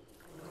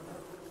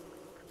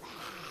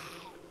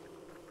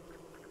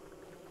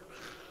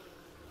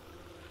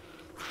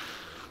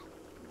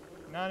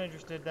 Not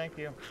interested, thank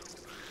you.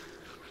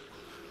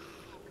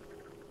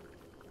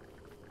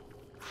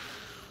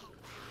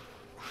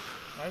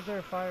 Why is there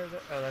a fire there?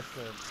 Oh, that's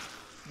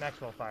the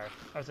Maxwell fire.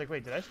 I was like,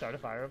 wait, did I start a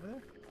fire over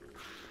there?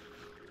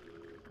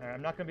 Alright,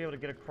 I'm not gonna be able to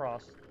get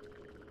across.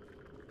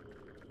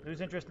 Lose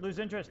interest, lose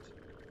interest!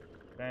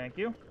 Thank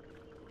you.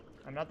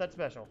 I'm not that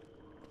special.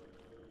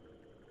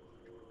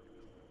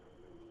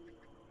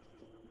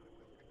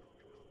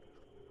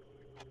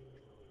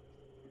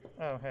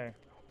 Oh, hey.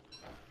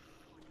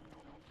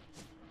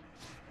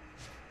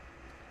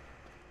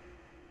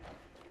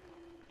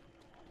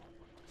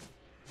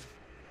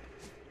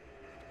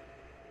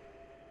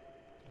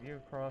 Are you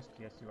crossed?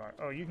 Yes, you are.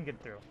 Oh, you can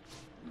get through.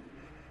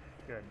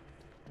 Good.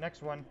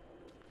 Next one.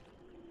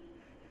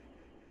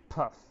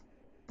 Puff.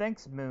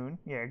 Thanks, Moon.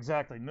 Yeah,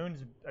 exactly.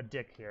 Moon's a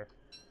dick here.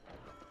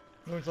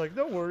 Moon's like,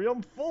 don't worry,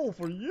 I'm full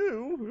for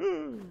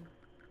you.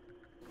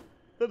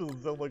 That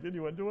doesn't sound like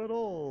innuendo at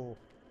all.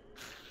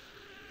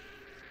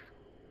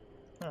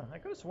 Huh, I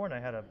could have sworn I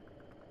had a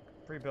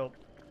pre-built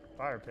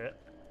fire pit.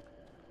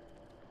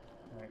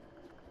 Alright.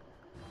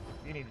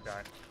 You need to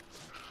die.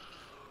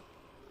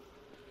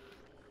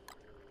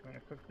 I'm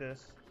gonna cook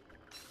this.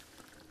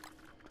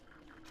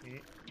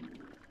 Eat.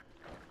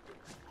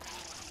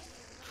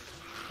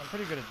 I'm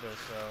pretty good at this,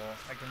 so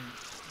I can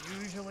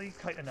usually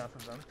kite enough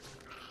of them.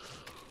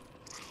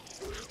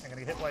 I'm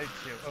gonna get hit by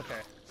two.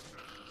 Okay.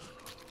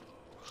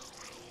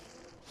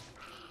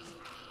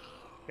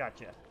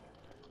 Gotcha.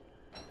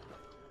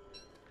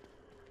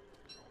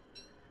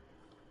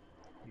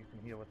 You can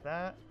heal with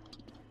that.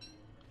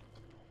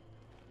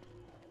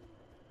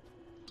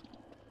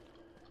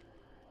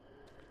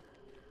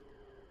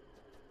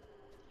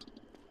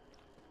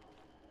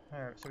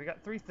 Alright, so we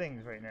got 3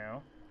 things right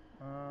now.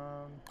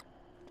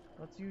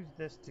 Let's use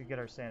this to get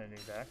our sanity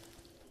back.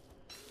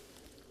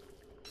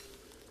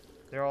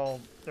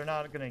 They're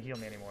not gonna heal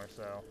me anymore,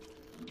 so.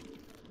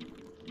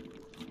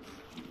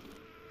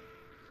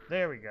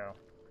 There we go.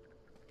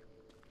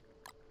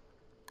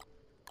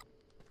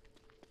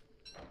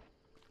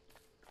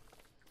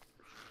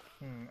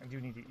 I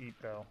do need to eat,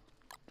 though.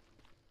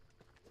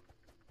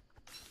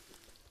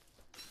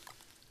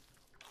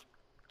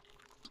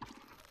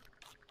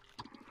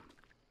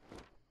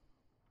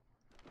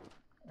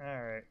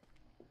 Alright.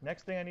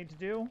 Next thing I need to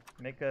do,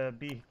 make a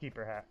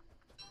beekeeper hat.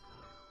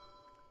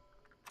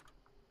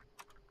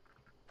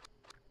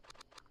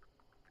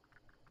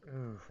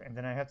 Ooh, and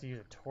then I have to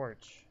use a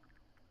torch.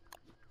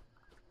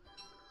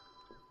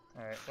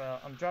 Alright,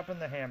 well, I'm dropping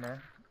the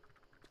hammer.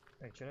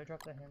 Wait, should I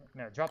drop the hammer?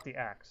 No, drop the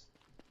axe.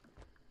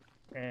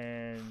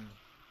 And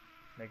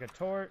make a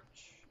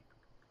torch.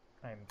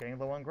 I'm getting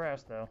low on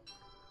grass, though.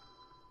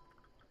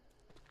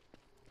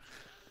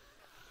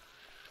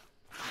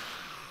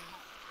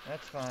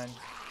 That's fine.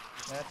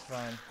 That's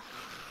fine.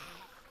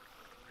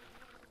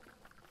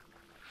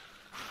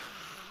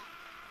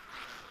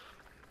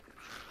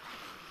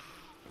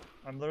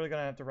 I'm literally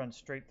gonna have to run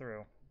straight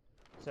through.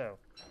 So,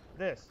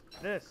 this,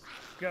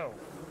 go.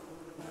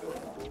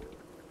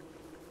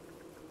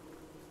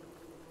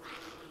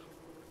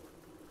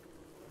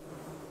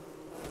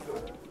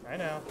 I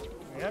know.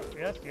 Yep,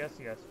 yes.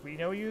 We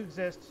know you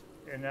exist,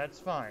 and that's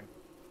fine.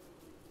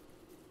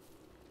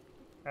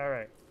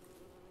 Alright.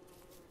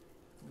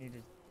 Need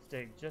to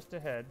stay just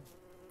ahead.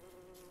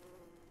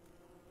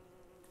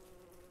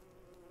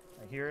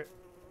 I hear it.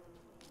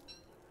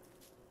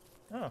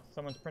 Oh,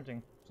 someone's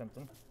printing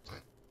something.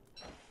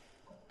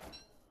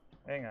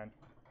 Hang on.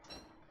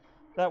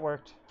 That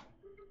worked.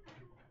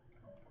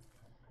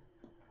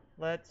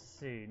 Let's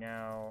see.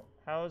 Now,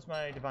 how's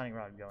my divining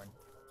rod going?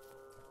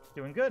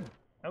 Doing good.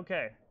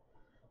 Okay.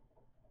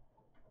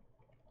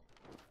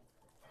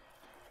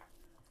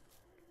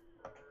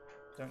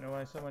 Don't know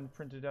why someone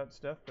printed out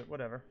stuff, but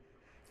whatever.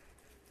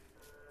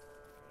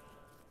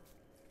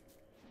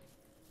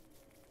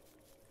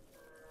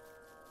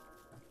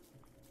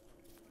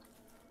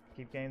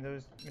 Keep getting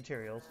those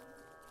materials.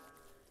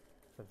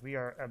 Because we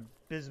are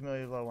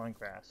abysmally low on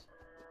grass.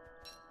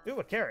 Ooh,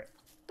 a carrot!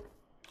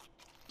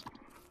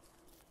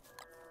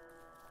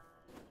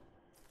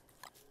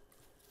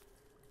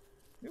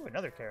 Ooh,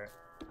 another carrot.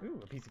 Ooh,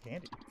 a piece of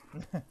candy.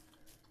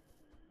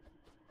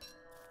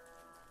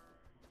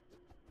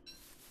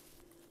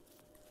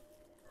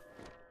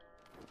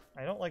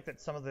 I don't like that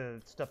some of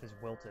the stuff is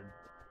wilted.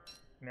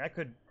 I mean, I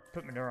could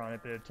put manure on it,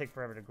 but it would take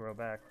forever to grow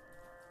back.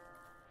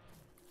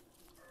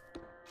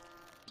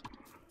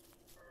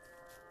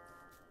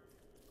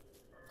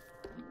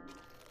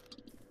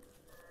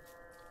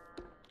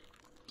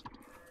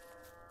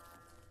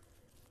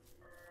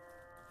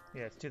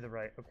 Yeah, it's to the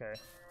right. Okay.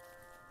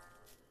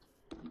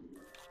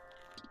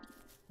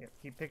 Yep,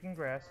 keep picking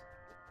grass.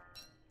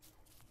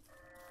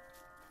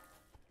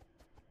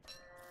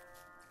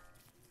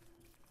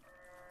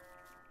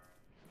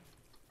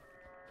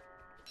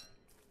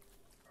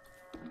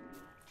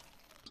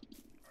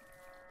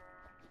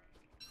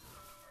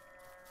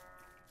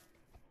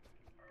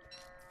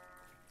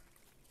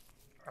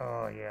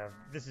 Oh yeah,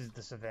 this is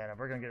the savannah.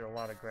 We're gonna get a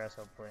lot of grass,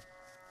 hopefully.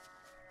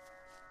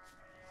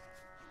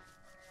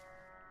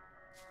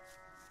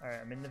 Alright,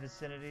 I'm in the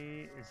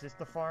vicinity. Is this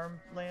the farm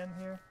land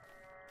here?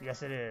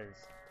 Yes, it is.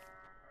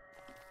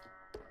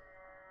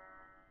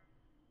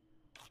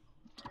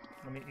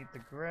 Let me eat the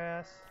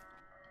grass.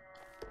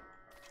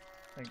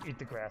 Eat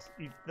the grass.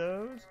 Eat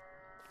those.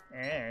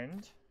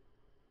 And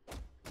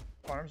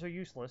farms are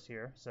useless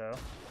here, so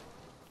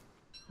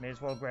may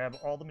as well grab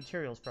all the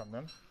materials from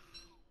them.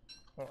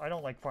 Well, I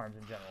don't like farms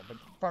in general, but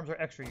farms are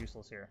extra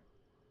useless here.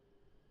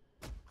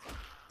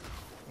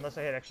 Unless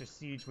I had extra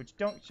seeds, which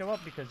don't show up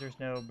because there's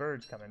no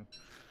birds coming.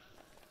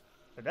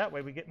 But that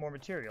way we get more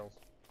materials.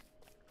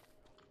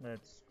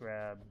 Let's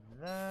grab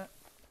that.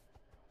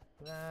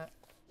 That.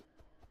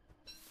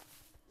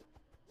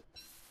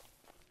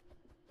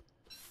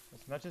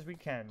 As much as we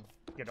can.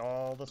 Get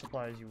all the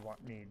supplies you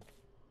need.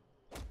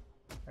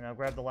 And I'll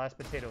grab the last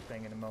potato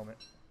thing in a moment.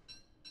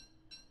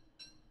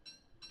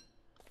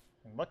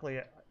 And luckily,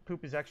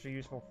 poop is actually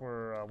useful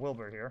for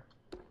Wilbur here,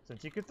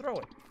 since he could throw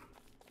it.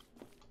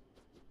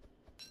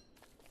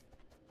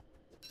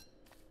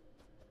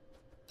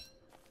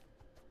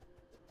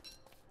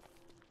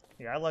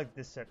 Yeah, I like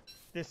this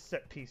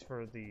set piece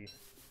for the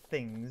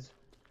things.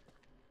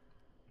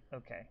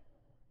 Okay.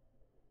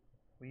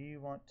 We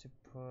want to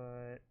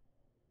put...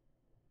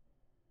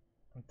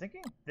 I'm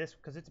thinking this,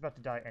 because it's about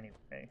to die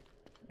anyway.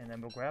 And then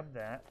we'll grab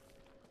that.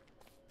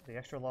 The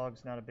extra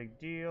log's not a big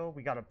deal.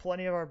 We got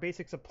plenty of our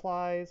basic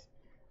supplies.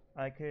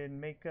 I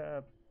can make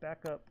a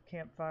backup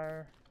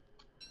campfire.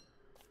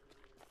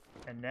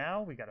 And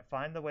now we gotta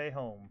find the way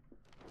home.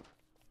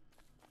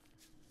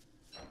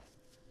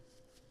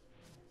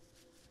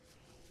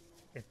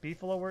 If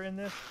beefalo were in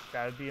this,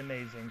 that would be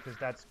amazing, because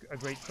that's a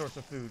great source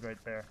of food right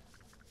there.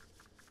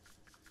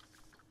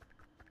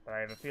 But I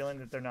have a feeling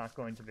that they're not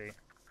going to be.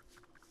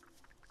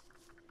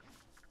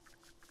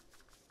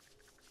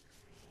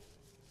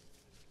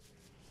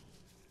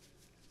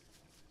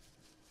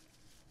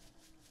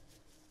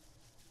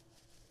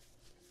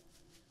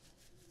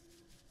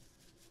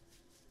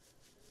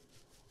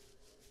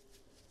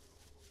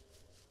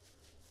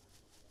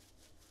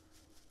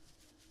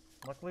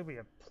 Luckily, we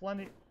have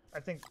plenty. I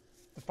think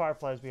the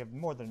fireflies, we have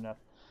more than enough.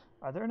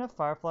 Are there enough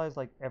fireflies,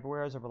 like,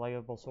 everywhere as a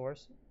reliable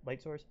source?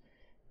 Light source?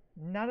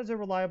 Not as a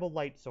reliable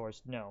light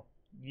source, no.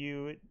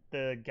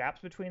 The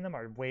gaps between them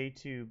are way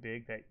too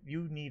big that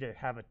you need to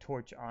have a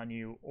torch on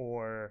you,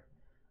 or,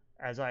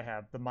 as I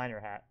have, the miner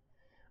hat.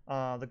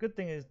 The good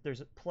thing is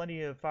there's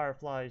plenty of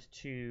fireflies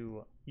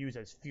to use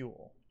as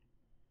fuel.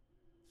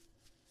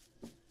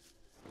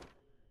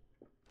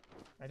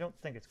 I don't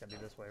think it's gonna be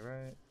this way,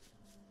 right?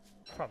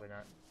 Probably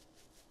not.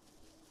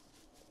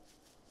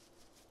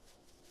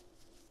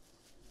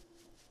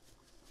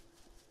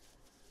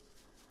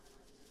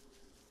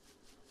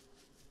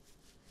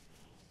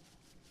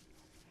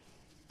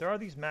 There are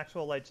these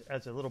Maxwell lights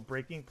as a little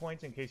breaking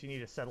points in case you need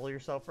to settle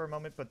yourself for a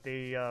moment, but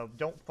they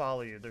don't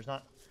follow you. There's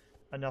not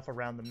enough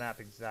around the map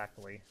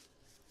exactly.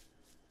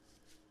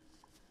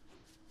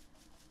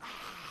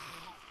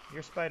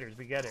 You're spiders,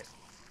 we get it.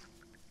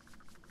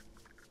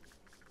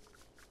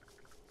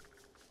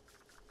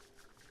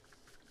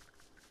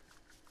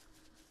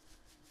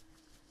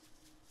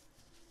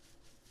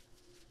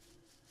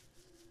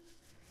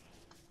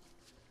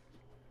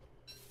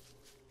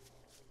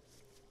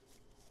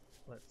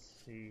 Let's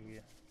see.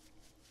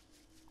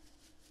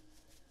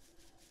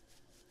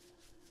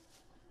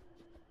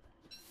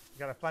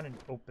 Gotta find an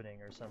opening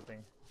or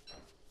something.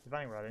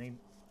 Divining Rod, any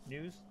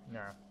news? Nah.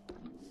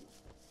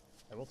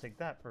 I will take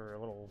that for a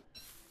little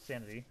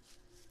sanity.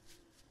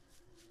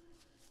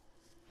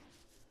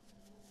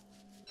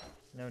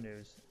 No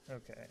news.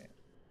 Okay.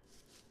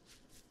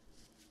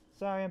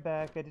 Sorry, I'm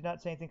back. I did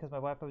not say anything because my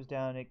Wi-Fi was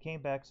down. It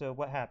came back, so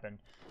what happened?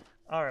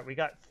 Alright, we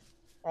got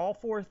all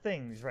 4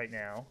 things right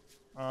now.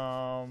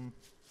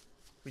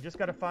 We just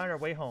gotta find our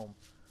way home.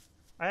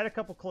 I had a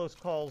couple close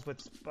calls with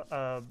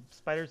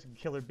spiders and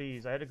killer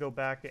bees. I had to go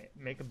back,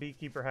 make a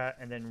beekeeper hat,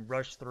 and then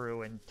rush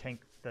through and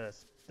tank the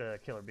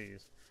killer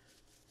bees.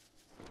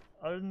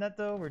 Other than that,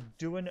 though, we're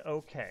doing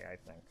okay, I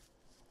think.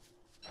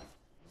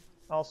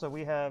 Also,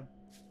 we have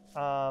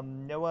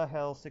Noah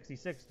Hell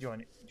 66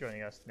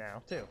 joining us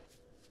now, too.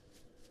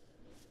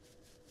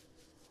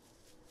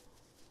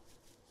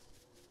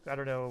 I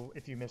don't know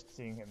if you missed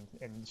seeing him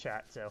in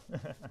chat, so...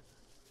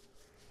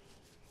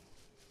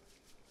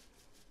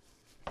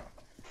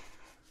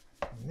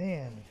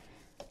 Man.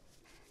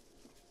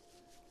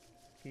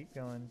 Keep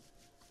going.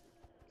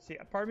 See,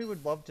 part of me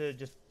would love to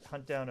just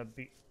hunt down a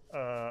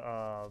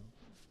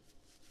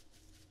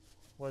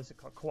what is it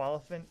called?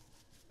 Koalefant,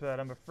 but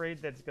I'm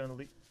afraid that's going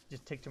to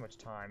just take too much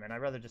time, and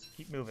I'd rather just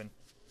keep moving.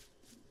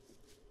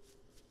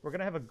 We're going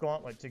to have a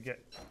gauntlet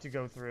to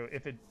go through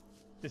if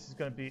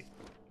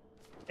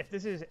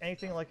this is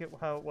anything like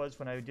how it was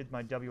when I did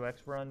my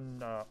WX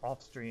run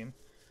off stream.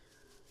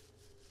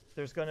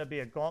 There's going to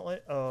be a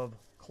gauntlet of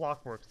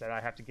clockworks that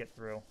I have to get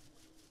through.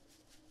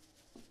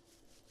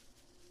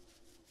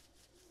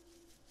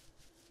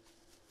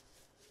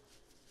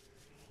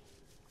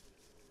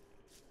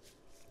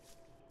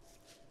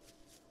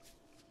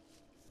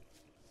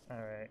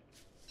 Alright.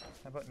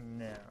 How about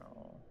now?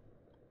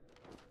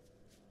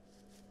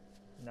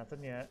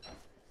 Nothing yet.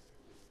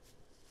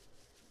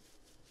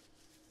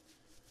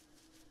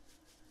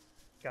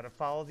 Gotta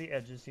follow the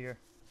edges here.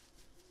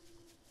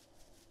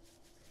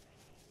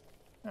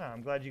 Oh,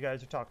 I'm glad you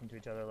guys are talking to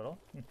each other a little.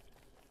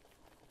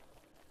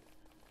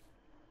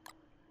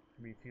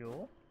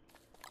 Refuel.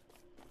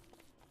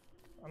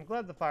 I'm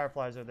glad the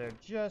fireflies are there,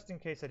 just in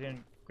case I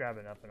didn't grab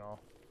enough and all.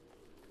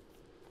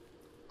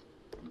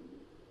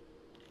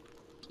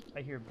 I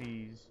hear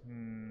bees.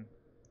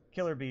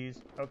 Killer bees.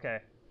 Okay.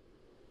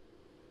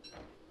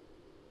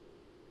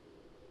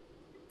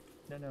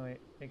 No, wait.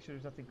 Make sure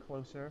there's nothing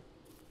closer.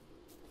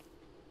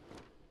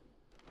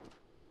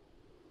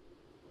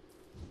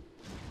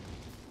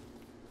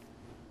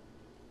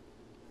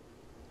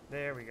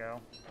 There we go.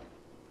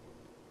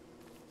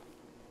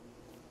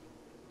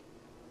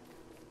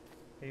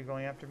 Are you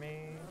going after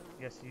me?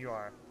 Yes, you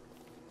are.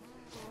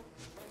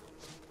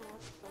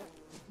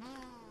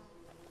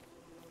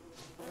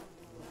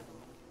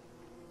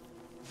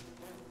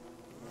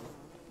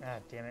 Ah,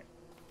 damn it.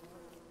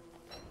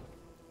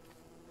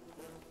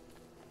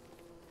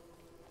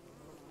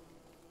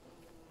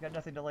 Got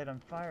nothing to light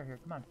on fire here.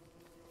 Come on.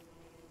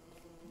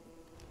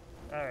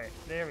 Alright,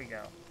 there we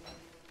go.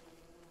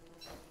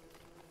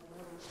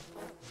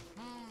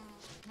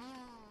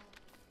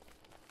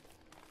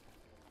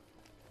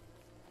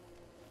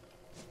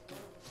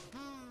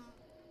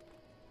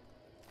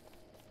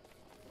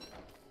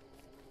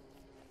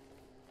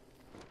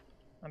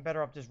 I'm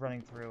better off just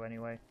running through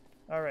anyway.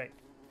 Alright.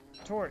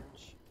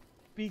 Torch.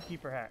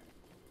 Beekeeper hat.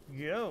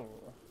 Go!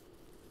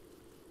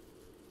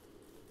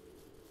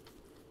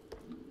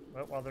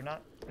 Well, while they're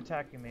not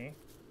attacking me,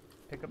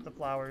 pick up the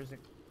flowers.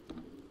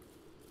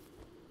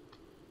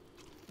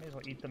 May as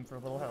well eat them for a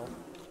little health.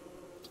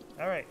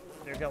 Alright,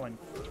 they're going.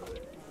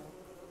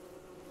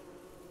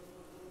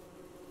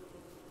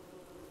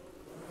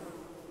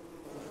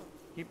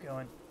 Keep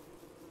going.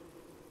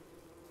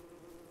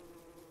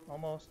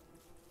 Almost.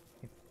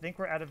 I think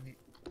we're out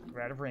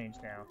of range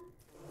now.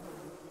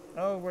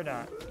 Oh, we're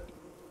not.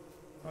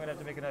 I'm gonna have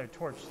to make another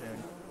torch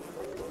soon.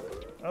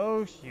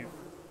 Oh, shoot.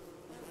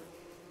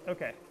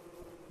 Okay.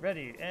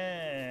 Ready,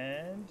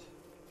 and...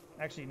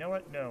 Actually, you know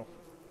what? No.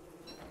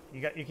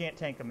 You can't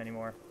tank them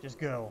anymore. Just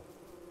go.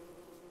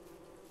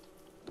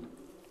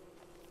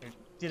 It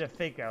did a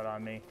fake out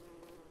on me.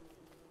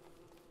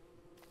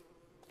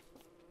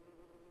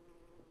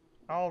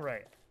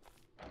 Alright.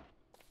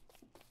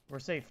 We're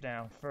safe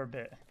now, for a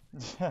bit.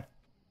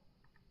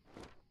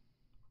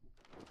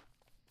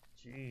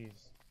 Jeez.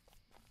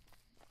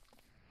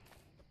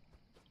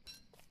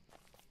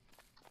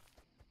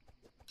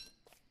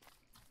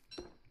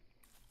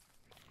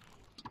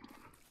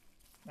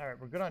 Alright,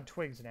 we're good on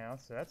twigs now,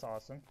 so that's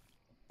awesome.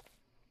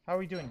 How are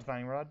we doing,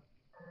 Divine Rod?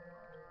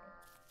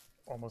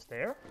 Almost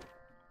there?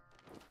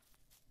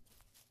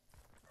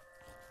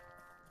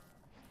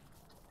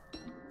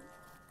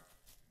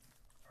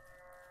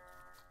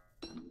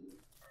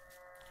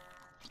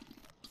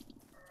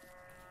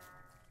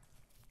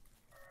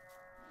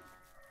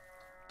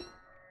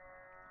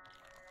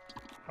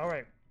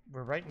 Alright,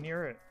 we're right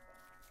near it.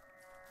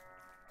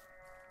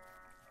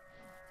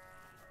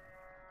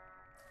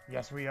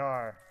 Yes, we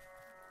are.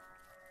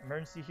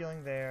 Emergency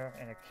healing there,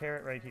 and a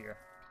carrot right here.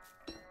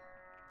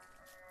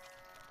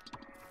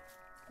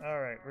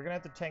 Alright, we're gonna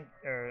have to tank,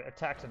 or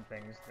attack some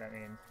things, that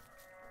means.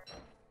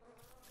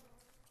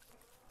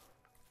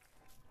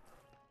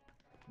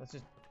 Let's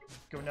just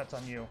go nuts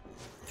on you.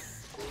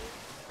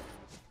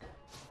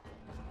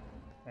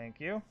 Thank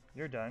you.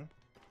 You're done.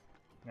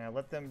 Now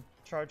let them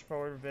charge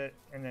forward a bit,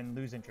 and then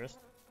lose interest.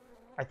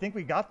 I think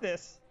we got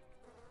this!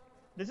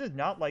 This is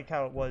not like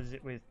how it was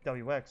with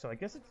WX, so I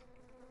guess it's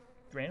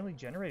randomly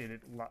generated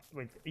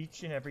with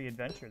each and every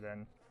adventure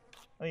then.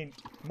 I mean,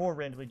 more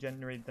randomly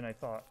generated than I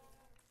thought.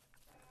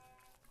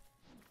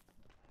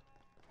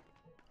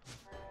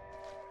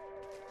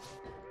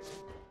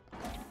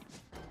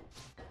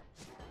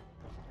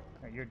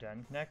 Alright, you're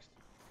done. Next.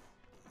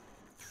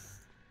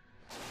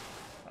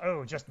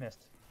 Oh, just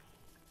missed.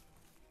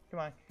 Come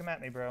on, come at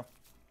me, bro.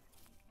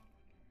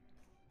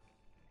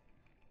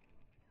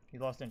 He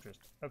lost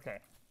interest. Okay.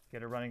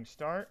 Get a running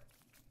start.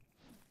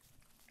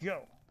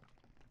 Go!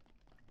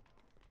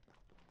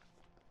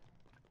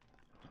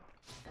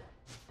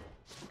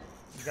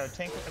 You gotta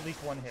tank at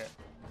least one hit.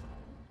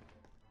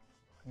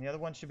 And the other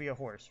one should be a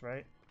horse,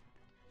 right?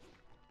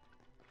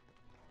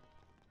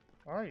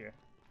 Where are you?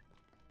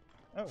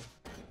 Oh.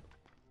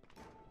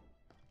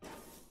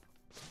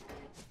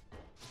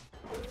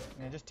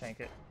 Yeah, just tank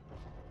it.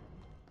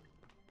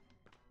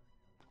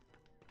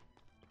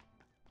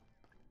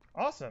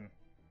 Awesome!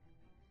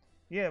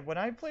 Yeah, when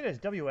I played as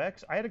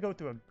WX, I had to go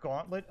through a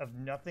gauntlet of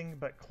nothing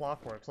but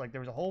clockworks. Like,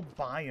 there was a whole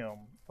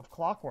biome of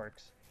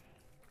clockworks.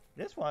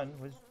 This one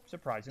was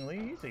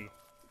surprisingly easy.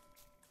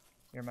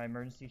 Here's my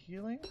emergency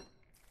healing.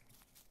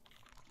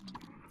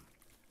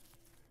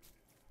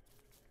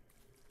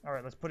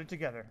 Alright, let's put it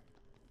together.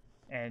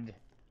 And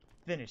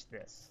finish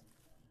this.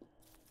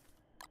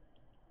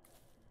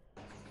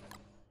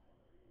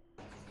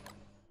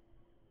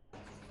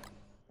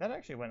 That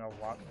actually went a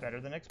lot better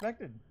than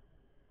expected.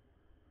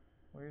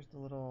 Where's the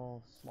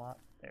little slot?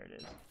 There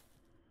it is.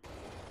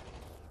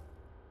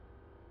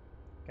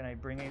 Can I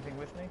bring anything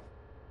with me?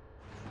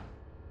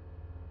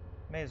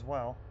 May as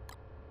well.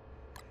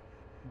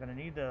 I'm gonna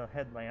need the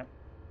headlamp.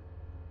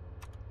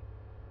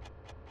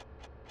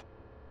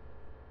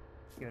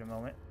 Give it a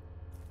moment.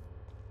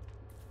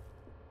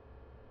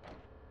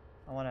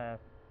 I want to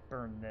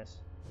burn this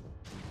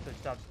so it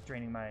stops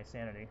draining my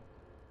sanity.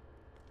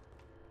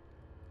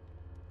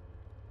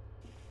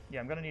 Yeah,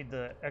 I'm gonna need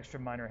the extra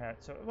miner hat,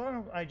 so why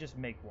don't I just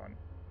make one?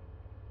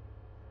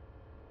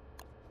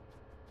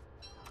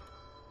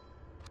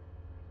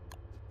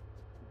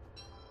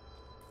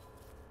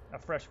 A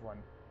fresh one.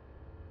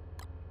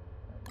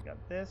 Right, we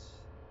got this.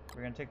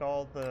 We're gonna take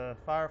all the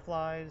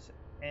fireflies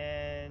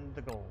and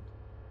the gold.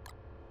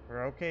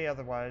 We're okay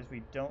otherwise.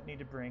 We don't need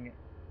to bring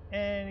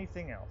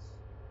anything else.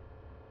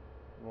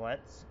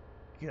 Let's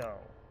go.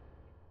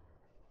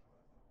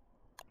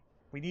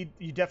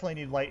 You definitely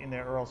need light in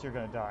there or else you're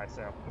gonna die,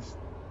 so.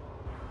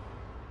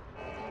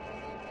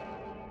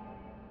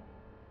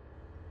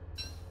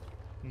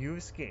 You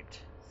escaped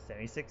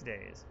 76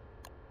 days.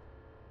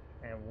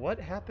 And what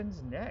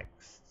happens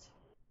next?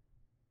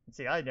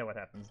 See, I know what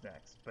happens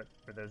next, but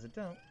for those that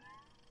don't.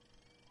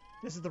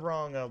 This is the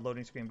wrong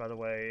loading screen, by the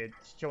way.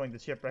 It's showing the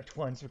shipwrecked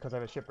ones because I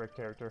have a shipwrecked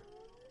character.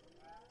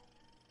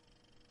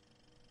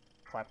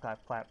 Clap,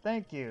 clap, clap.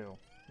 Thank you.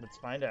 Let's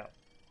find out.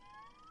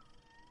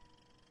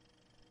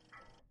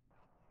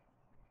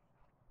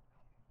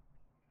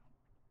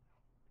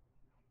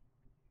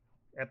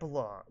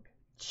 Epilogue.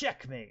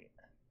 Checkmate.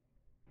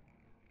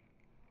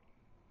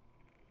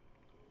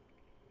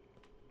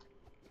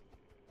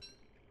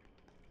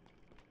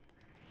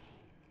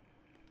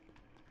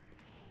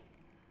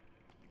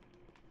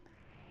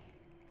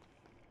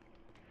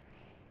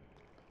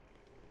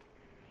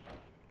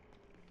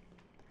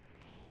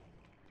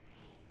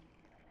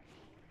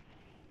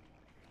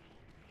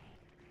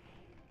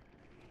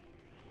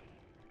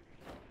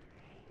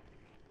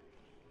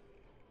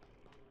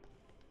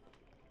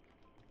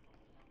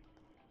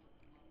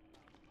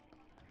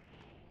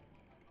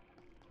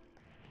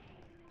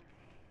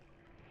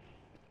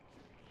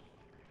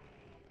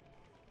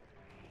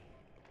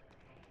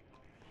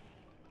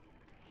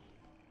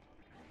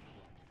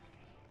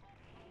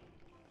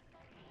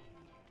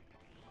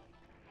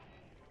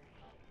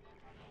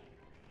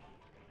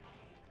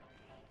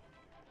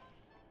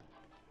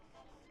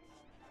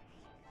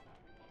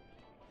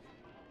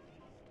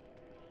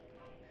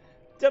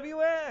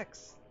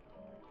 WX!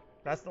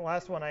 That's the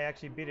last one I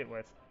actually beat it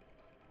with.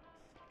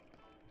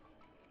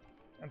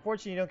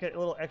 Unfortunately, you don't get a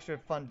little extra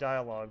fun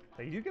dialogue.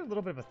 But you do get a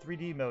little bit of a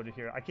 3D mode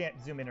here. I can't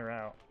zoom in or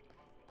out.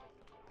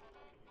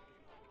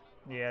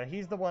 Yeah,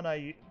 he's the one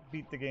I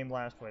beat the game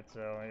last with,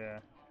 so yeah.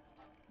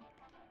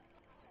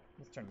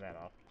 Let's turn that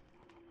off.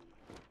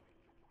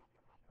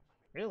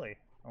 Really?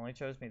 Only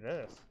chose me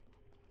this.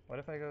 What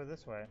if I go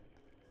this way?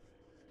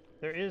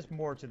 There is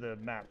more to the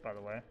map, by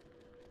the way.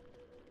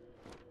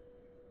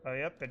 Oh,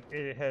 yep,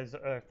 it has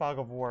a fog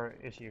of war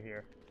issue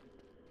here.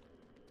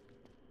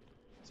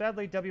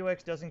 Sadly,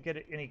 WX doesn't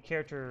get any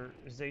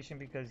characterization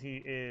because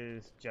he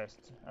is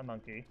just a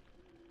monkey.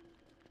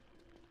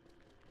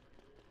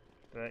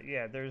 But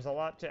yeah, there's a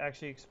lot to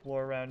actually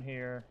explore around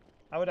here.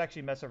 I would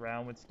actually mess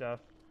around with stuff,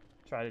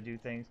 try to do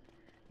things.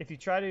 If you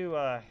try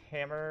to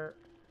hammer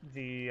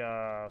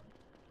the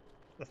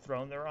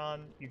throne they're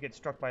on, you get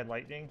struck by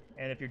lightning,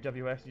 and if you're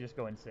WX, you just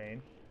go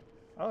insane.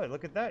 Oh,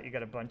 look at that! You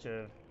got a bunch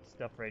of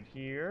stuff right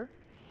here.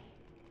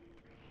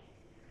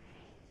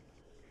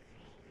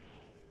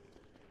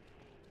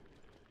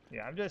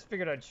 Yeah, I just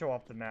figured I'd show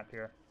off the map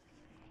here.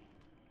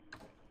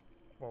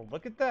 Well,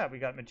 look at that! We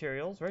got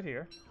materials right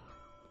here.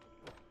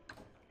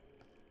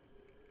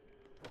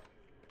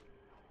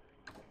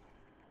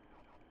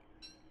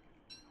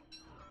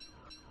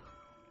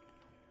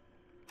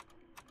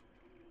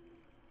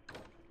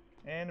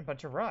 And a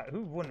bunch of rot.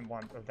 Who wouldn't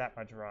want that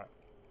much rot?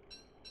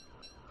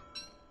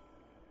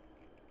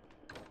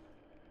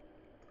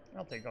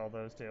 I'll take all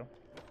those too.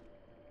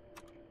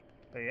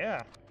 But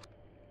yeah.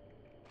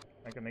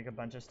 I can make a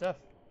bunch of stuff.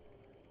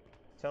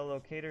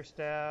 Telelocator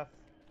staff.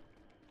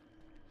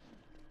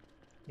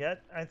 Yeah,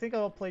 I think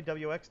I'll play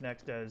WX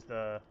next as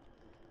the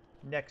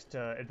next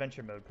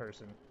adventure mode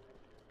person.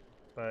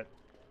 But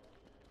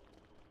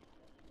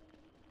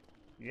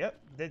yep,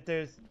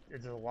 there's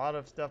a lot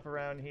of stuff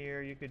around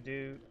here you could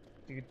do.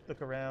 You could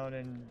look around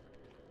and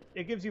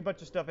it gives you a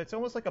bunch of stuff. It's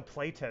almost like a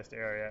playtest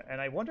area,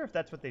 and I wonder if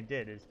that's what they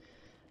did, is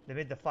they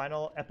made the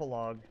final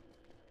epilogue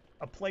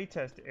a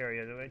playtest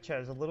area which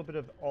has a little bit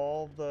of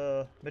all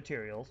the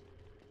materials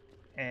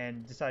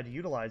and decided to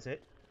utilize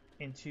it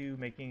into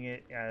making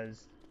it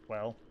as,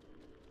 well,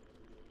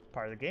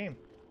 part of the game.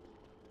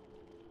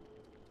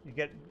 You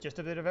get just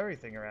a bit of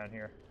everything around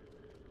here.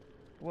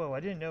 Whoa,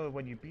 I didn't know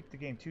when you beat the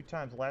game 2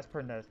 times, the last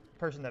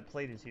person that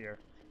played is here.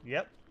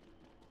 Yep.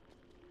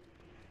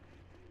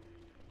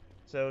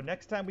 So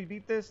next time we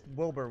beat this,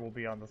 Wilbur will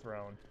be on the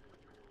throne.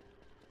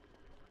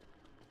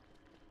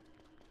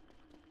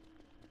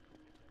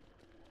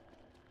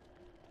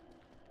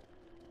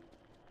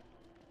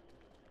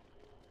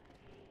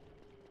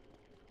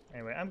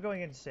 Anyway, I'm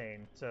going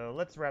insane, so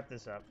let's wrap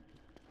this up.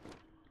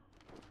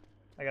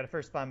 I gotta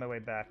first find my way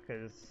back,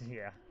 because,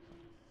 yeah.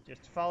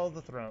 Just follow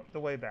the throne, the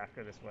way back,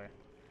 or this way.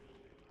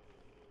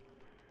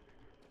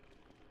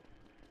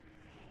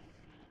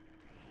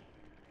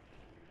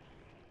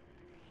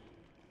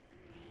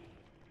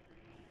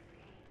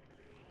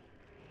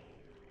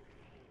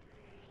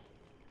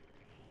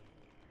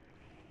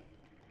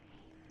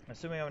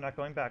 Assuming I'm not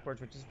going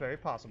backwards, which is very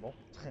possible.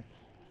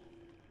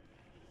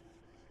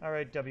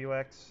 Alright,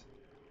 WX.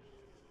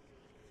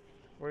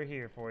 We're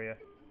here for you.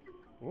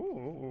 Ooh,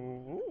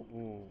 ooh, ooh,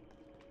 ooh.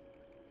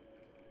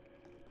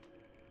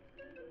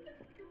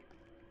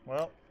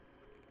 Well,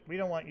 we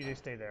don't want you to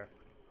stay there.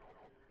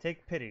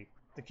 Take pity.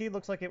 The key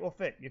looks like it will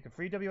fit. You can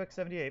free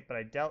WX-78, but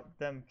I doubt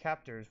them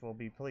captors will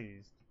be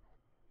pleased.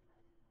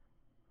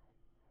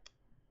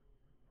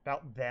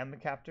 About them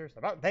captors?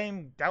 About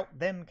them, doubt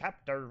them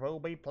captors will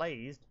be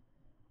pleased.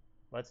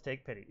 Let's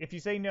take pity. If you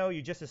say no,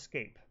 you just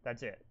escape.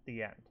 That's it.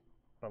 The end.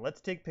 But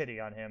let's take pity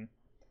on him.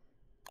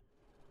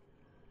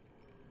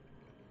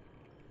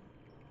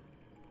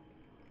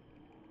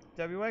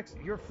 WX,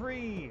 you're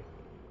free!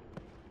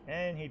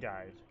 And he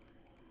died.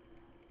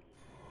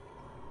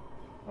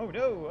 Oh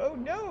no! Oh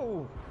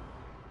no!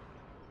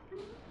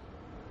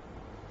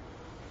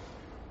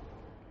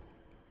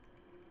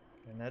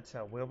 And that's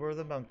how Wilbur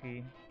the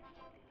monkey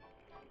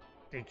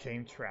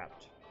became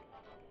trapped.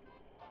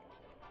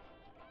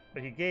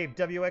 But he gave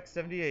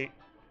WX-78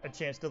 a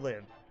chance to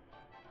live.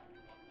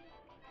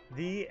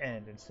 The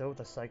end. And so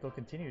the cycle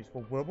continues.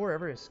 Will Wilbur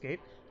ever escape?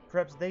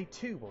 Perhaps they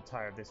too will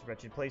tire of this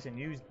wretched place and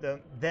use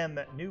them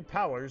new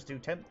powers to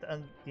tempt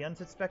the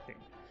unsuspecting.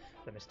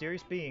 The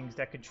mysterious beings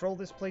that control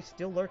this place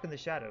still lurk in the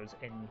shadows,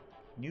 and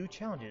new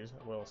challenges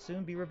will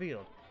soon be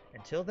revealed.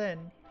 Until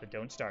then, the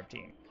Don't Starve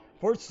team.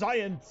 For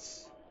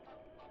science!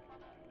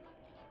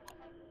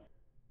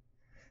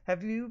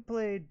 Have you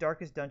played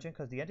Darkest Dungeon?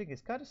 Because the ending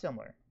is kind of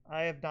similar.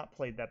 I have not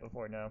played that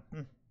before, no.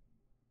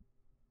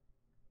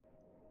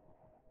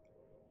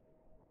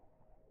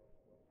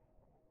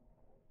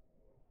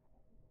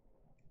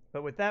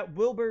 But with that,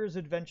 Wilbur's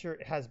adventure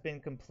has been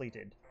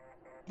completed.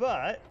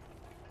 But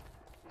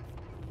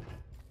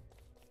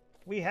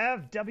we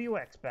have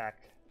WX back.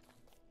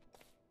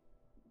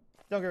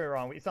 Don't get me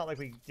wrong, it's not like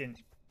we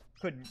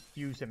couldn't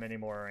use him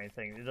anymore or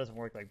anything. It doesn't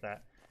work like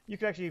that. You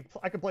could actually,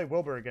 I could play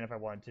Wilbur again if I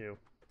wanted to.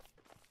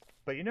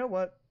 But you know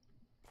what?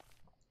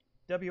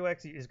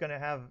 WX is going to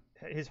have...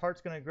 His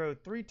heart's going to grow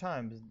 3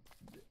 times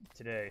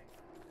today.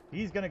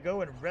 He's going to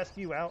go and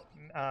rescue out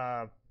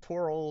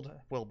poor old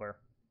Wilbur.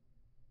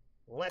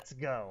 Let's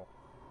go.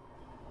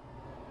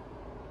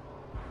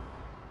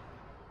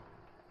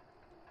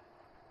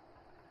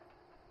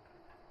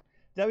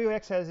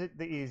 WX has it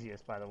the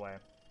easiest, by the way,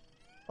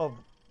 of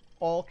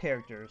all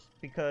characters,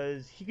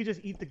 because he could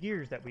just eat the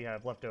gears that we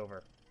have left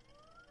over.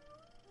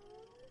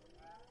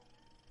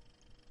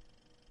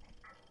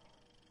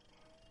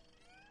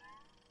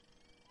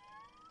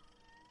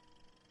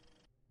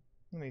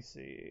 Let me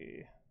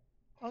see.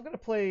 I'm going to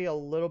play a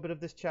little bit of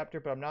this chapter,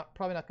 but I'm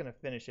probably not going to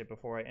finish it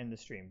before I end the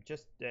stream,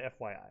 just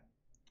FYI.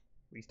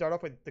 We start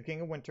off with the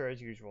King of Winter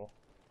as usual.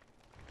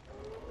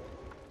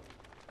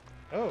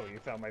 Oh, you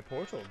found my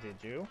portal, did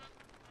you?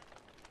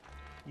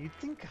 You'd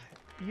think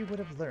you would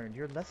have learned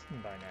your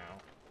lesson by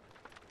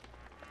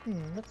now.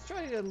 Let's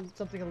try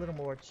something a little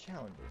more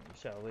challenging,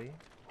 shall we?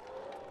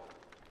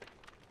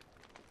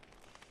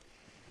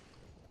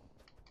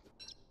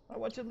 I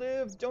want to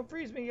live! Don't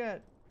freeze me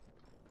yet!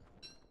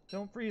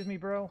 Don't freeze me,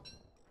 bro.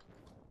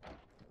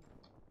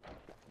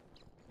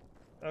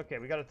 Okay,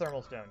 we got a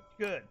thermal stone.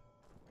 Good.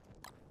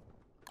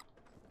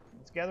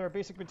 Let's gather our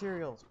basic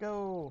materials.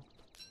 Go!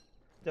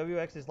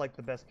 WX is like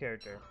the best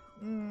character.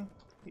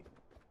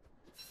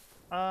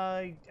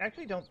 I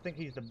actually don't think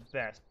he's the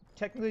best.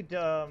 Technically,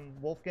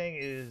 Wolfgang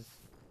is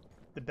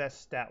the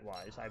best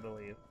stat-wise, I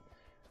believe.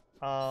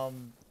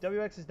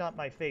 WX is not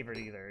my favorite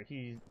either.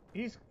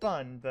 He's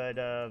fun, but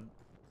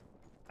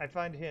I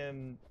find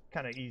him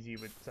kind of easy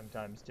with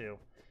sometimes too.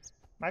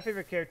 My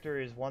favorite character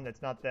is one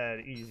that's not that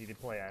easy to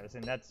play as,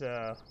 and that's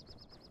not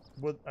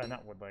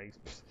Woodlegs,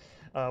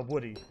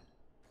 Woody.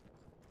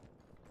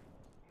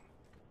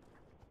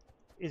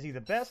 Is he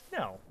the best?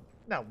 No.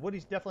 No,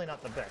 Woody's definitely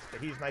not the best,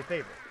 but he's my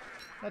favorite.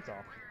 That's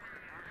all.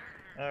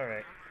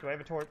 Alright. Do I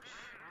have a torch?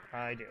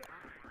 I do.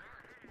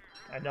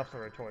 Enough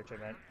for a torch, I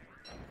meant.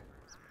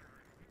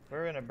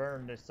 We're gonna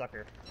burn this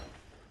sucker.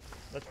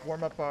 Let's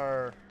warm up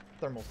our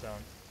thermal stone.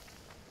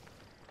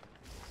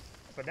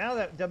 But now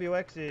that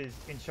WX is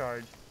in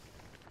charge,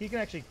 he can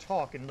actually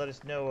talk and let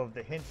us know of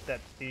the hints that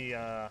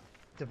the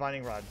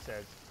divining rod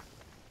says.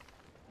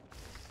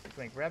 Let's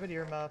make rabbit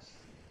earmuffs,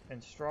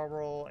 and straw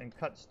roll, and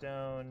cut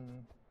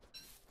stone,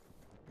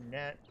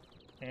 net,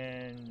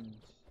 and...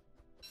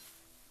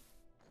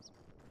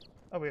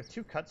 Oh, we have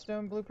 2 cut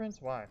stone blueprints?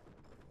 Why?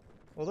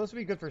 Well, those would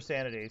be good for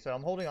sanity, so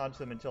I'm holding on to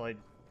them until I,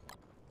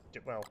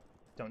 well,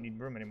 don't need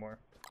room anymore.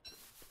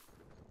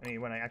 I mean,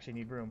 when I actually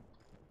need room.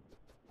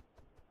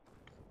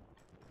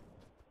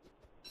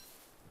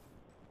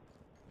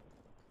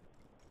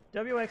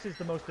 WX is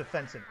the most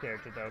defensive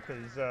character, though,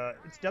 because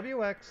it's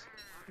WX,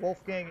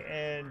 Wolfgang,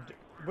 and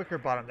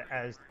Wickerbottom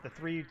as the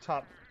 3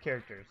 top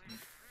characters.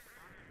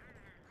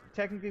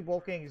 Technically,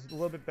 Wolfgang is a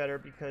little bit better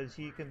because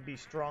he can be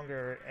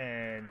stronger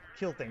and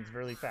kill things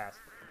really fast.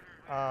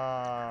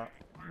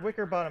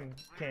 Wickerbottom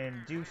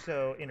can do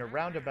so in a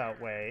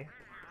roundabout way,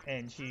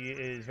 and she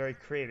is very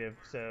creative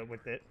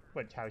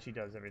with how she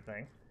does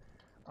everything.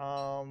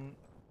 Let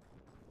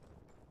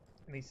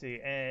me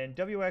see, and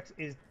WX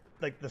is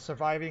like the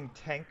surviving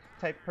tank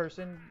type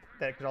person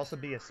that could also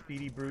be a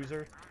speedy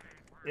bruiser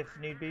if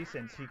need be,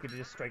 since he could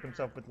just strike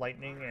himself with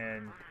lightning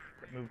and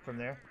move from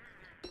there.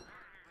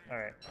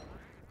 Alright.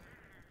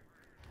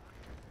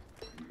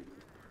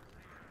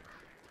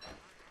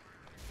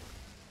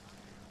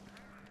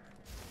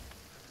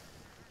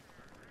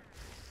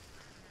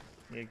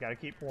 You gotta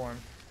keep warm.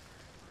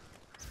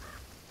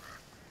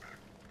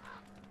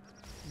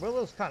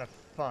 Willow's kind of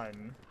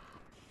fun.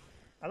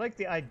 I like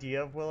the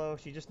idea of Willow,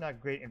 she's just not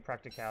great in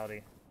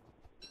practicality.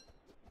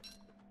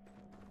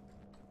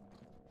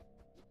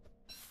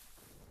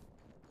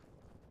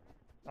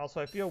 Also,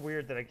 I feel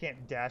weird that I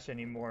can't dash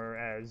anymore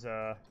as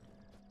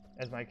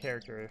my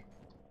character.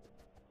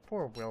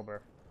 Poor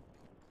Wilbur.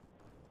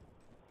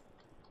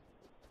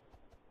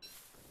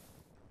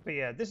 But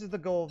yeah, this is the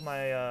goal of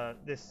my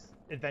this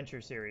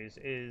adventure series,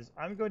 is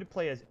I'm going to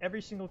play as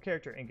every single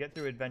character and get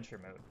through adventure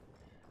mode.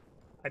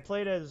 I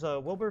played as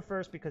Wilbur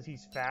first because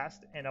he's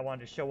fast and I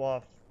wanted to show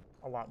off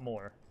a lot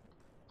more.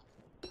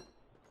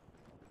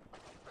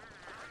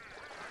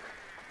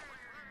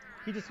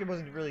 He just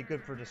wasn't really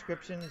good for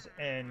descriptions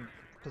and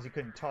because he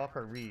couldn't talk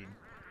or read.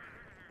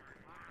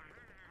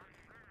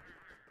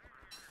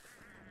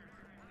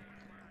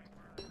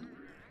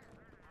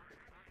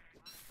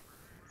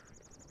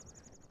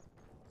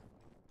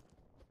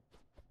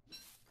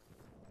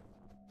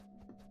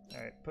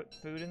 Alright, put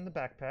food in the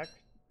backpack.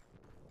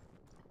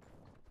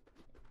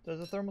 Does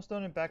a thermal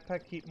stone in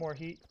backpack keep more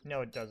heat?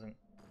 No, it doesn't.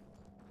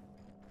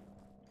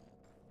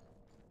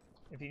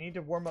 If you need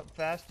to warm up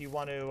fast, you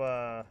want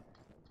to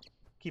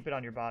keep it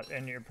on your bot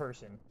and your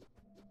person.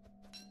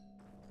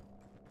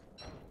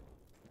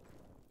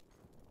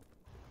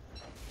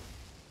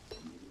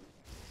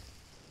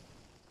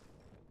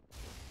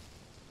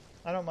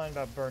 I don't mind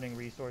about burning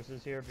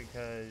resources here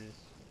because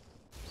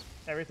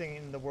everything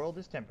in the world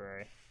is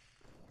temporary.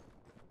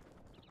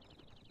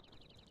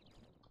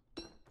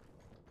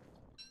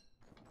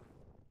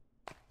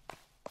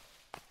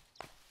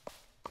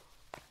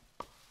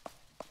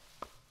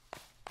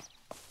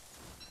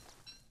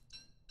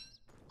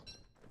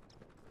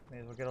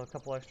 get a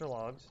couple extra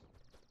logs.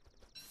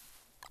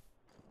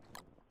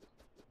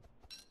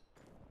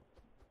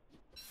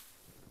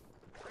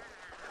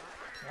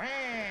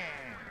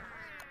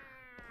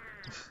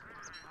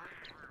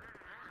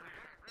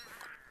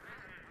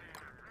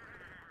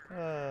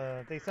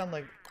 They sound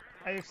like...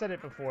 I've said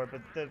it before,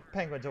 but the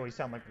penguins always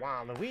sound like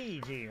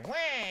Waluigi. Wah!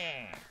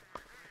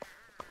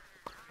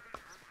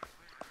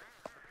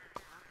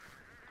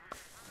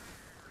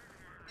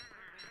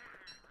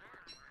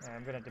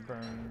 I'm gonna have to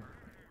burn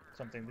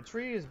something. The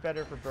tree is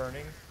better for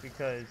burning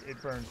because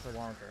it burns for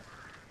longer.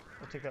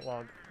 We'll take that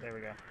log. There we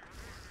go.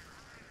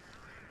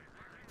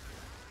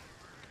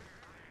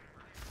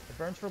 It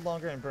burns for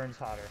longer and burns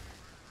hotter.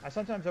 I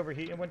sometimes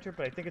overheat in winter,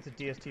 but I think it's a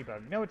DST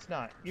bug. No, it's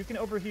not. You can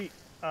overheat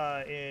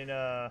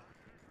in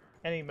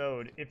any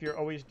mode if you're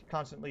always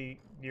constantly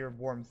near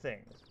warm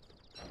things.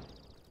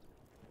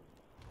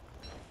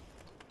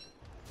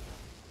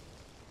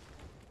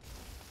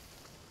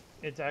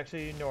 It's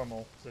actually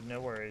normal, so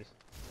no worries.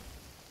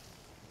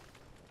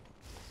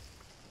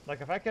 Like,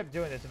 if I kept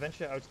doing this,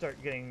 eventually I would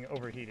start getting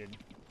overheated.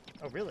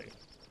 Oh, really?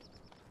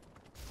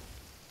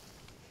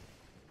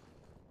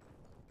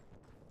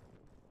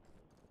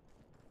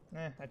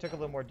 I took a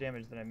little more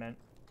damage than I meant.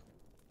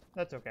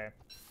 That's okay.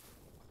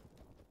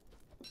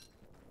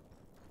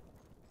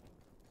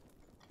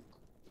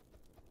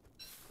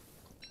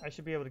 I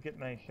should be able to get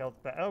my health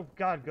back. Oh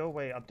god, go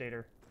away,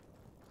 updater.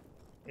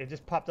 It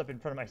just popped up in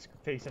front of my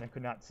face and I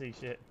could not see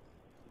shit.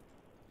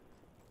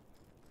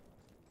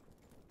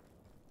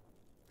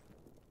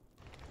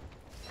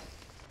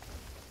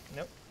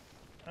 Nope.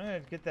 I'm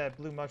gonna get that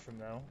blue mushroom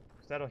though,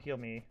 because that'll heal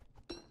me.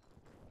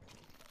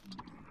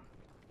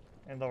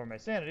 And lower my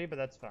sanity, but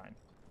that's fine.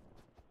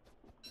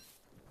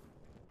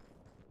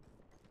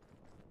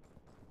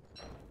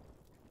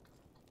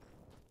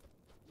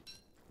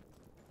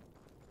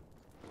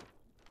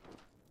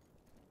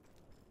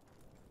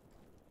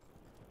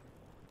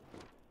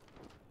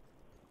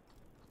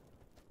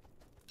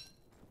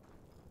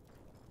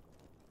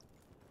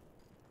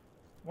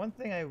 One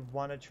thing I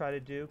want to try to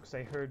do, because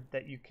I heard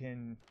that you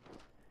can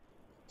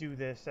do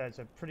this as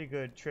a pretty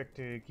good trick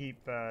to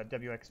keep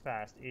WX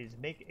fast, is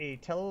make a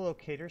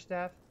telelocator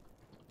staff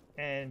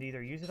and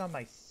either use it on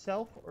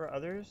myself or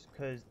others,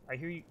 because I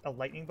hear a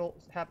lightning bolt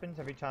happens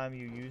every time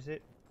you use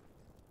it.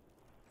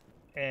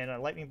 And a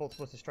lightning bolt's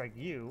supposed to strike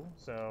you,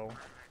 so...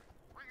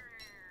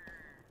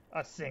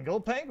 A single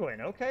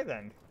penguin! Okay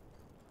then.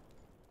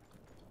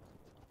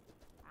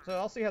 So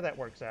I'll see how that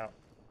works out.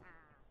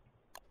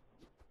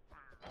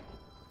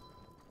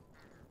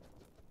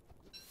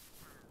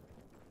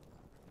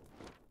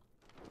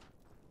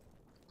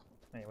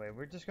 Anyway,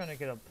 we're just gonna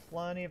get a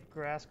plenty of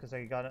grass because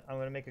I'm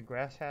gonna make a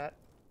grass hat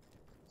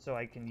so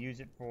I can use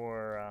it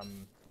for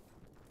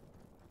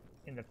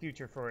in the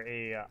future for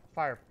a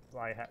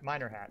firefly hat,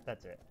 miner hat.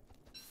 That's it.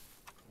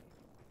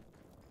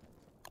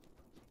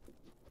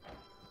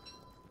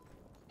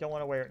 Don't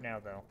want to wear it now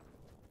though.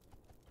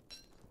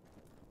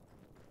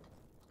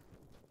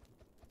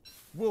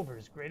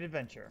 Wilbur's Great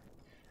Adventure.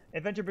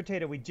 Adventure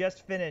Potato, we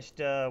just finished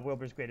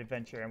Wilbur's Great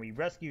Adventure and we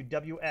rescued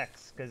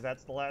WX because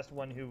that's the last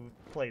one who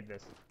played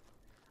this.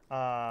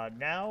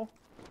 Now,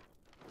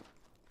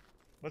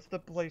 what's the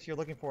place you're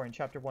looking for in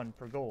Chapter 1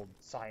 for gold?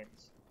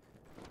 Science.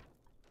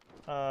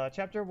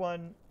 Chapter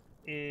 1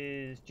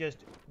 is just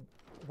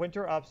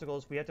winter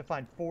obstacles. We have to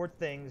find 4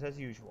 things as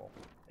usual.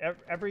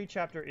 Every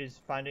chapter is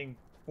finding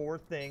 4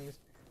 things,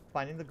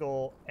 finding the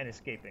goal, and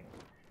escaping.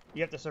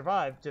 You have to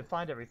survive to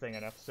find everything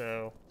enough,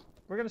 so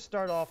we're going to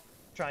start off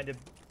trying to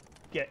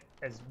get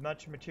as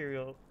much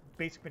material,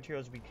 basic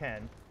materials as we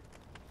can,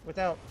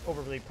 without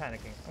overly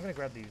panicking. I'm going to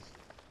grab these.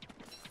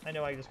 I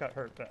know I just got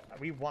hurt, but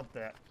we want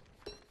that.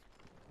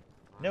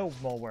 No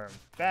mole worm.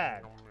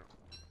 Bad.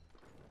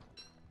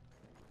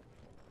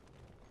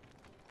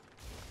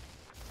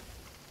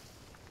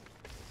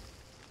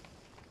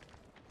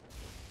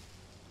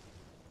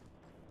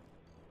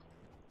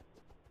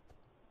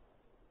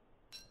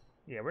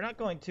 Yeah, we're not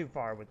going too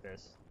far with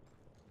this.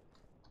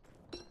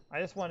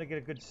 I just want to get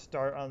a good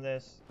start on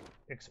this.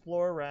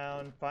 Explore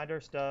around, find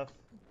our stuff.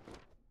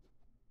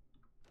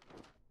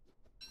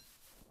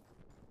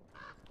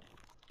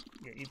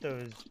 Yeah, eat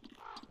those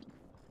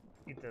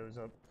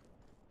up.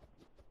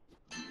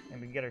 And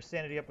we can get our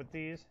sanity up with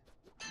these.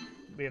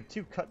 We have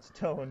 2 cut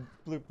stone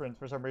blueprints.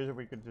 For some reason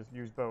we could just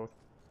use both.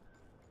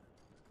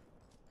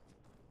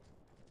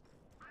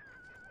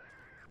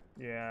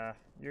 Yeah,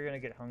 you're gonna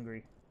get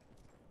hungry.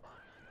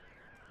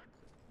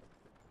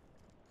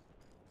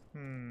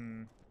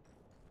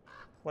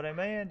 What I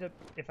may end up,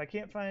 if I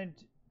can't find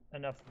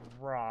enough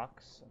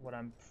rocks, what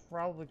I'm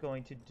probably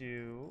going to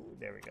do,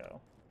 there we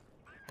go.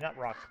 Not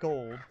rocks,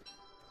 gold.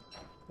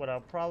 What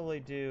I'll probably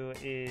do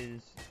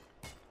is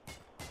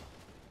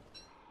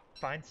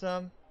find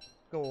some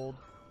gold,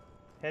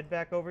 head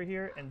back over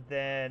here, and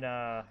then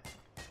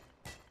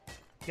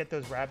get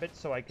those rabbits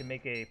so I can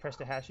make a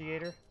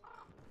prestigiator.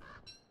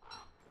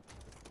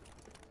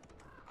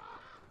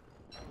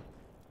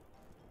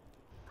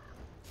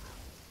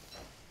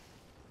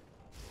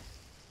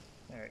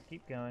 Alright,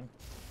 keep going.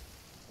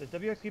 Does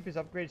WX keep his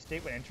upgraded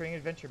state when entering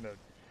adventure mode?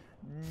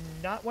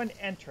 Not when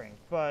entering,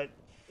 but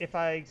if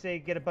I say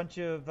get a bunch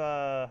of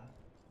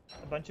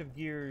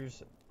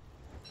gears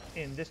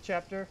in this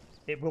chapter,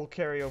 it will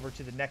carry over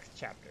to the next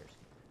chapters.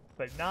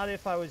 But not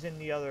if I was in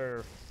the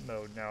other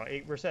mode. No,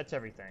 it resets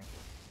everything.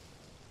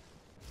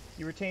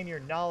 You retain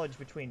your knowledge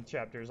between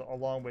chapters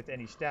along with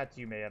any stats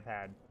you may have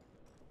had.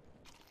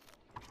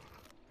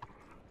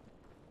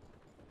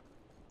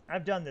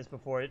 I've done this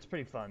before. It's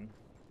pretty fun.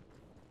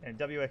 And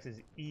WX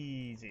is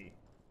easy.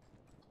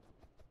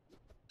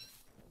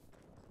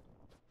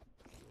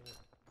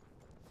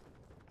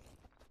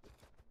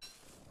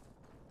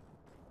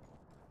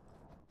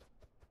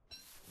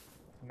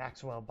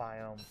 Maxwell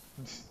biome.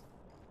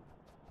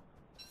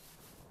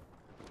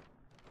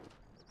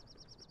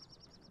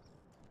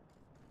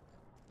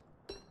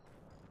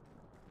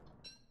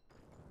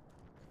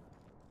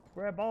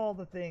 Grab all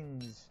the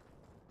things.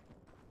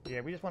 Yeah,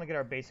 we just want to get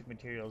our basic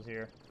materials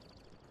here.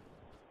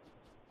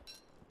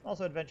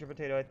 Also, Adventure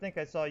Potato, I think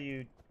I saw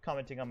you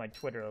commenting on my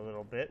Twitter a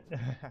little bit.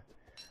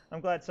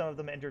 I'm glad some of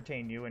them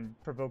entertained you and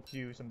provoked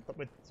you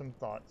with some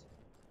thoughts.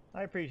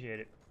 I appreciate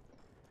it.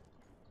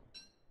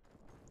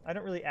 I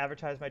don't really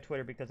advertise my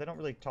Twitter because I don't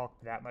really talk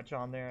that much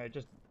on there. I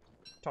just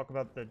talk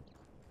about the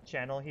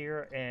channel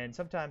here, and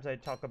sometimes I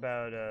talk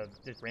about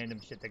just random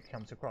shit that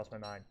comes across my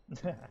mind.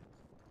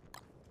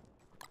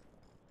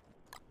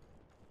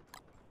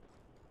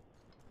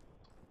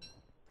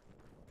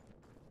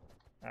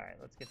 Alright,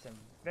 let's get some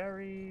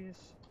berries.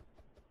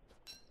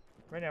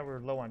 Right now we're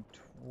low on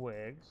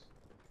twigs.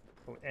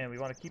 Oh, and we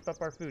want to keep up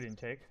our food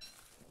intake.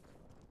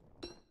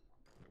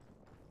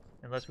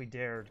 Unless we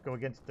dare go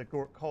against the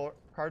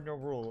cardinal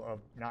rule of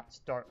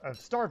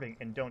starving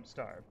and don't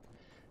starve.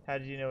 How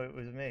did you know it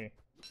was me?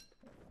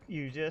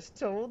 You just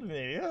told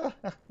me.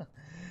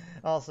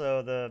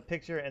 Also, the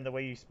picture and the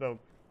way you spoke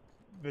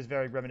was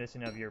very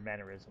reminiscent of your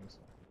mannerisms.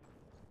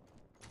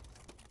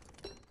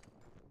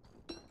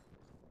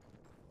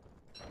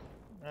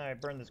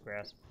 Alright, burn this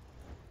grass.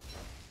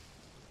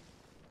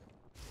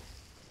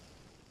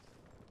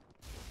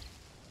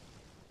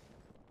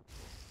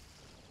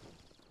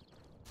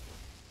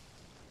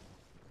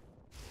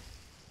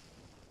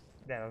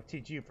 That'll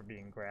teach you for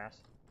being grass.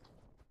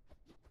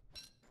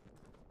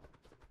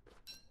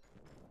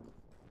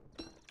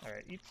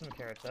 Alright, eat some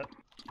carrots up.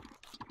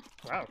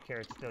 Wow,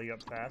 carrots fill you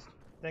up fast.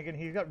 Thinking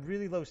he's got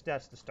really low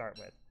stats to start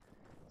with.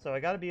 So I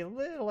gotta be a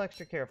little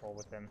extra careful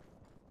with him.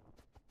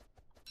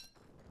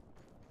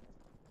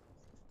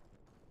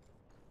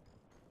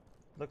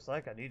 Looks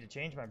like I need to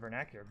change my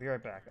vernacular. Be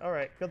right back.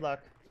 Alright, good luck.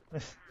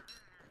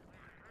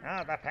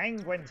 Ah, the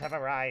penguins have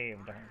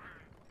arrived.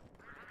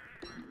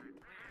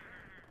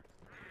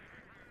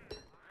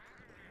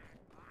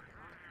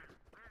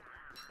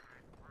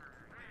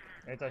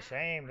 It's a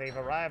shame they've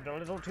arrived a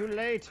little too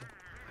late.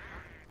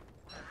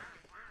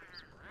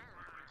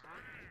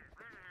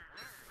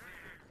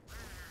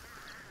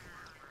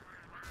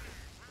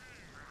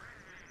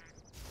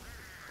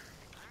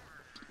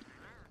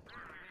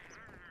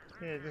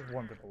 Yeah, just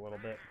warmed up a little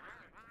bit.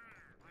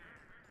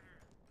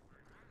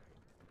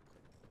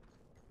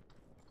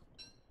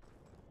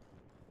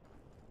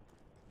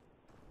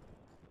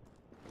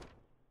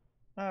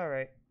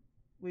 Alright.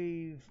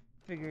 We've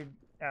figured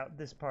out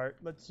this part.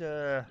 Let's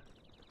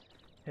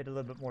hit a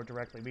little bit more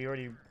directly. We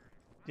already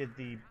did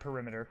the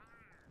perimeter.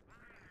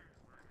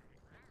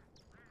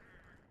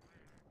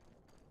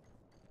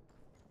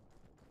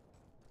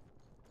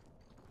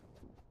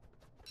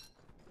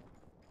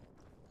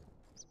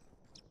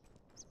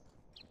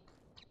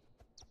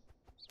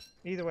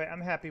 Either way, I'm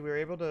happy we were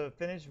able to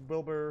finish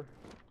Wilbur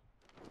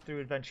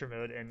through adventure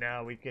mode, and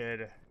now we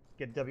could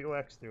get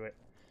WX through it.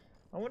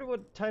 I wonder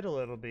what title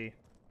it'll be.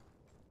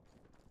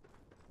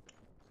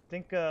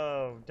 Think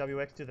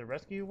WX to the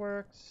Rescue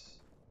works?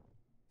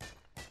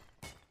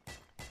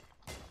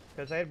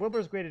 Because I had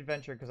Wilbur's Great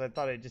Adventure because I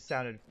thought it just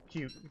sounded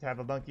cute to have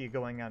a monkey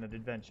going on an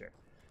adventure.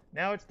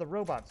 Now it's the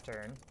robot's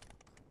turn.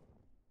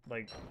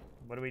 Like,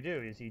 what do we do?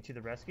 Is he to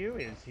the rescue?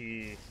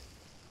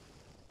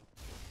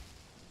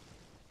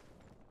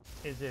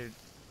 Is it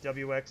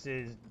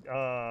WX's,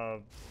 I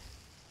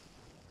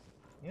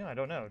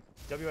don't know.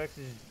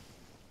 WX's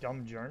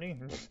dumb journey?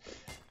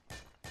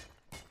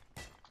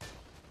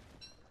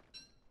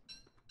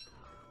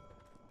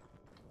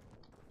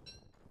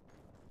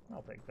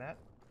 I'll take that.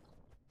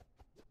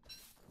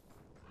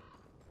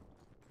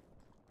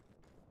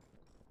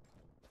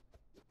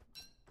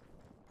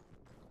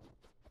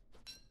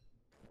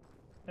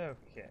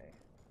 Okay.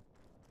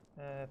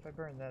 If I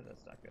burn that,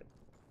 that's not good.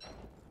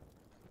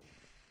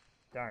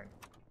 Darn.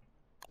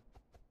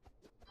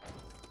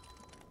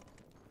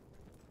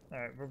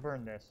 Alright, we'll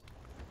burn this.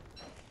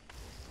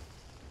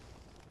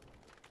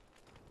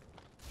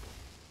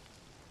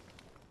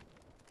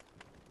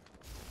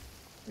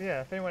 Yeah,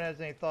 if anyone has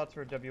any thoughts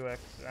for WX,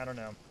 I don't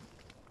know.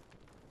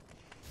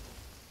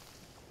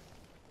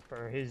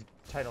 For his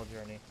title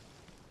journey.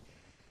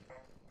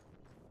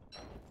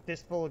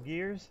 Fistful of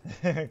gears?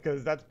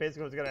 Because that's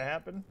basically what's gonna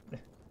happen.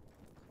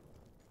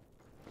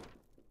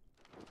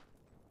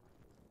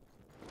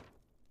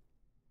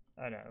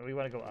 Oh no, we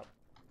want to go up.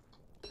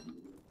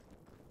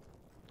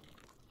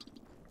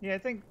 Yeah, I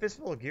think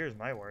Fistful of Gears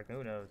might work.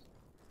 Who knows?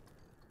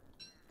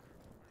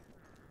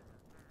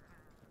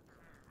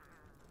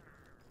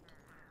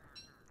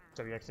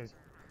 WX's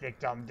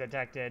victim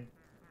detected.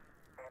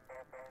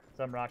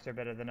 Some rocks are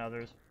better than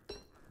others.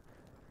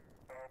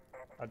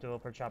 A tool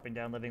for chopping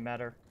down living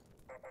matter.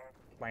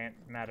 Plant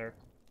matter.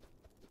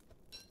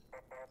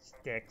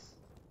 Sticks.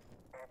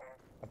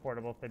 A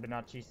portable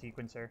Fibonacci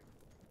sequencer.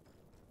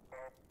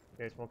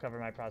 This will cover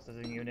my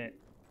processing unit.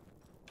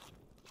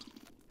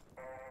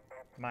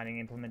 Mining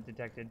implement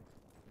detected.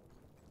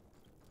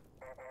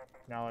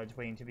 Knowledge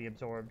waiting to be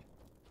absorbed.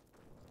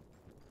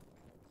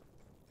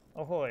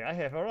 Ahoy, I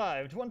have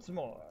arrived once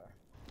more.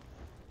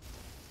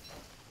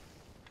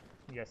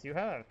 Yes, you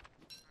have.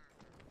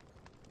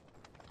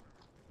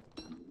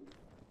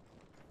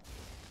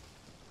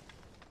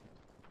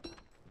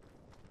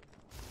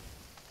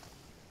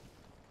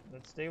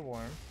 Let's stay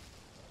warm.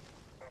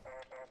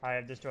 I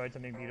have destroyed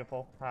something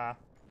beautiful. Ha.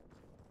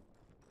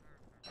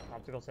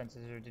 Optical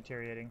sensors are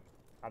deteriorating.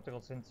 Optical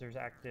sensors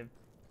active.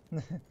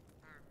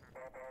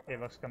 It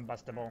looks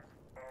combustible.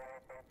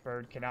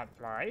 Bird cannot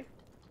fly.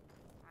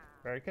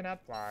 Bird cannot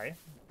fly.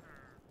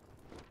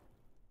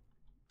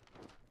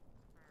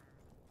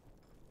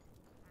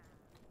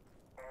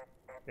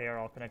 They are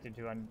all connected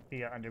to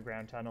via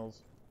underground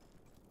tunnels.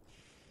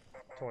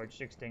 Torch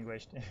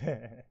extinguished.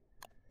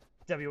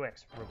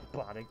 WX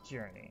robotic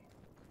journey.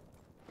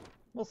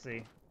 We'll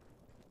see.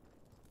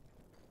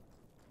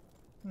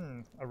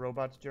 A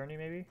robot's journey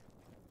maybe?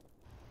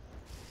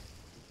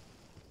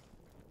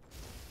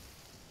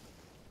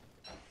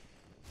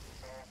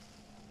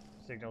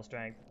 Signal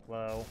strength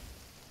low.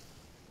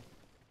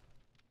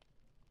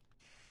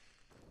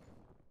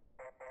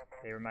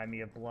 They remind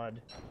me of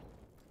blood.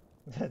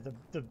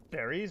 the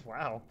berries?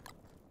 Wow.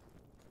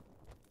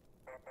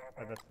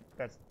 Oh,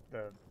 that's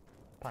the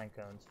pine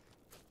cones.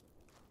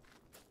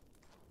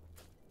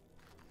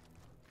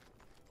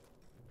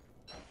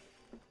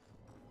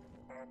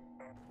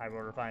 I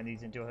will refine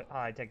these into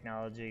high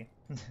technology.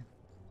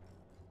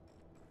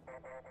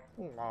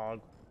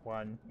 Log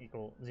 1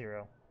 equal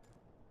 0.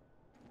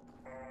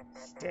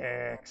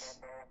 Sticks.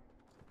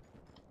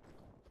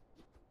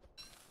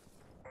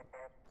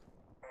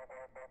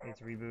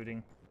 It's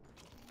rebooting.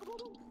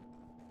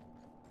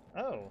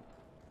 Oh.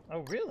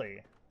 Oh,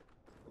 really?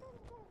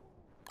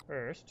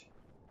 First,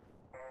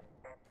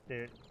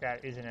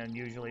 that is an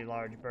unusually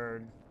large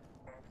bird.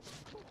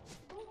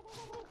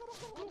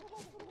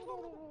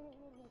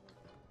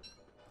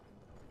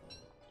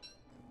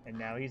 And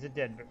now he's a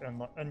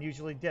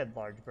unusually dead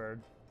large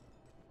bird.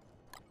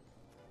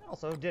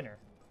 Also, dinner.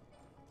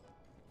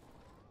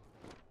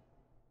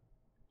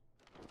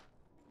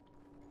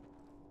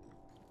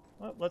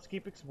 Well, let's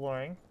keep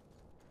exploring.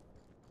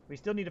 We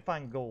still need to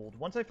find gold.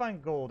 Once I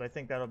find gold, I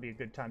think that'll be a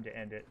good time to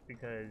end it,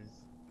 because...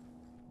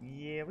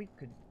 yeah, we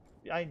could...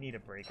 I need a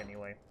break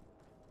anyway.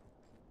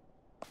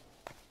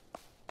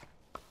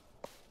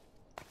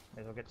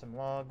 May as well get some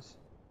logs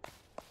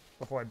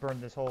before I burn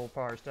this whole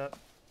forest up.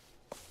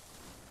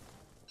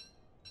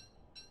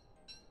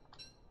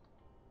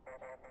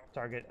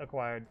 Target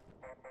acquired.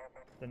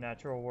 The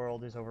natural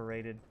world is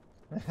overrated.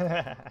 It's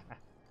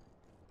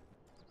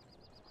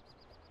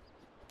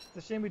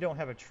a shame we don't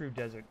have a true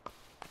desert.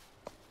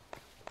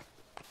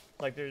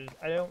 Like,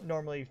 I don't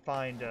normally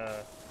find,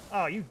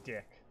 oh, you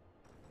dick.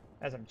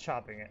 As I'm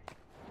chopping it.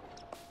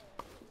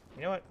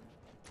 You know what?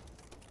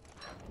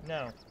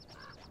 No.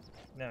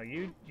 No,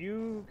 you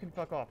can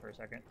fuck off for a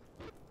second.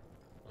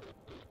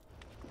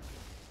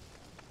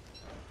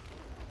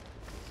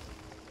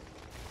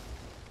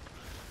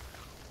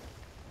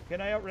 Can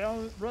I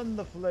outrun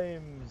the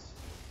flames?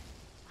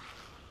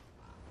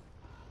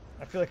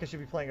 I feel like I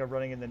should be playing a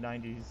Running in the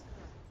 90s.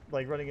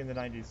 Like, Running in the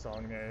 90s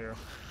song there.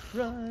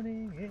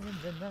 Running in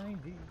the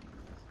 90s.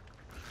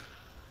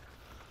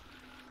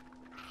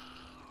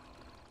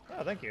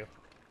 Oh, thank you.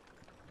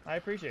 I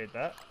appreciate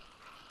that.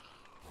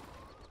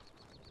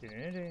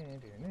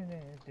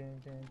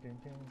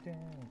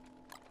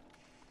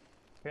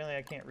 Apparently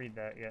I can't read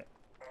that yet.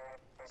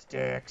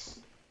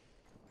 Sticks.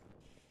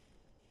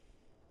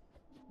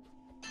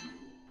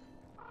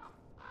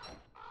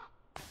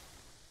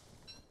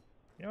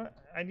 You know what?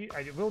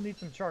 I will need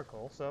some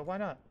charcoal, so why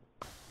not?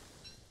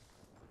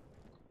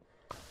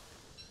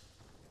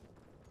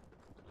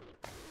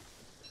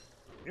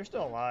 You're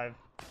still alive.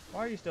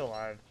 Why are you still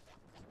alive?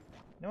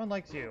 No one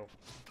likes you.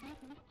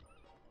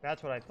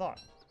 That's what I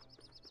thought.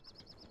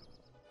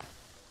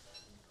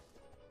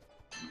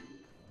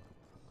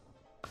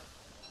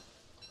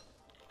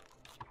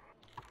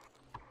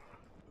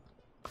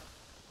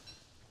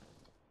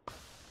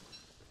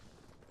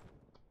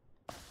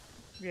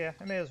 Yeah,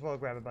 I may as well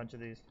grab a bunch of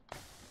these.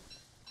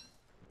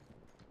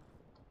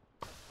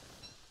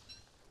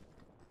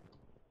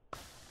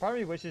 Part of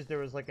me wishes there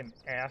was like an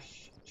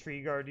ash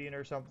tree guardian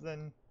or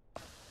something.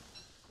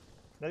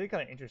 That'd be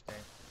kind of interesting.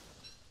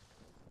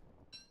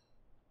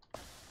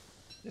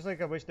 Just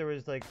like I wish there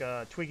was like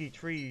a twiggy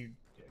tree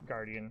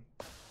guardian.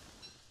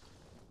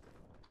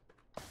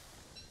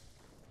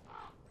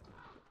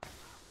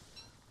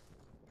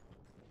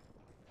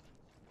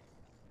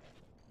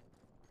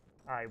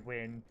 I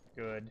win.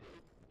 Good.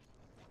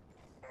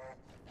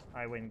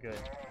 I win good.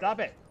 Stop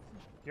it!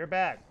 You're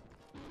bad.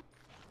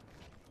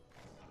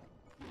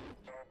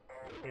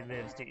 He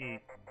lives to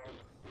eat.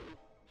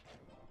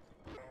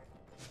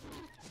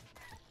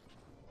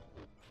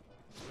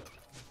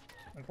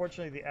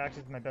 Unfortunately, the axe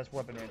is my best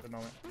weapon right at the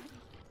moment.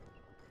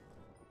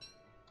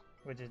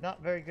 Which is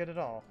not very good at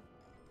all.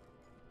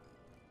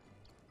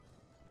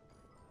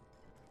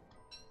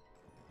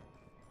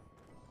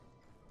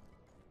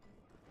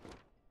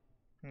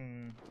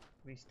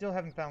 We still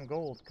haven't found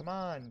gold. Come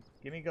on.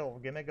 Give me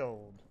gold. Give me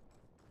gold.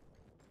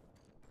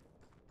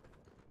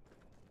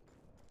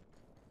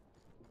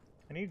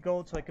 I need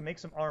gold so I can make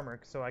some armor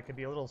so I can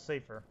be a little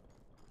safer.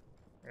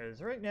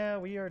 Because right now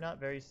we are not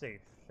very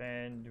safe.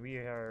 And we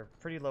are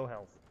pretty low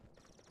health.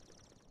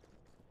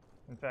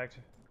 In fact,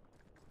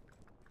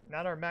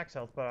 not our max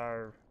health, but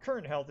our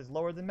current health is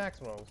lower than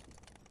Maxwell's.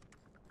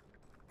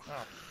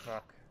 Oh,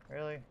 fuck.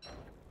 Really?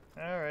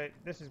 Alright,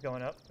 this is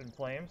going up in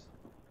flames.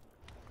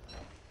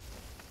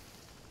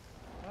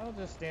 I'll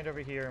just stand over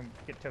here and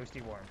get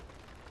toasty warm.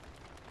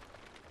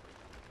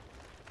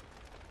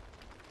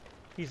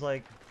 He's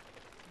like,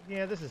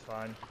 yeah, this is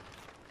fine.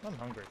 I'm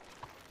hungry.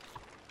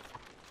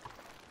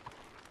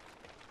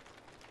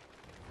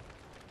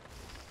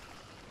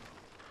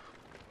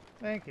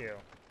 Thank you.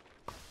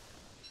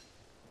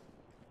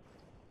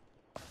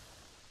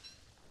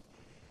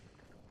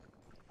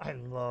 I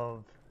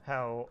love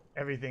how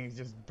everything is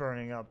just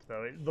burning up,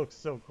 though. It looks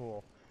so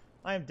cool.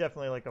 I am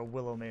definitely like a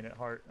Willow main at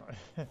heart.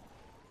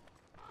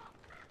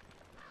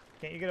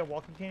 Can't you get a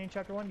walking cane in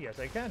Chapter 1? Yes,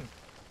 I can.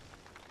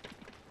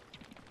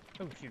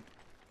 Oh, shoot.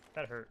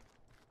 That hurt.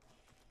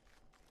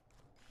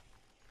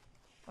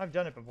 I've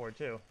done it before,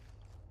 too.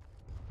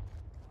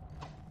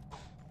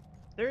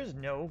 There's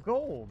no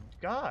gold.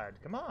 God,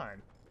 come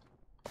on.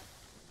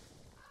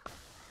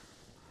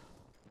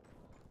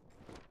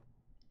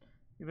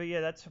 But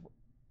yeah, that's...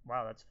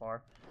 Wow, that's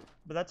far.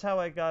 But that's how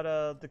I got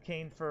the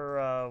cane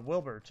for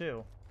Wilbur,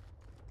 too.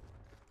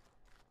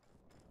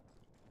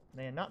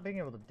 Man, not being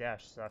able to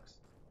dash sucks.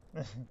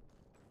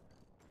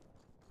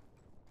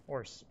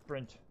 Or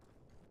sprint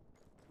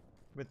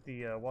with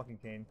the walking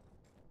cane.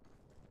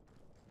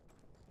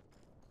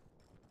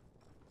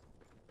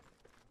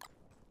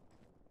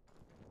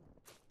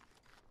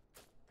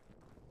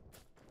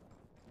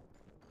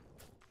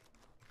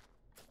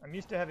 I'm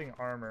used to having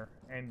armor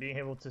and being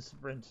able to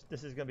sprint.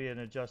 This is going to be an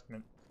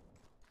adjustment.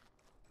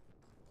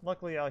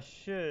 Luckily, I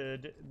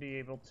should be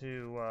able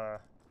to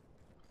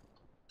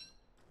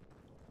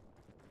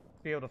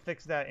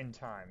fix that in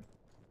time.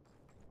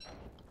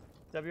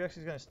 WX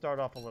is going to start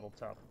off a little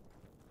tough.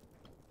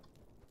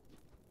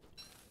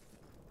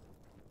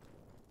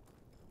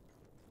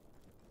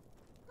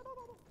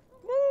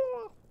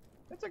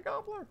 It's a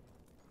gobbler!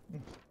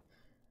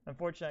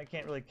 Unfortunately, I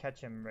can't really catch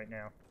him right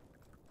now.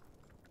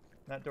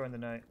 Not during the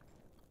night.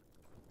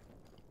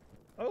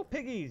 Oh,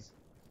 piggies!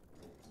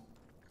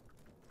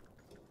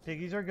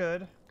 Piggies are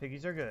good.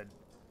 Piggies are good.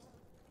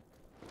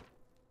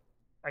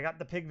 I got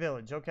the pig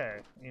village. Okay.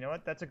 You know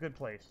what? That's a good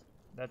place.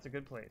 That's a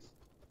good place.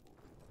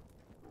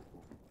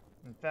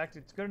 In fact,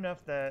 it's good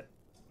enough that...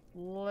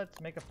 Let's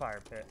make a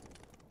fire pit.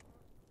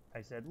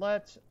 I said,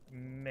 let's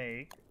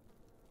make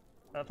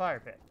a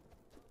fire pit.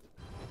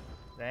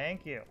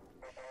 Thank you.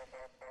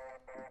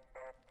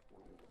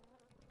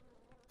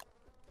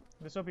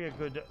 This will be a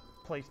good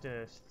place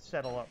to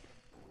settle up.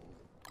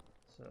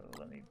 So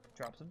let me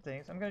drop some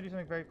things. I'm going to do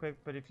something very quick,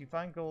 but if you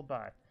find gold,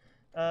 bye.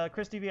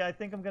 Chris TV, I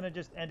think I'm going to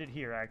just end it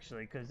here,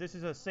 actually, because this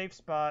is a safe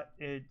spot.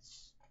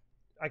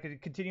 I could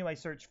continue my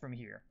search from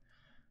here.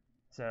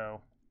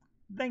 So,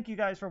 thank you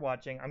guys for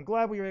watching. I'm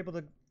glad we were able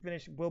to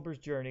finish Wilbur's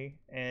journey,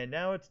 and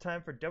now it's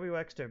time for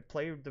WX to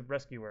play the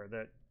rescuer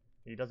that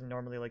he doesn't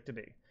normally like to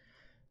be.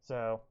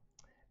 So,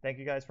 thank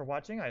you guys for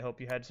watching. I hope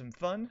you had some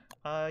fun.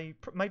 I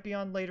might be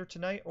on later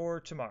tonight or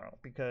tomorrow,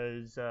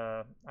 because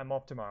I'm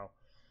off tomorrow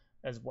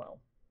as well.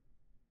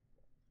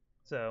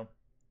 So,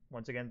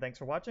 once again, thanks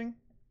for watching.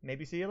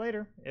 Maybe see you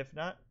later. If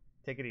not,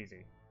 take it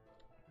easy.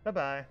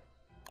 Bye-bye.